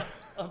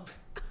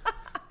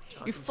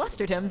 You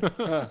flustered him.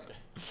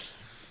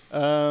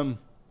 I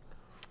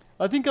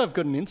think I've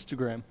got an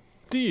Instagram.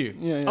 Do you?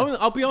 Yeah.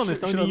 I'll be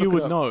honest. Should I Only you look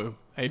would it up? know,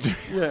 Adrian.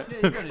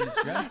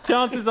 Yeah.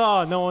 Chances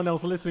are no one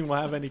else listening will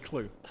have any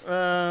clue.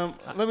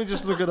 Let me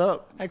just look it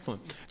up.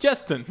 Excellent.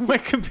 Justin, where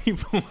can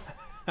people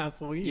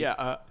hassle you?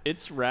 Yeah,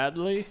 it's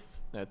Radley.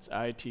 That's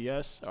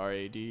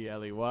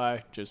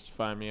ITSRADLEY. Just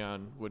find me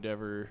on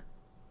whatever.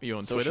 Are you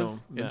on Social-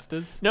 Twitter?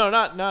 Instas? No,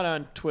 not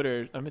on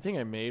Twitter. I think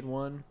I made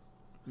one.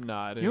 No,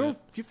 I didn't.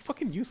 You're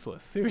fucking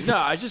useless. Seriously. No,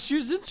 I just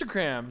use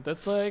Instagram.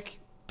 That's like,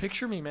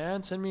 picture me,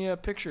 man. Send me a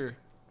picture.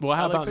 Well,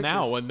 how I like about now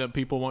pictures. when the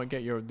people won't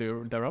get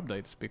their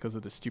updates because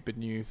of the stupid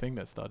new thing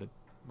that started?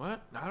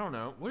 What? I don't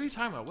know. What are you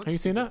talking about? What's Have you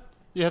seen that?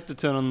 You have to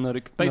turn on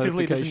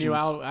Basically, there's a new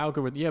notifications.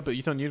 algorithm. Yeah, but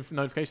you turn new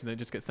notification that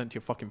just gets sent to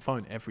your fucking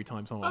phone every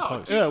time someone Oh,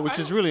 posts. Yeah, which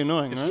I is don't- really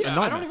annoying, It's- right? Yeah, a I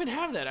don't nightmare. even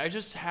have that. I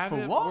just have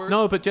For it. what? work-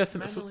 No, but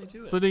Justin, manually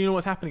do it. but you know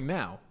what's happening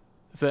now?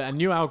 It's a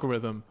new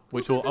algorithm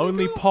which will What are we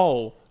only gonna do?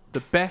 poll the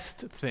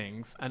best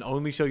things and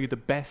only show you the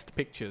best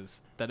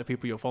pictures that the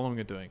people you're following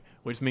are doing,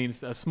 which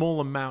means a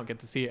small amount get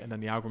to see it, and then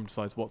the algorithm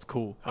decides what's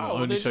cool and Oh, will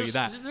well, only they show you just-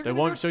 that. they're They gonna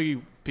won't go- show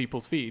you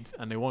people's feeds,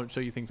 and they won't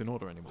show you things in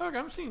order anymore. Look,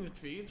 I'm seeing the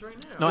feeds right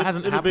now. No, it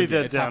hasn't It'll happened be yet.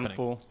 their It's happening.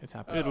 downfall. It's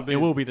happening. It'll be- It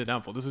will be the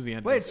downfall. This is the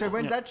end. Wait, of so it.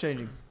 when's that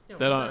changing? Yeah,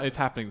 That what's are, it's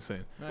happening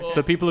soon. Well,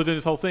 So people are doing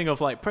this whole thing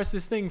of like, press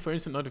this thing for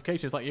instant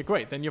notifications. Like, you're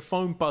great. Then your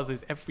phone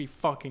buzzes every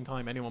fucking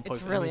time anyone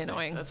posts It's really anything.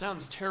 annoying. that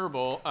sounds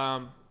terrible.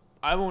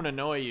 I won't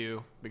annoy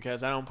you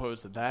because I don't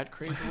post that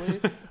crazily.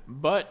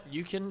 But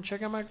you can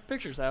check out my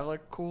pictures. I have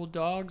like cool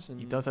dogs and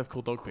He does have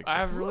cool dog pictures. I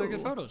have really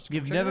good photos. Go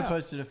You've check never it out.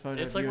 posted a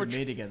photo It's of like you we're and tr-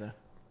 me together.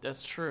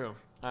 That's true.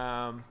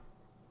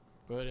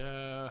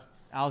 But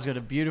Al's got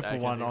a beautiful I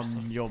can one do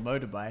on your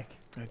motorbike.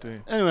 I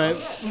do. Anyway,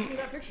 give me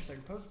that picture so I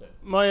can post it.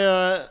 my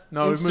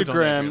No, we've moved on,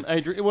 Instagram,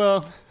 Adrian.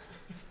 Well,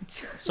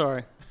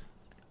 sorry,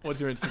 What's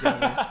your Instagram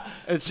name?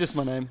 it's just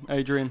my name,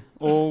 Adrian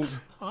Ald.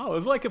 Oh,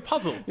 it's like a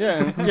puzzle.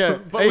 Yeah, yeah,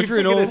 But we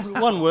Adrian figured Ald.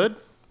 One word.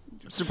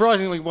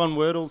 Surprisingly, one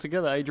word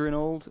altogether. Adrian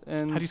Ald.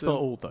 And How do you spell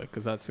old though?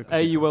 Because that's a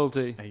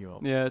AULD.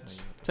 AULD. Yeah,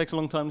 it takes a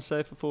long time to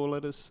say for 4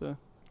 letters. So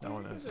Don't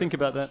wanna- think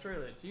about that.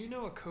 Australia. Do you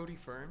know a Cody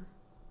Fern?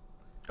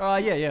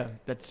 Yeah.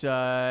 That's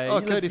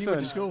Oh, Cody you went Fern.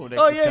 to school with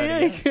Oh Cody,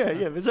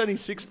 yeah. There's only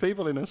 6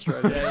 people in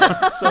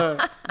Australia, so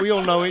we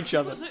all know each He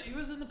other.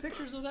 was in the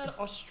pictures of that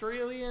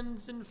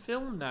Australians in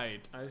film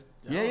night. I don't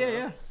Yeah.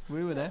 know.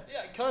 We were there.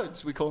 Yeah,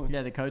 codes, we call him.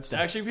 Yeah, the code stuff.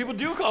 Actually, people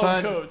do call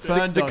them codes.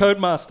 Fern The Dog. code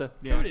master.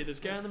 Yeah. Cody, this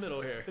guy in the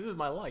middle here. This is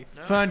my life.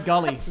 No? Fern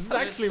Gully. This is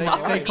actually They, my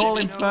they life. call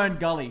him No. Fern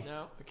Gully.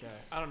 No? Okay.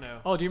 I don't know.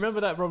 Oh, do you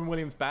remember that Robin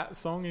Williams Bat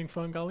song in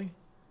Fern Gully?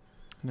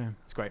 No.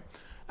 It's great.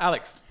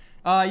 Alex.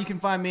 You can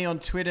find me on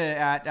Twitter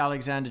at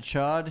Alexander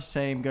Chard.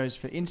 Same goes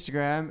for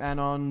Instagram. And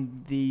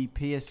on the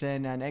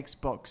PSN and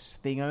Xbox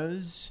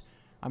thingos,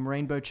 I'm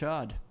Rainbow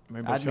Chard.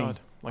 Rainbow Add me. Chard.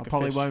 Like I a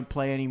probably fish. won't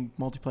play any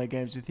multiplayer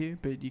games with you,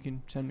 but you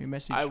can send me a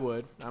message. I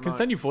would. I can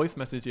send you voice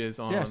messages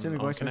on Yeah, send me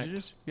on voice Connect.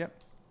 messages. Yep.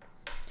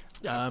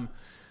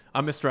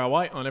 I'm Mr. Al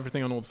White on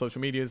everything on all the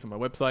social medias and my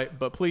website.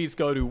 But please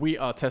go to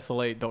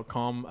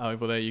wearetessellate.com.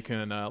 Over there, you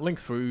can link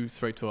through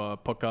straight to our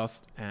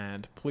podcast.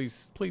 And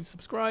please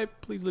subscribe.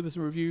 Please leave us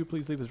a review.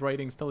 Please leave us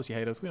ratings. Tell us you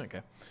hate us. We don't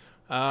care.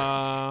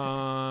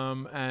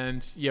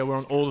 And yeah, we're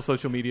on all the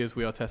social medias.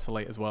 We are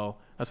Tessellate as well.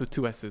 That's with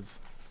 2 S's,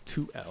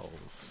 2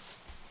 L's.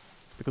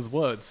 Because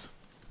words,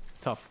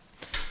 tough.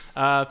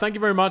 Thank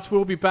you very much.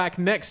 We'll be back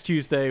next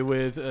Tuesday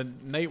with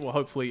Nate. Will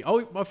hopefully.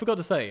 Oh, I forgot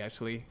to say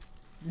actually.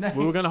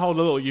 We were going to hold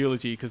a little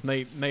eulogy because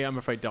Nate, I'm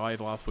afraid, died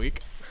last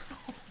week.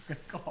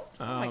 Oh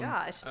my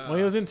gosh. Well,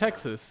 he was in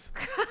Texas,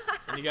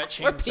 And you got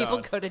Where people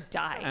chainsawed. go to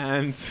die.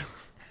 and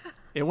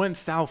it went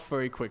south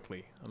very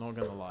quickly. I'm not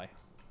going to lie.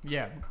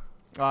 Yeah.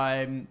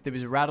 There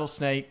was a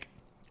rattlesnake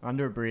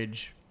under a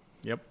bridge.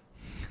 Yep.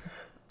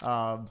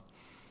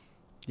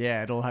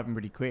 Yeah, it all happened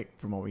pretty quick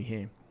from what we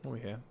hear. Oh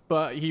yeah.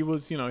 But he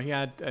was, he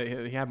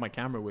had my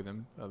camera with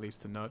him at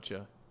least to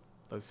nurture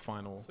those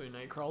final So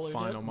Nightcrawler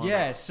moments.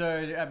 Yeah,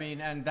 so, I mean,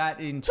 and that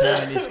in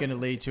turn is going to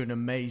lead to an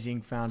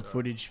amazing found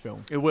footage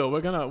film. It will.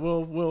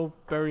 We'll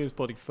bury his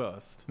body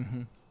first,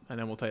 Mm-hmm. and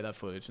then we'll take that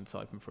footage and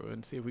siphon through it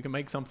and see if we can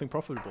make something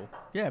profitable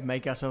Yeah,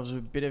 make ourselves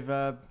a bit of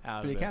out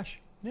of bit it. of cash.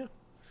 Yeah.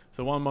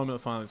 So 1 moment of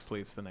silence,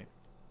 please, for Nate.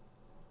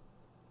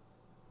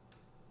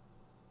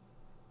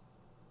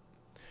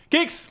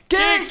 Geeks!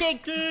 Geeks!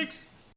 Geeks!